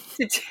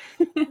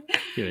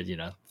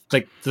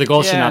 like the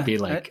goal should not be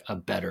like a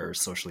better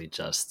socially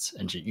just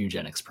and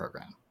eugenics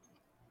program.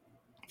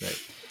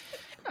 Right.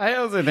 I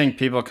also think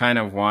people kind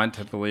of want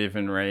to believe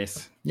in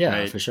race. Yeah,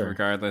 right? For sure.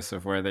 Regardless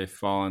of where they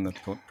fall in the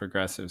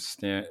progressive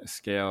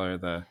scale or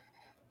the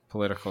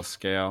political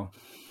scale.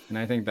 And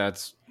I think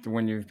that's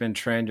when you've been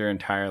trained your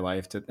entire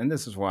life to, and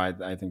this is why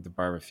I think the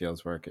Barbara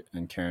Fields work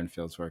and Karen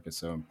Fields work is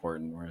so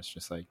important, where it's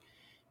just like,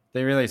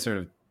 they really sort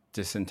of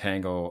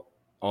disentangle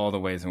all the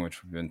ways in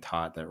which we've been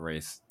taught that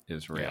race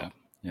is real,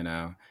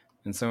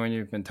 And so when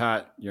you've been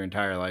taught your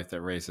entire life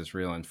that race is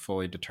real and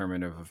fully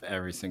determinative of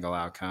every single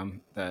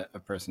outcome that a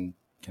person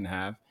can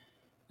have,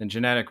 then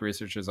genetic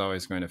research is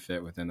always going to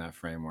fit within that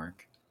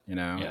framework,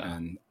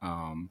 and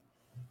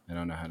I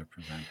don't know how to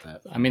prevent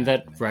that. I mean,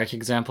 that Reich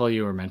example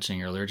you were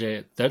mentioning earlier,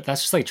 Jay,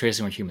 that's just like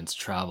tracing where humans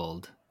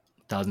traveled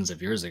thousands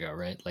of years ago,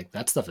 right? Like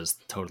that stuff is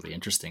totally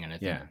interesting. And I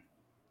think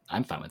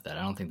I'm fine with that.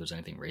 I don't think there's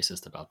anything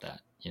racist about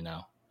that,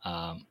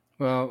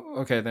 Well,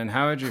 okay, then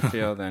how would you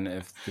feel then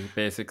if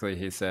basically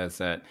he says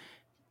that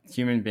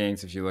human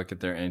beings, if you look at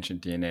their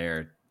ancient DNA,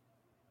 are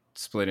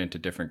split into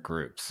different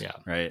groups,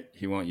 right?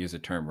 He won't use the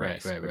term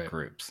race, but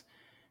groups.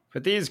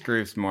 But these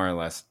groups more or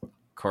less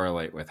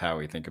correlate with how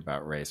we think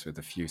about race with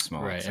a few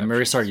small exceptions. And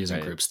Murray started using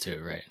groups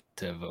too, right?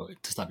 To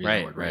stop using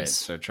the word race. Right.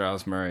 So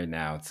Charles Murray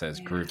now says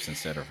groups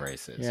instead of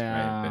races,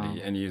 right?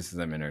 But he uses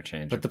them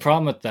interchangeably. But the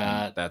problem with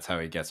that... That's how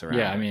he gets around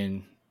it. I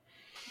mean,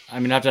 I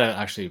have to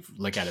actually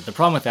look at it. The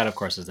problem with that, of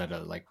course, is that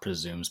it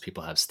presumes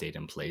people have stayed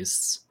in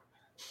place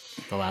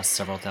the last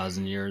several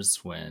thousand years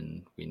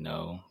when we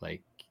know, I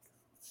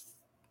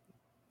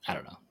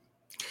don't know.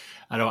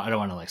 I don't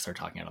want to start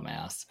talking out of my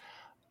ass.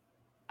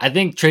 I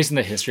think tracing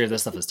the history of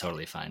this stuff is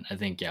totally fine. I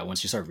think,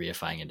 once you start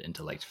reifying it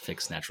into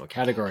fixed natural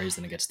categories,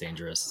 then it gets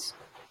dangerous.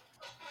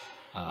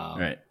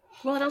 Right.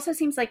 Well, it also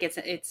seems like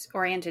it's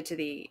oriented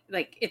to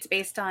it's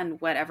based on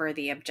whatever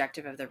the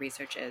objective of the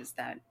research is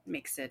that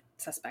makes it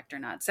suspect or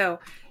not. So,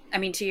 I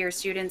mean, to your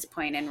student's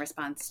point in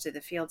response to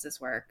the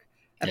Fields' work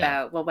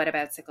about, what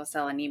about sickle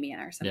cell anemia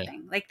or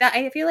something like that?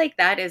 I feel like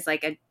that is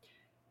a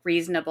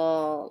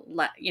reasonable,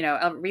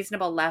 a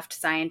reasonable left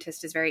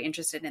scientist is very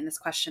interested in this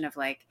question of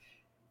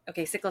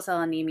okay, sickle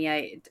cell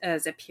anemia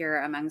does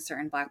appear among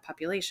certain Black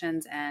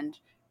populations, and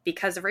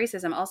because of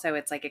racism, also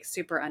it's it's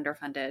super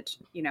underfunded,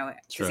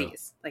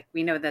 disease.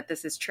 We know that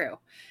this is true,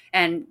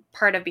 and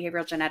part of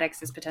behavioral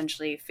genetics is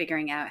potentially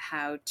figuring out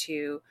how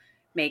to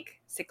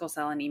make sickle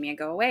cell anemia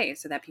go away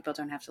so that people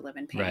don't have to live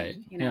in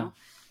pain. Right.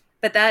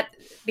 But that,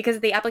 because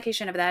the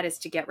application of that is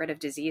to get rid of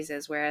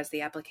diseases, whereas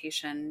the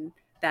application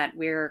that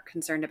we're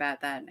concerned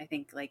about, that I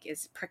think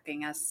is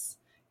pricking us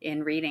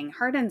in reading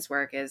Hardin's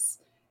work, is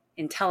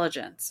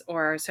intelligence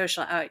or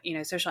social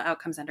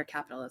outcomes under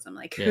capitalism.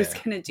 Who's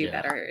going to do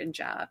better in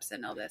jobs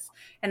and all this,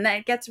 and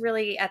that gets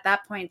really, at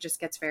that point, just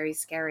gets very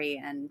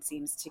scary and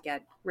seems to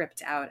get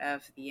ripped out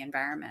of the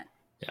environment.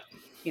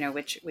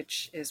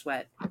 Which is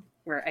what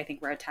I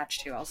think we're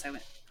attached to also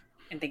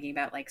in thinking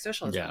about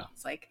socialism.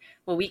 It's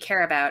we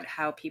care about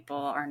how people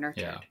are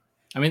nurtured. Yeah.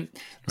 I mean,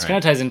 this kind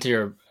of ties into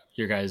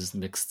your guys'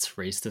 mixed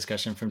race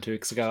discussion from 2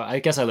 weeks ago. I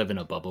guess I live in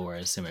a bubble where I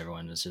assume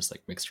everyone is just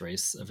mixed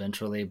race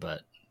eventually,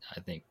 but I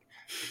think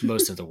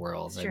most of the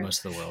world,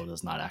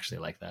 is not actually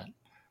like that.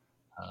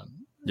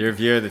 Your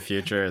view of the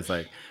future is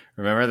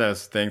remember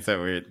those things that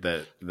we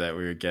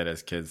would get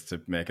as kids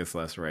to make us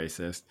less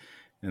racist,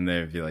 and they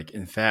would be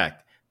in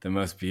fact, the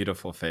most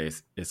beautiful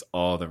face is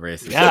all the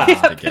races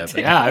together.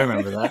 Yeah, I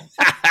remember that.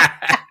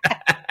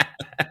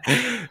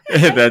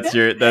 That's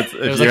it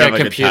was a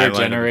computer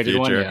generated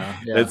one. Yeah.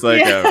 It's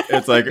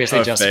a face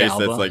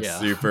that's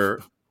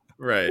super.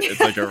 Right, it's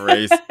a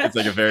race. It's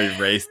a very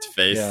raced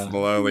face,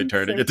 slowly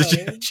turning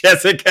into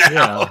Jessica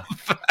Alba.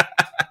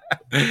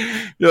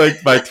 You're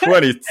by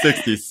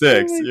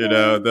 2066,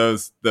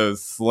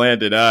 those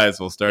slanted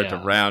eyes will start to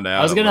round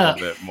out a little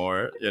bit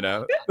more.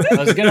 I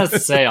was gonna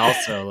say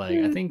also,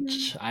 I think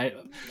I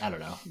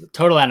don't know.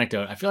 Total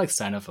anecdote. I feel like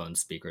Sinophone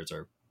speakers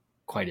are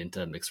quite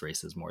into mixed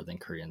races more than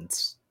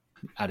Koreans.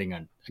 Adding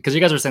on, because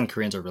you guys are saying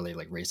Koreans are really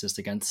racist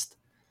against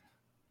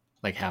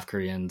half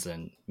Koreans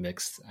and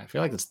mixed. I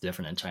feel like it's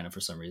different in China for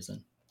some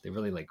reason. They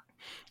really like.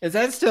 Is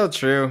that still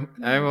true?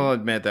 I will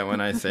admit that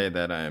when I say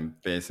that, I'm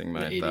basing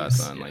my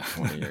thoughts on like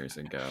 20 years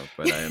ago.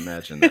 But I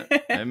imagine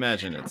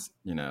it's,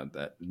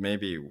 that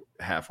maybe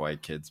half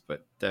white kids,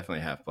 but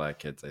definitely half black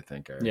kids, I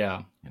think are,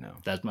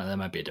 that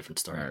might be a different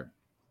story.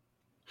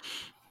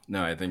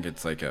 No, I think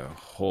it's like a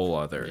whole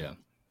other,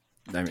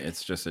 I mean,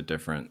 it's just a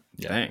different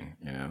thing,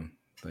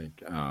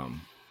 like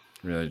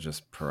really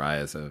just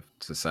pariahs of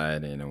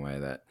society in a way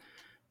that,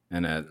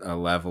 and at a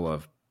level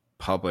of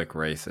public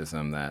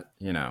racism that,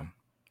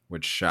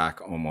 would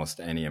shock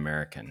almost any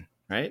American,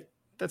 right?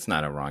 That's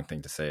not a wrong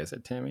thing to say, is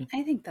it, Tammy?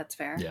 I think that's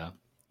fair. Yeah.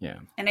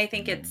 And I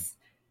think it's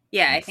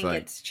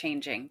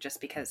changing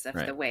just because of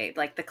the way,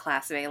 like the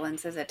class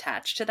valence is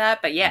attached to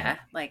that. But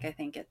like I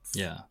think it's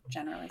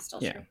generally still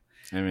true.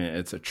 I mean,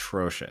 it's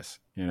atrocious,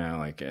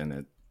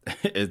 and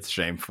it's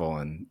shameful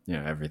and,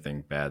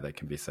 everything bad that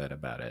can be said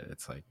about it.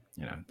 It's like,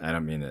 I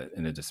don't mean it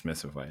in a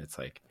dismissive way. It's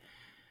like,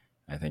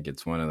 I think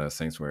it's one of those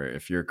things where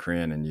if you're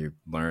Korean and you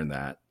learn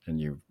that and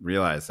you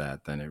realize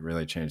that, then it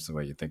really changes the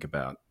way you think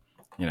about,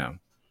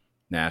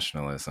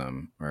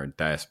 nationalism or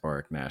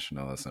diasporic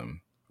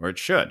nationalism, or it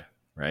should,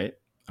 right?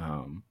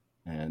 Okay.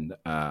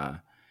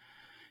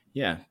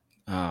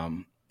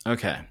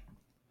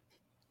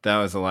 That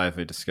was a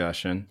lively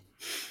discussion.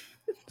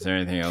 Is there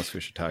anything else we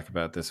should talk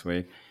about this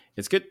week?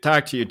 It's good to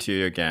talk to you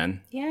two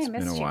again. Yeah, I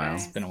missed you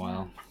guys. It's been a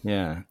while.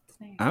 Yeah.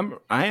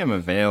 I am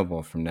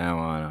available from now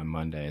on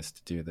Mondays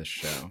to do this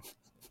show,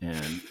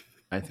 and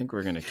I think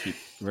we're gonna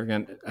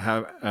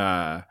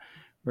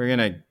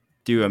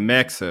do a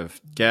mix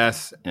of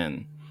guests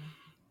and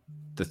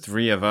the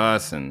three of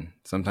us, and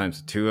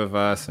sometimes the two of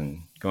us.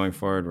 And going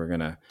forward, we're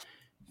gonna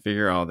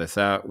figure all this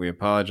out. We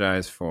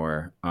apologize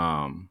for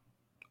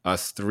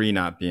us three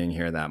not being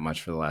here that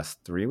much for the last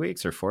 3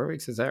 weeks or 4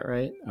 weeks. Is that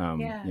right?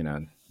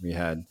 We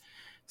had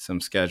some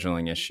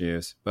scheduling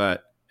issues,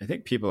 but I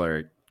think people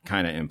are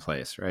kind of in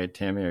place, right?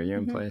 Tammy, are you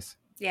in place?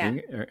 Yeah.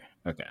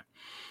 Okay.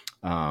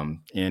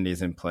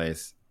 Andy's in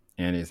place.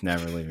 Andy's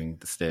never leaving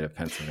the state of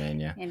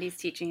Pennsylvania. Andy's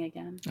teaching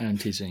again. I'm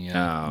teaching,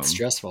 it's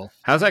stressful.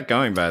 How's that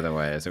going, by the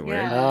way? Is it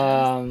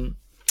weird?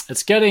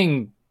 It's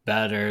getting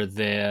better.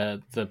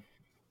 The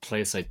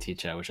place I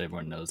teach at, which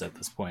everyone knows at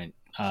this point,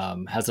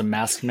 has a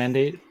mask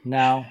mandate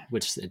now,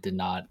 which it did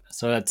not.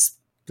 So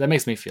that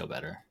makes me feel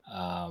better.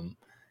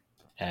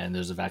 And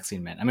there's a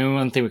vaccine mandate. I mean,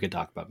 one thing we could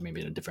talk about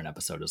maybe in a different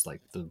episode is like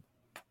the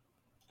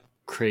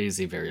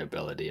crazy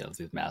variability of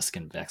these mask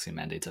and vaccine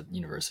mandates at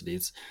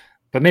universities.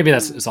 But maybe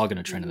it's all going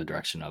to trend in the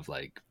direction of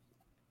like,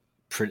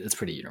 it's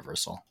pretty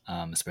universal,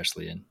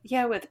 especially in...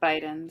 Yeah, with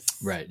Biden's...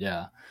 Right,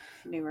 yeah.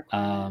 New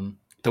requirement.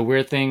 The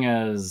weird thing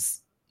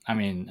is, I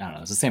mean, I don't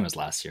know, it's the same as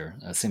last year,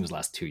 same as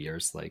last 2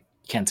 years. Like,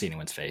 you can't see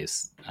anyone's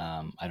face.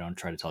 I don't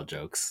try to tell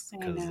jokes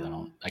because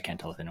I can't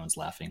tell if anyone's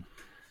laughing.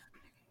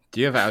 Do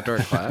you have outdoor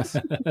class?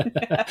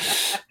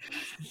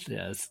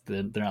 Yes,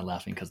 they're not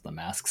laughing because of the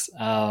masks.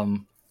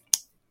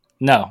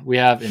 No, we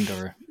have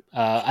indoor.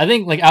 I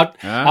think like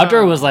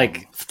outdoor was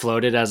like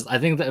floated as, I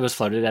think that it was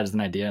floated as an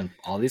idea in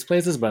all these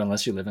places, but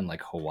unless you live in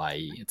like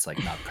Hawaii, it's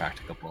like not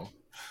practicable.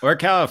 Or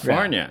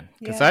California,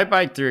 because I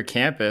bike through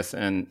campus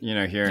and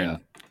here in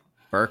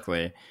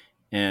Berkeley,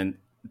 and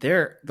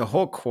the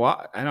whole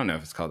quad, I don't know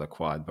if it's called a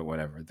quad, but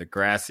whatever, the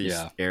grassy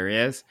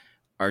areas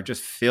are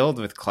just filled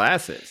with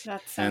classes.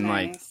 That's so and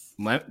nice.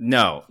 Let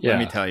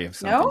me tell you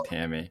something,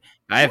 Tammy.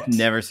 I have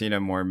never seen a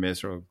more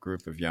miserable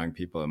group of young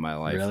people in my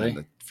life than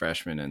the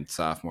freshmen and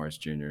sophomores,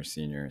 juniors,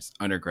 seniors,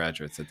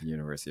 undergraduates at the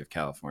University of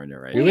California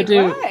right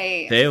now.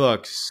 They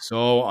look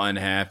so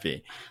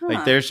unhappy.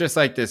 Like there's just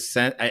like this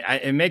sense.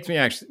 It makes me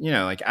actually,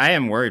 like I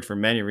am worried for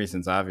many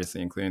reasons,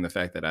 obviously, including the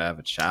fact that I have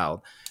a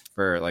child,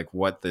 for like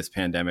what this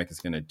pandemic is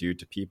going to do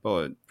to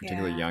people,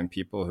 particularly young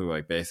people who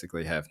like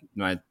basically have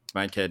my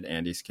kid,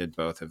 Andy's kid,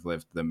 both have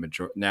lived the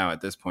majority now at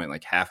this point,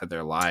 like half of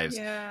their lives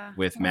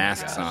with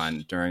masks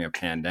on during a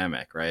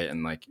pandemic. Right.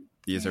 And like,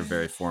 these are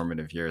very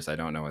formative years. I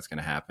don't know what's going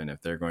to happen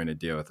if they're going to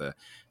deal with a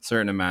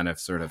certain amount of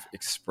sort of,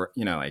 if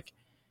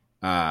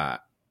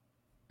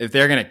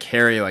they're going to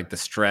carry like the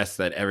stress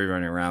that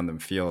everyone around them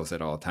feels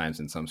at all times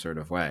in some sort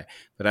of way.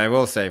 But I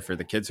will say for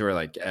the kids who are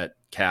like at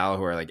Cal,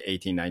 who are like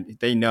 18, 19,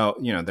 they know,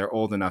 they're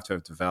old enough to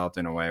have developed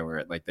in a way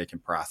where like they can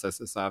process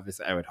this.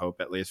 Obviously, I would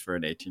hope at least for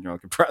an 18-year-old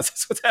can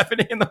process what's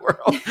happening in the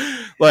world.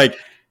 Like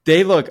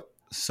they look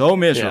so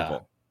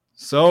miserable.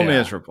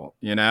 Miserable,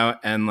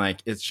 and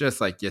like it's just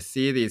like you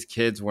see these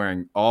kids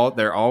they all have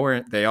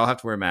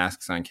to wear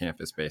masks on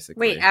campus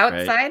basically. Wait,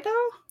 outside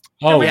though?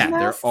 Oh yeah,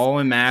 they're all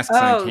in masks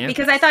on campus.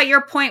 Because I thought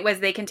your point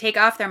was they can take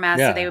off their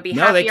masks so they would be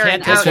happier. They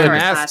can't take their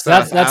masks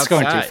off. That's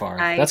going too far.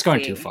 That's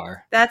going too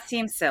far. That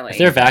seems silly. If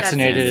they're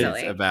vaccinated,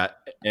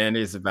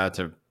 Andy's about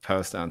to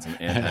post on some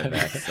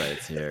anti-vax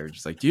sites here.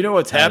 Just like, do you know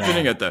what's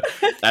happening at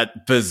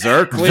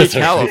Berkeley,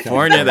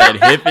 California? That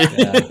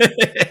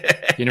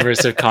hippie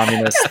University of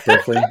Communist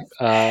Berkeley.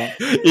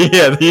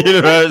 The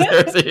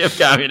University of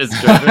Communist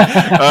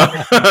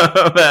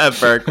Berkeley at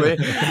Berkeley.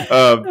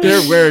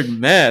 They're wearing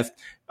masks.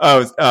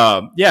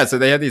 Yeah. So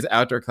they had these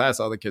outdoor class.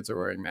 All the kids are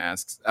wearing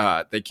masks.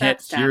 They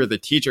can't hear the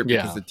teacher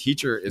because the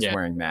teacher is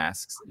wearing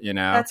masks. You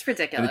know, that's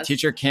ridiculous. And the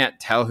teacher can't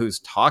tell who's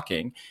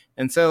talking.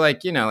 And so,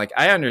 like, you know, like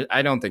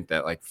I don't think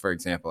that, like, for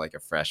example, like a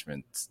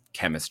freshman's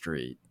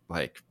chemistry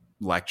like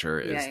lecture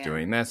is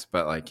doing this,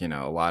 but like, you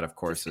know, a lot of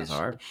courses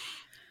are.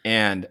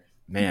 And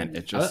man,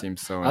 it just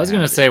seems so. I was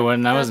going to say,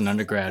 when I was an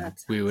undergrad,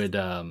 we would,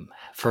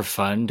 for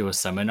fun, do a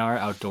seminar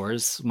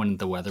outdoors when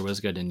the weather was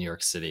good in New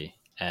York City.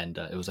 And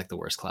it was like the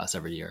worst class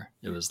every year.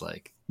 It was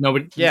like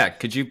nobody. Yeah,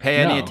 could you pay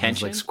any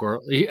attention? Like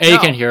squirrel. You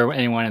can't hear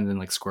anyone, and then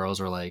like squirrels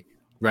were like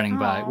running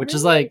by, which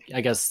is like,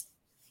 I guess,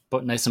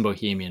 nice and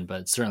bohemian,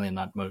 but certainly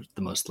not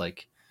the most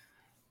like.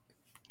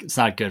 It's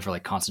not good for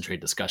like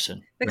concentrated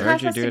discussion. Where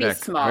did you do it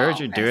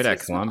at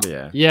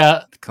Columbia?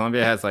 Yeah,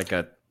 Columbia has like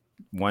a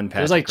one patch.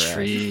 There's like grass.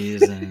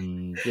 Trees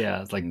and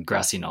like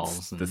grassy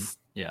knolls and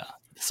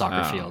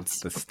soccer fields.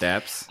 The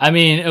steps. I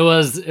mean, it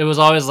was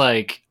always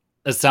like,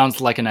 it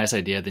sounds like a nice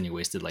idea, then you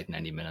wasted like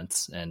 90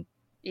 minutes and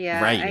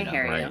I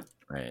hear you.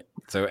 Right.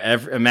 So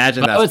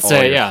imagine that. I would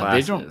say,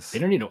 classes. they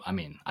don't need to. I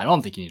mean, I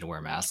don't think you need to wear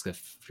masks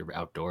if you're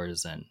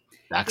outdoors and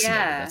vaccinated.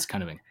 That's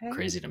kind of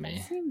crazy to me.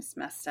 It seems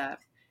messed up.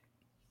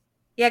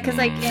 Yeah, because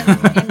like in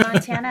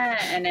Montana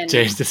and in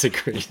James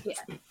disagrees. Yeah.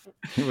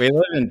 We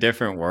live in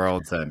different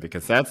worlds then,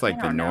 because that's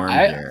like the norm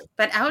here.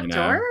 But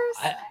outdoors,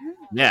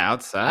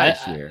 outside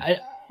here.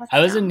 I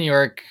was in New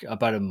York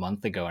about a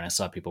month ago, and I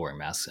saw people wearing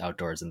masks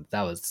outdoors, and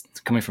that was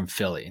coming from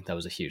Philly. That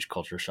was a huge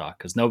culture shock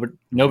because nobody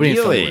in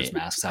Philly wears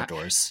masks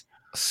outdoors.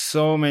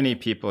 So many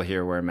people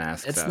here wear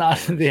masks. It's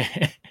outdoors. not.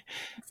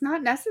 It's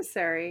not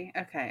necessary.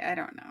 Okay, I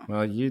don't know.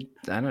 Well, I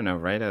don't know.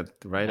 Write a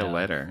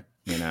letter.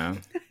 You know,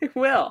 I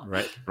will.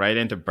 Right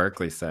into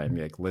Berkeley side and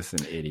be like,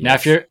 listen, idiot. Now,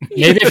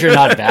 if you're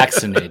not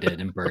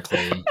vaccinated in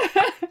Berkeley.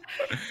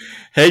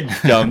 Hey,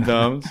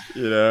 dum-dums,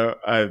 you know,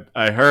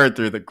 I heard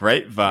through the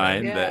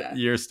grapevine that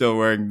you're still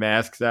wearing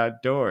masks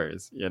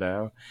outdoors, you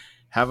know.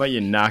 How about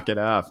you knock it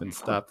off and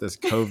stop this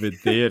COVID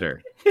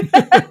theater?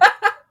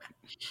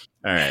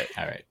 All right.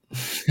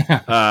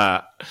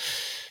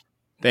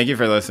 Thank you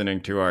for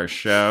listening to our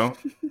show.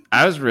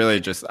 I was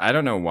really I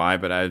don't know why,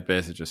 but I was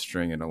basically just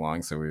stringing it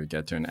along so we would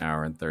get to an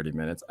hour and 30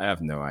 minutes. I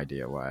have no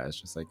idea why. I was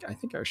just like, I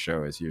think our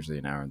show is usually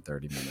an hour and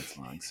 30 minutes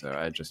long. So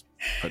I just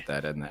put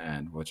that in the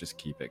end. We'll just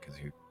keep it because,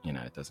 you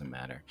know, it doesn't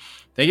matter.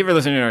 Thank you for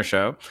listening to our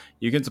show.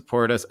 You can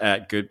support us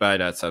at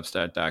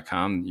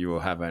goodbye.substack.com. You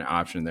will have an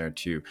option there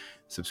to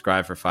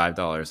subscribe for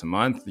 $5 a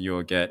month. You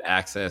will get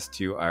access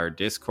to our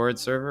Discord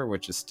server,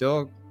 which is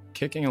still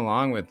kicking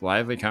along with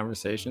lively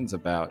conversations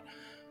about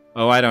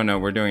I don't know.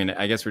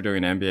 I guess we're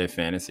doing an NBA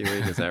Fantasy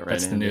League. Is that right?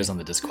 That's the news on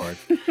the Discord.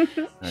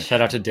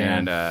 Shout out to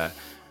Dan. And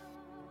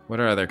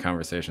what are other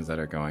conversations that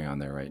are going on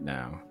there right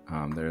now?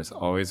 There's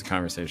always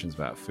conversations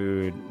about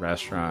food,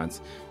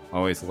 restaurants,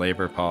 always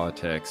labor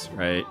politics,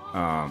 right?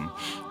 A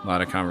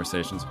lot of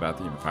conversations about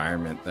the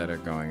environment that are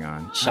going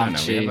on.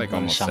 Shang-Chi, we have like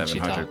almost Shang-Chi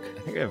 700. talk. I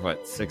think we have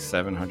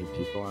 600-700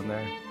 people on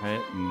there,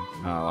 right? And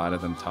a lot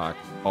of them talk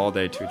all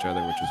day to each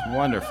other, which is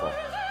wonderful.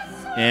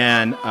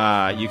 And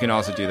you can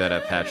also do that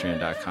at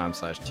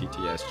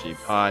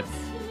patreon.com/TTSGpod.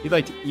 If you'd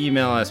like to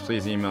email us,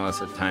 please email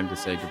us at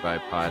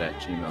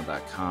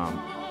timetosaygoodbyepod@gmail.com.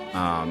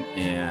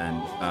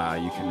 And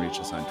you can reach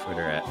us on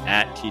Twitter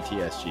at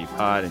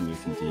TTSGpod, and you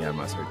can DM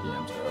us. Our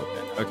DMs are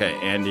open. Okay,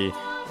 Andy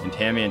and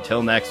Tammy,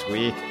 until next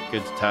week,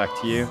 good to talk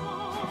to you.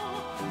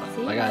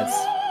 Bye, guys.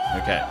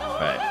 Okay,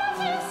 bye.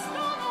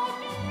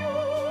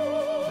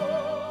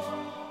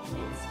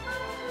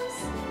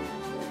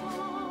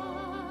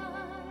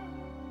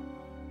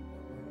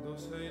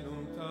 Sei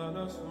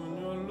lontana,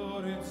 sogno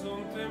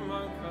all'orizzonte,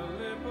 manca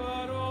le parole.